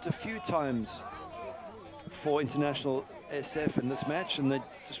 It's dropped a few times for International SF in this match, and they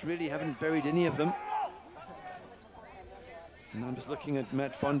just really haven't buried any of them. And I'm just looking at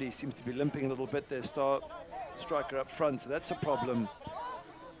Matt Fondy, seems to be limping a little bit, their star striker up front, so that's a problem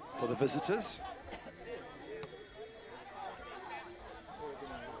for the visitors.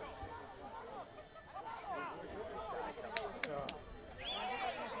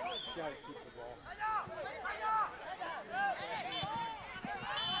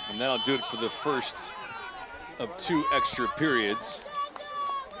 And that'll do it for the first of 2 extra periods.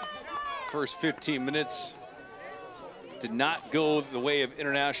 First 15 minutes did not go the way of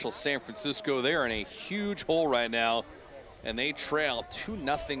International San Francisco. They're in a huge hole right now, and they trail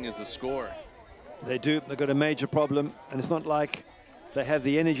 2-0 is the score. They do. They've got a major problem, and it's not like they have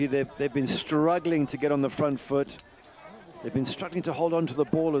the energy. They've been struggling to get on the front foot. They've been struggling to hold on to the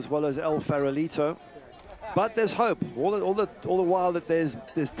ball as well as El Farolito. But there's hope. All the while that there's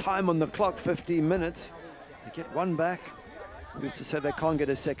time on the clock, 15 minutes. They get one back. Who's to say they can't get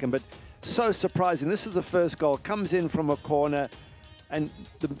a second? But so surprising. This is the first goal. Comes in from a corner. And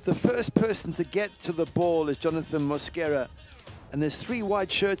the first person to get to the ball is Jonathan Mosquera. And there's 3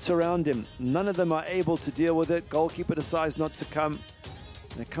 white shirts around him. None of them are able to deal with it. Goalkeeper decides not to come.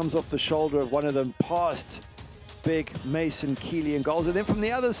 And it comes off the shoulder of one of them past big Mason Keeley and goals. And then from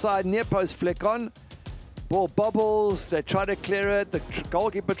the other side, near post flick on. Ball bobbles, they try to clear it, the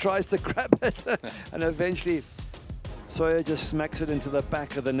goalkeeper tries to grab it, and eventually Sawyer just smacks it into the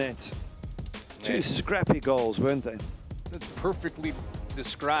back of the net. 2 scrappy goals, weren't they? That's perfectly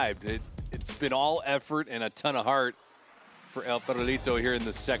described. It's been all effort and a ton of heart for El Farolito here in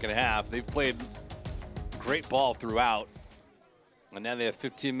the second half. They've played great ball throughout, and now they have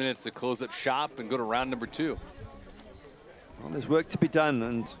 15 minutes to close up shop and go to round number 2. Well, there's work to be done,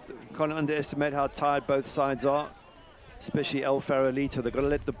 and you can't underestimate how tired both sides are, especially El Farolito. They've got to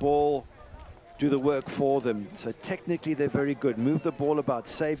let the ball do the work for them. So technically, they're very good. Move the ball about,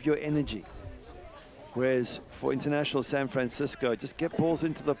 save your energy. Whereas for International San Francisco, just get balls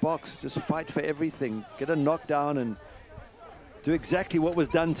into the box, just fight for everything, get a knockdown, and do exactly what was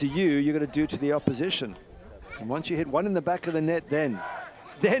done to you, you're going to do to the opposition. And once you hit one in the back of the net, then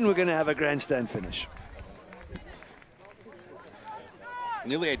we're going to have a grandstand finish.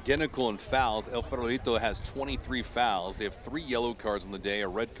 Nearly identical in fouls. El Farolito has 23 fouls. They have 3 yellow cards on the day, a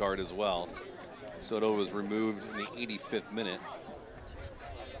red card as well. Soto was removed in the 85th minute.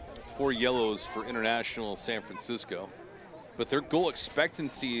 4 yellows for International San Francisco. But their goal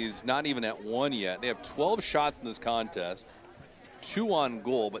expectancy is not even at 1 yet. They have 12 shots in this contest, 2 on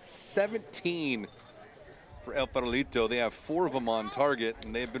goal, but 17 for El Farolito. They have 4 of them on target,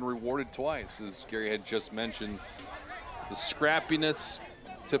 and they've been rewarded twice, as Gary had just mentioned. The scrappiness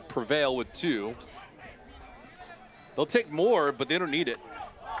to prevail with 2. They'll take more, but they don't need it.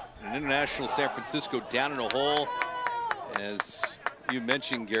 And International San Francisco down in a hole. As you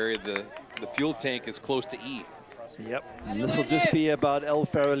mentioned, Gary, the fuel tank is close to E. Yep, and this will just be about El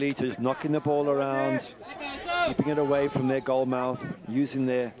Farolito just knocking the ball around, keeping it away from their goal mouth, using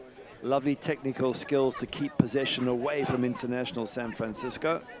their lovely technical skills to keep possession away from International San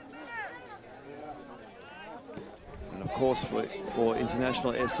Francisco. And of course, for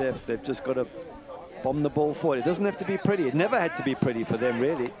International SF, they've just got to bomb the ball forward. It doesn't have to be pretty. It never had to be pretty for them,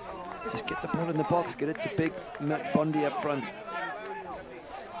 really. Just get the ball in the box, get it to big Matt Fondy up front.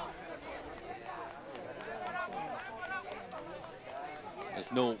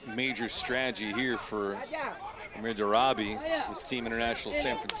 There's no major strategy here for Amir Darabi. This team, International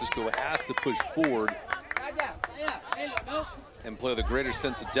San Francisco, has to push forward and play with a greater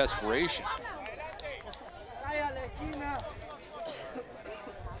sense of desperation.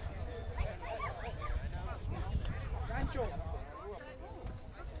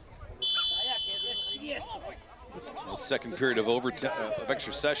 The second period of overtime of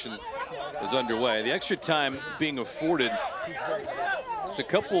extra sessions is underway. The extra time being afforded. It's a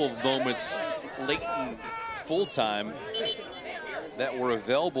couple of moments late in full time that were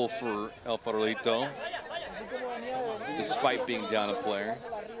available for El Farolito. despite being down a player.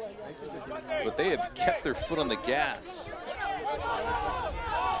 But they have kept their foot on the gas.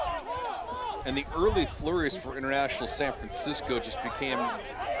 And the early flurries for International San Francisco just became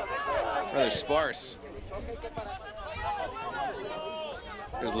rather sparse.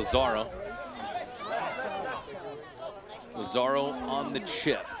 There's Lazaro. Lazaro on the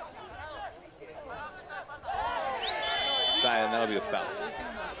chip. And that'll be a foul.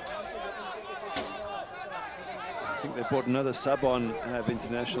 I think they brought another sub on of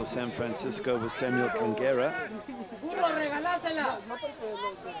International San Francisco with Samuel Kangera.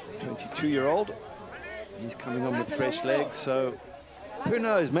 22-year-old. He's coming on with fresh legs, so who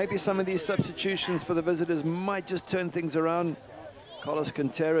knows? Maybe some of these substitutions for the visitors might just turn things around. Carlos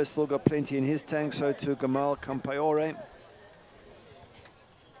Quintero still got plenty in his tank, so too Gamal Campayore.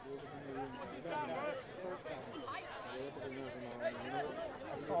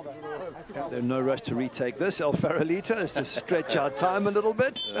 There's no rush to retake this. El Farolito is to stretch our time a little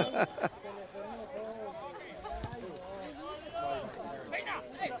bit.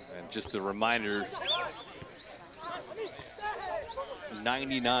 And just a reminder,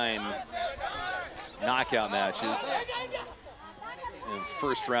 99 knockout matches in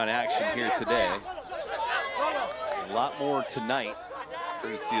first-round action here today. A lot more tonight,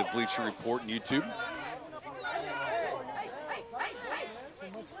 courtesy of Bleacher Report and YouTube.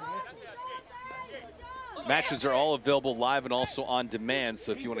 Matches are all available live and also on demand,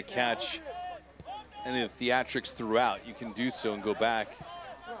 so if you want to catch any of the theatrics throughout, you can do so and go back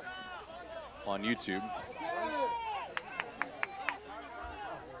on YouTube.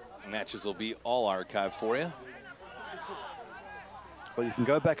 Matches will be all archived for you. Well, you can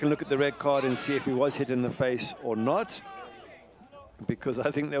go back and look at the red card and see if he was hit in the face or not, because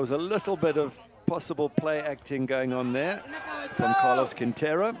I think there was a little bit of possible play acting going on there from Carlos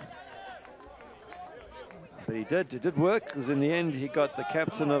Quintero. But it did work, because in the end he got the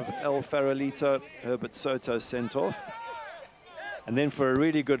captain of El Farolito, Herbert Soto, sent off. And then for a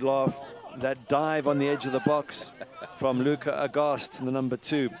really good laugh, that dive on the edge of the box from Luca Agast, the number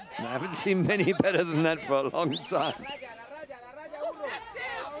 2. And I haven't seen many better than that for a long time.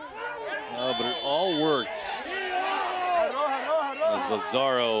 Oh, but it all worked. As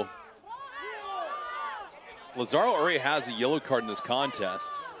Lazaro already has a yellow card in this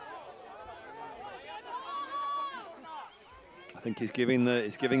contest. I think he's giving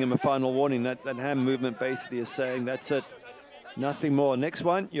him a final warning. That hand movement basically is saying, that's it, nothing more. Next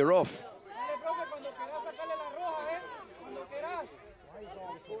one, you're off.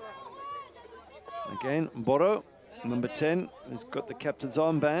 Again, Boro, number 10, who's got the captain's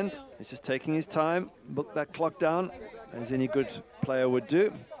armband. He's just taking his time, book that clock down, as any good player would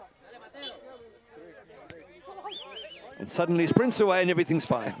do. And suddenly sprints away and everything's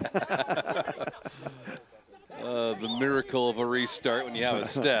fine. The miracle of a restart when you have a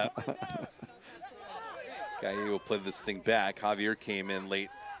step. Guy will play this thing back. Javier came in late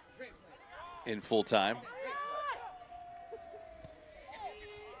in full time.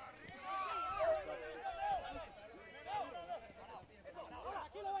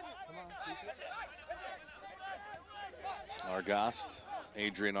 Argast,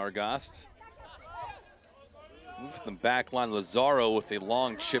 Adrian Argast. Move them back line. Lazaro with a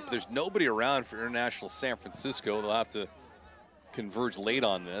long chip. There's nobody around for International San Francisco. They'll have to converge late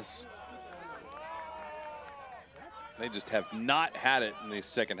on this. They just have not had it in the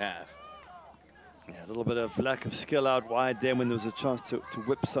second half. Yeah, a little bit of lack of skill out wide there when there was a chance to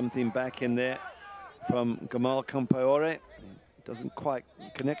whip something back in there from Gamal Campayore. Doesn't quite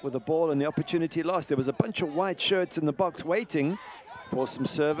connect with the ball, and the opportunity lost. There was a bunch of white shirts in the box waiting for some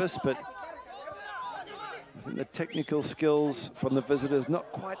service, but I think the technical skills from the visitors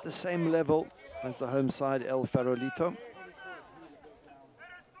not quite the same level as the home side, El Farolito.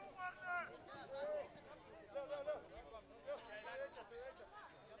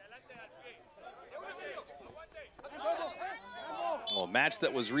 Well, a match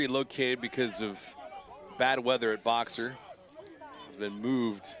that was relocated because of bad weather at Boxer has been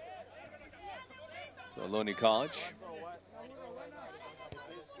moved to Ohlone College.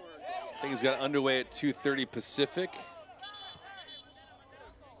 Things got underway at 2:30 Pacific.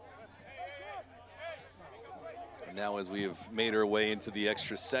 And now as we have made our way into the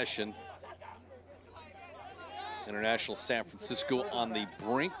extra session, International San Francisco on the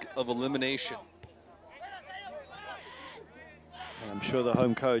brink of elimination. And I'm sure the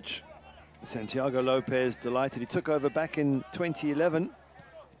home coach, Santiago Lopez, delighted. He took over back in 2011.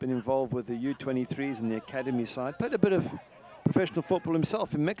 He's been involved with the U23s and the academy side. Played a bit of professional football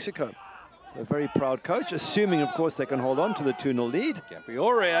himself in Mexico. A very proud coach, assuming, of course, they can hold on to the 2-0 lead.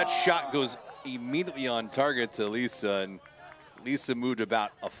 Campayore, that shot goes immediately on target to Lisa, and Lisa moved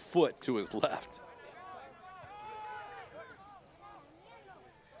about a foot to his left.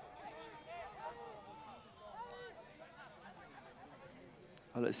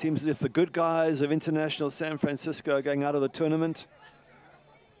 Well, it seems as if the good guys of International San Francisco are going out of the tournament.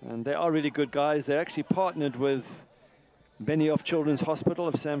 And they are really good guys. They're actually partnered with Benioff Children's Hospital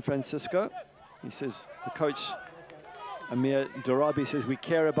of San Francisco. He says, the coach, Amir Dorabi, says, we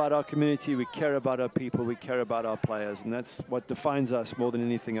care about our community, we care about our people, we care about our players. And that's what defines us more than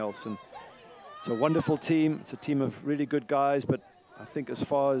anything else. And it's a wonderful team. It's a team of really good guys. But I think as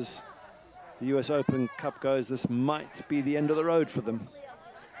far as the US Open Cup goes, this might be the end of the road for them.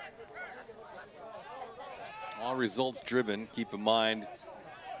 All results driven. Keep in mind,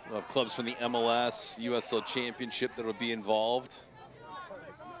 we'll have clubs from the MLS, USL Championship that will be involved.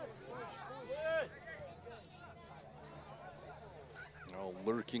 All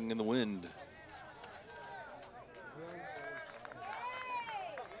lurking in the wind.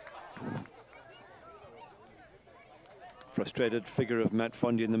 Frustrated figure of Matt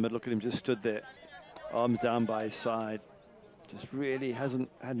Fondy in the middle. Look at him, just stood there, arms down by his side. Just really hasn't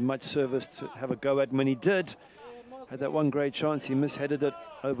had much service to have a go at. When he did, had that one great chance, he misheaded it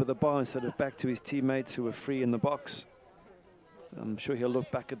over the bar instead of back to his teammates who were free in the box. I'm sure he'll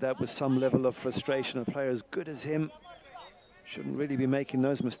look back at that with some level of frustration. A player as good as him shouldn't really be making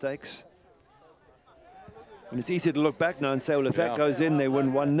those mistakes. And it's easy to look back now and say, well, if that goes in, they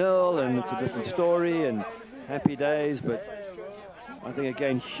win 1-0 and it's a different story and happy days. But I think,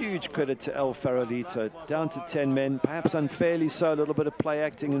 again, huge credit to El Farolito. Down to 10 men, perhaps unfairly so, a little bit of play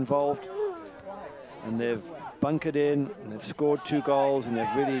acting involved. And they've bunkered in, and they've scored 2 goals, and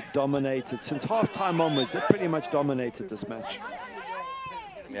they've really dominated. Since half-time onwards, they've pretty much dominated this match.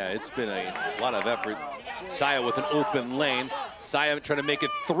 Yeah, it's been a lot of effort. Saya with an open lane. Saya trying to make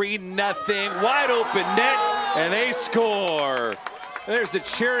it 3-0, wide open net, and they score. There's the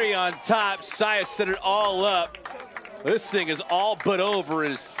cherry on top. Saya set it all up. This thing is all but over.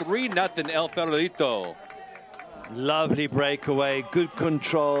 It is 3-0 El Farolito. Lovely breakaway, good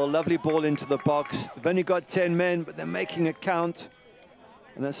control, lovely ball into the box. They've only got 10 men, but they're making it count.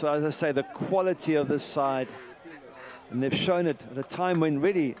 And that's why, as I say, the quality of this side. And they've shown it at a time when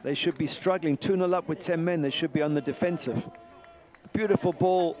really they should be struggling. 2-0 up with 10 men, they should be on the defensive. Beautiful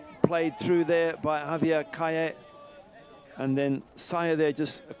ball played through there by Javier Calle. And then Saya there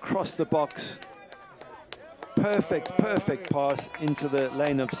just across the box. Perfect, perfect pass into the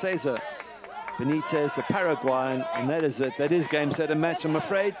lane of Cesar Benitez, the Paraguayan, and that is it. That is game, set, and match, I'm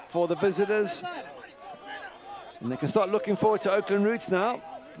afraid, for the visitors. And they can start looking forward to Oakland roots now.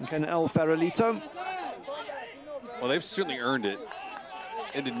 Again, El Farolito. Well, they've certainly earned it.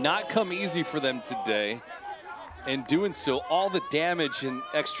 It did not come easy for them today. And doing so, all the damage in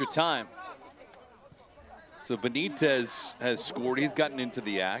extra time. So Benitez has scored. He's gotten into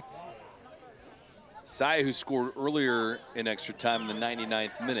the act. Saya, who scored earlier in extra time in the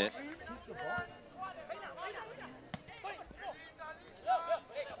 99th minute.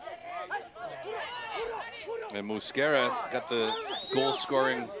 And Mosquera got the goal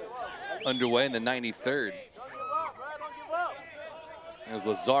scoring underway in the 93rd. As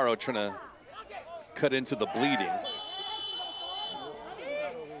Lazaro trying to cut into the bleeding.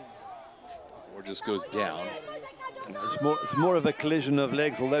 Or just goes down. It's more of a collision of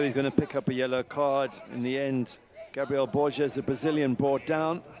legs, although he's going to pick up a yellow card. In the end, Gabriel Borges, the Brazilian, brought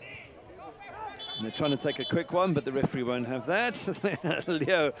down. And they're trying to take a quick one, but the referee won't have that.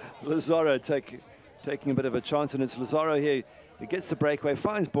 Leo Lazaro taking a bit of a chance, and it's Lazaro here. He gets the breakaway,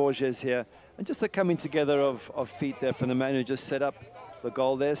 finds Borges here, and just a coming together of feet there from the man who just set up the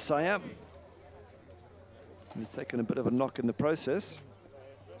goal there, Saya. He's taken a bit of a knock in the process.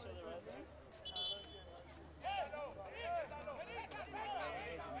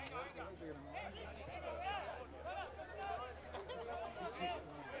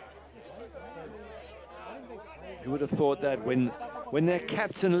 Who would have thought that when their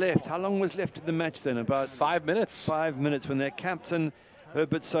captain left, how long was left in the match then? About 5 minutes. 5 minutes. When their captain,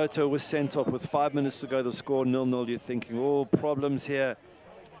 Herbert Soto, was sent off with 5 minutes to go, the score 0-0, you're thinking, oh, problems here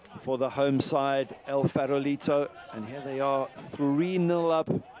for the home side, El Farolito. And here they are, 3-0 up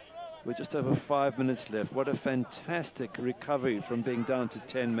with just over 5 minutes left. What a fantastic recovery from being down to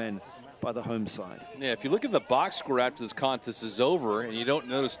 10 men by the home side. Yeah, if you look at the box score after this contest is over and you don't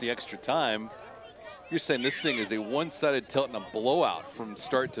notice the extra time, you're saying this thing is a one-sided tilt and a blowout from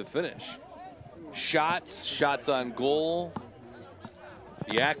start to finish. Shots on goal,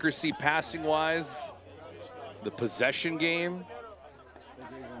 the accuracy passing-wise, the possession game.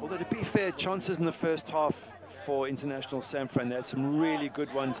 Although, to be fair, chances in the first half for International San Fran, they had some really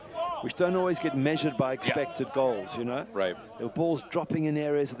good ones. which don't always get measured by expected goals, you know? Right. There were balls dropping in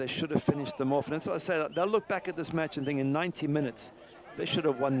areas that they should have finished them off. And that's what I say, they'll look back at this match and think in 90 minutes, they should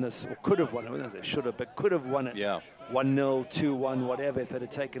have won this, or could have won it. Well, they should have, but could have won it. Yeah. 1-0, 2-1, whatever, if they'd have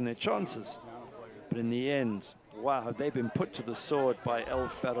taken their chances. But in the end, wow, have they been put to the sword by El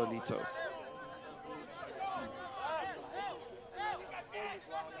Farolito.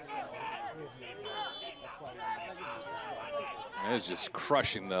 That is just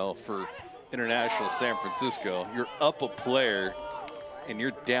crushing, though, for International San Francisco. You're up a player, and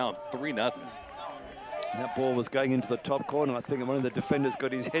you're down 3-0. And that ball was going into the top corner. I think one of the defenders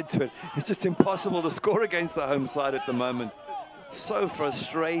got his head to it. It's just impossible to score against the home side at the moment. So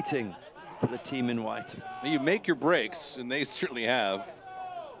frustrating for the team in white. You make your breaks, and they certainly have.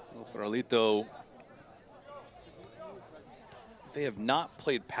 Farolito, they have not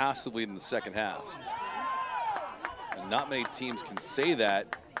played passively in the second half. And not many teams can say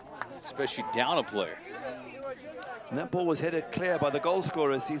that, especially down a player. And that ball was headed clear by the goal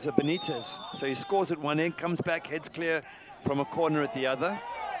scorer, Cesar Benitez. So he scores at one end, comes back, heads clear from a corner at the other.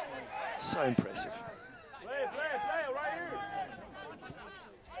 So impressive.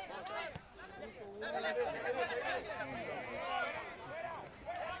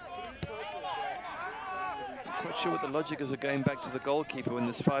 I'm quite sure what the logic is of going back to the goalkeeper when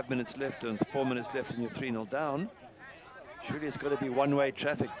there's 5 minutes left and 4 minutes left and you're 3-0 down. Surely it's got to be one-way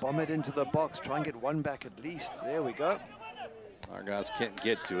traffic. Bomb it into the box. Try and get one back at least. There we go. Our guys can't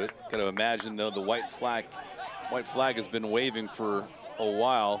get to it. Got to imagine, though, the white flag has been waving for a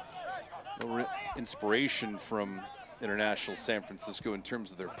while. No inspiration from International San Francisco in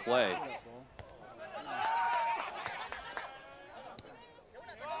terms of their play.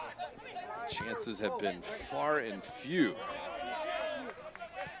 Chances have been far and few.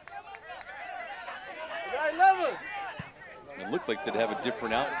 It looked like they'd have a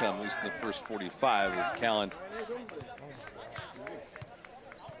different outcome, at least in the first 45, as Callan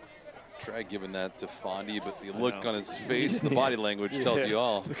tried giving that to Fondy, but the look on his face, the body language tells you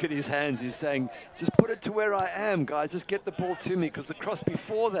all. Look at his hands. He's saying, just put it to where I am, guys. Just get the ball to me, because the cross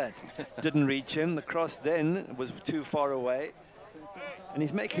before that didn't reach him. The cross then was too far away. And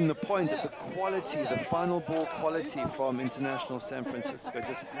he's making the point that the quality, the final ball quality from International San Francisco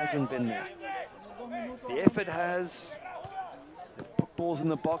just hasn't been there. The effort has. Put balls in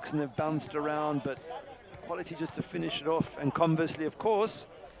the box and they've bounced around, but quality just to finish it off. And conversely, of course,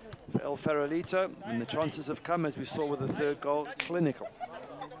 for El Farolito, and the chances have come, as we saw with the third goal, clinical.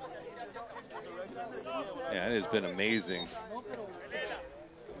 Yeah, it has been amazing.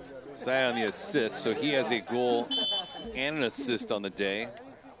 Sai on the assist, so he has a goal and an assist on the day.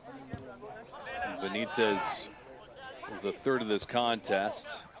 Benitez, the third of this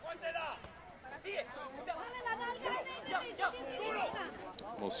contest.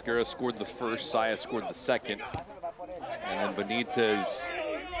 Mosquera scored the first, Saya scored the second. And then Benitez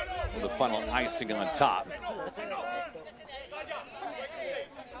with the final icing on top.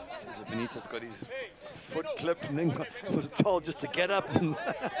 Benitez got his foot clipped and then was told just to get up. And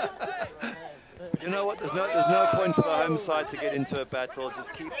you know what? There's no point for the home side to get into a battle.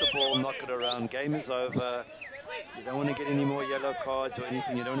 Just keep the ball, knock it around. Game is over. You don't want to get any more yellow cards or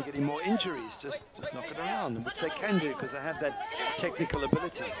anything. You don't want to get any more injuries. Just knock it around, which they can do because they have that technical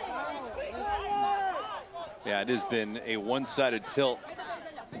ability. Yeah, it has been a one-sided tilt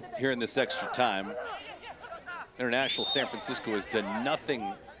here in this extra time. International San Francisco has done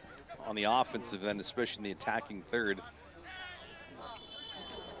nothing on the offensive end, especially in the attacking third.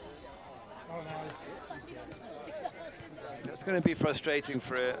 It's going to be frustrating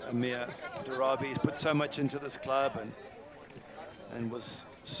for Amir Darabi. He's put so much into this club and was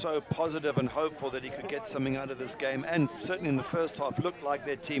so positive and hopeful that he could get something out of this game, and certainly in the first half looked like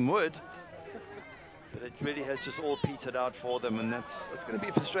their team would. But it really has just all petered out for them, and it's going to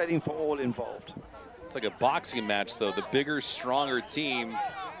be frustrating for all involved. It's like a boxing match, though. The bigger, stronger team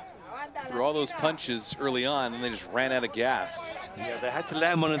threw all those punches early on, and they just ran out of gas. Yeah, they had to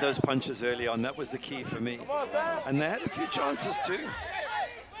land one of those punches early on. That was the key for me. And they had a few chances, too.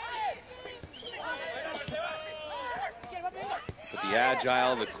 But the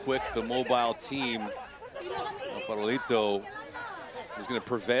agile, the quick, the mobile team, Farolito is going to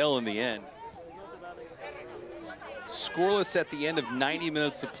prevail in the end. Scoreless at the end of 90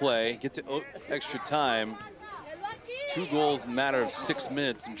 minutes of play. Get to extra time. 2 goals in a matter of 6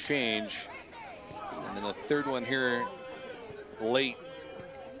 minutes and change. And then the third one here late.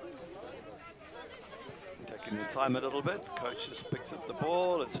 Taking the time a little bit. Coach just picks up the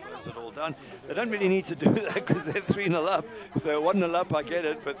ball and slows it all down. They don't really need to do that because they're 3-0 up. If they're 1-0 up, I get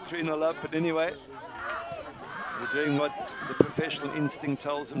it, but 3-0 up. But anyway, They're doing what the professional instinct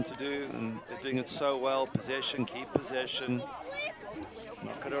tells them to do, and they're doing it so well. Possession, keep possession,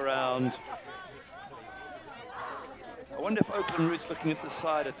 knock it around. I wonder if Oakland Roots, looking at the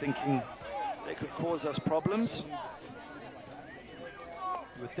side, are thinking they could cause us problems.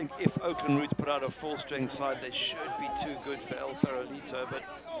 You would think if Oakland Roots put out a full-strength side, they should be too good for El Farolito, but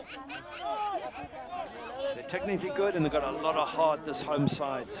they're technically good and they've got a lot of heart, this home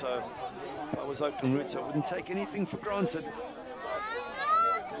side. So if I was Oakland Roots, I wouldn't take anything for granted.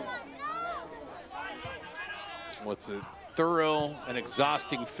 Well, it's a thorough and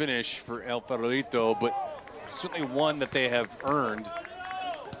exhausting finish for El Farolito, but certainly one that they have earned,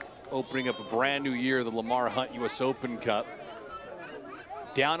 opening up a brand new year, the Lamar Hunt U.S. Open Cup.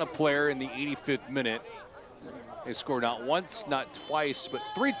 Down a player in the 85th minute. They scored not once, not twice, but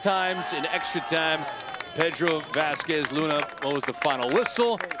 3 times in extra time. Pedro Vasquez Luna blows the final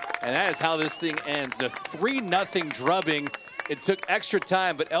whistle, and that is how this thing ends. The 3-0 drubbing. It took extra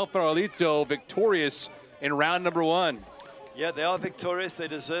time, but El Farolito victorious in round number 1. Yeah, they are victorious. They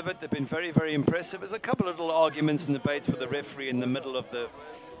deserve it. They've been very, very impressive. There's a couple of little arguments and debates with the referee in the middle of the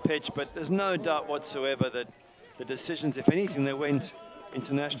pitch, but there's no doubt whatsoever that the decisions, if anything, they went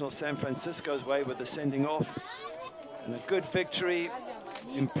International San Francisco's way with the sending off. And a good victory,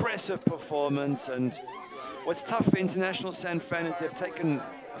 impressive performance. And what's tough for International San Fran is they've taken,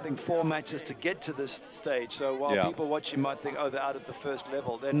 I think, 4 matches to get to this stage. So while people watching might think, oh, they're out of the first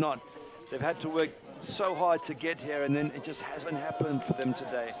level, they're not. They've had to work so hard to get here, and then it just hasn't happened for them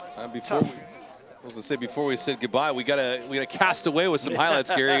today. Before we said goodbye, we gotta cast away with some highlights,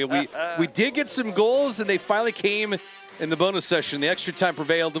 Gary. We did get some goals, and they finally came in the bonus session. The extra time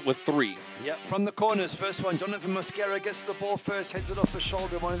prevailed with 3. Yeah, from the corners. First one, Jonathan Mosquera gets the ball first, heads it off the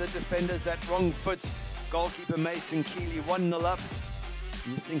shoulder of one of the defenders. That wrong foots goalkeeper Mason Keeley, 1-0 up.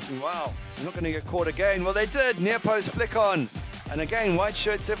 And you're thinking, wow, they're not going to get caught again. Well, they did. Near post flick on. And again, white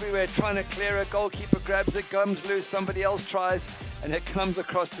shirts everywhere, trying to clear it. Goalkeeper grabs it, comes loose. Somebody else tries, and it comes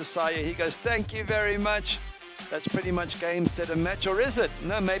across to Saya. He goes, thank you very much. That's pretty much game, set, and match. Or is it?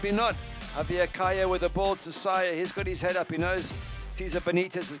 No, maybe not. Javier Kaya with the ball to Saya. He's got his head up. He knows Cesar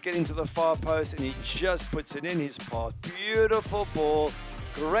Benitez is getting to the far post, and he just puts it in his path. Beautiful ball.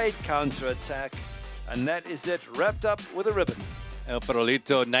 Great counter-attack. And that is it, wrapped up with a ribbon. El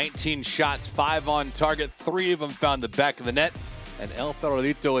Farolito, 19 shots, 5 on target. 3 of them found the back of the net. And El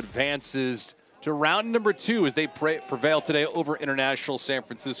Farolito advances to round number 2 as they prevail today over International San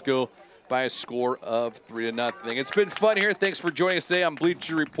Francisco by a score of 3-0. It's been fun here. Thanks for joining us today on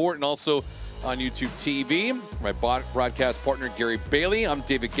Bleacher Report and also on YouTube TV. My broadcast partner, Gary Bailey. I'm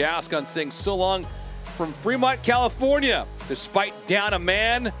David Gascon saying so long from Fremont, California. Despite down a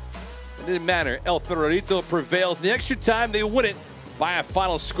man, it didn't matter. El Farolito prevails. In the extra time, they win it by a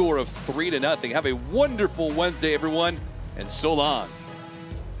final score of 3-0. Have a wonderful Wednesday, everyone, and so long.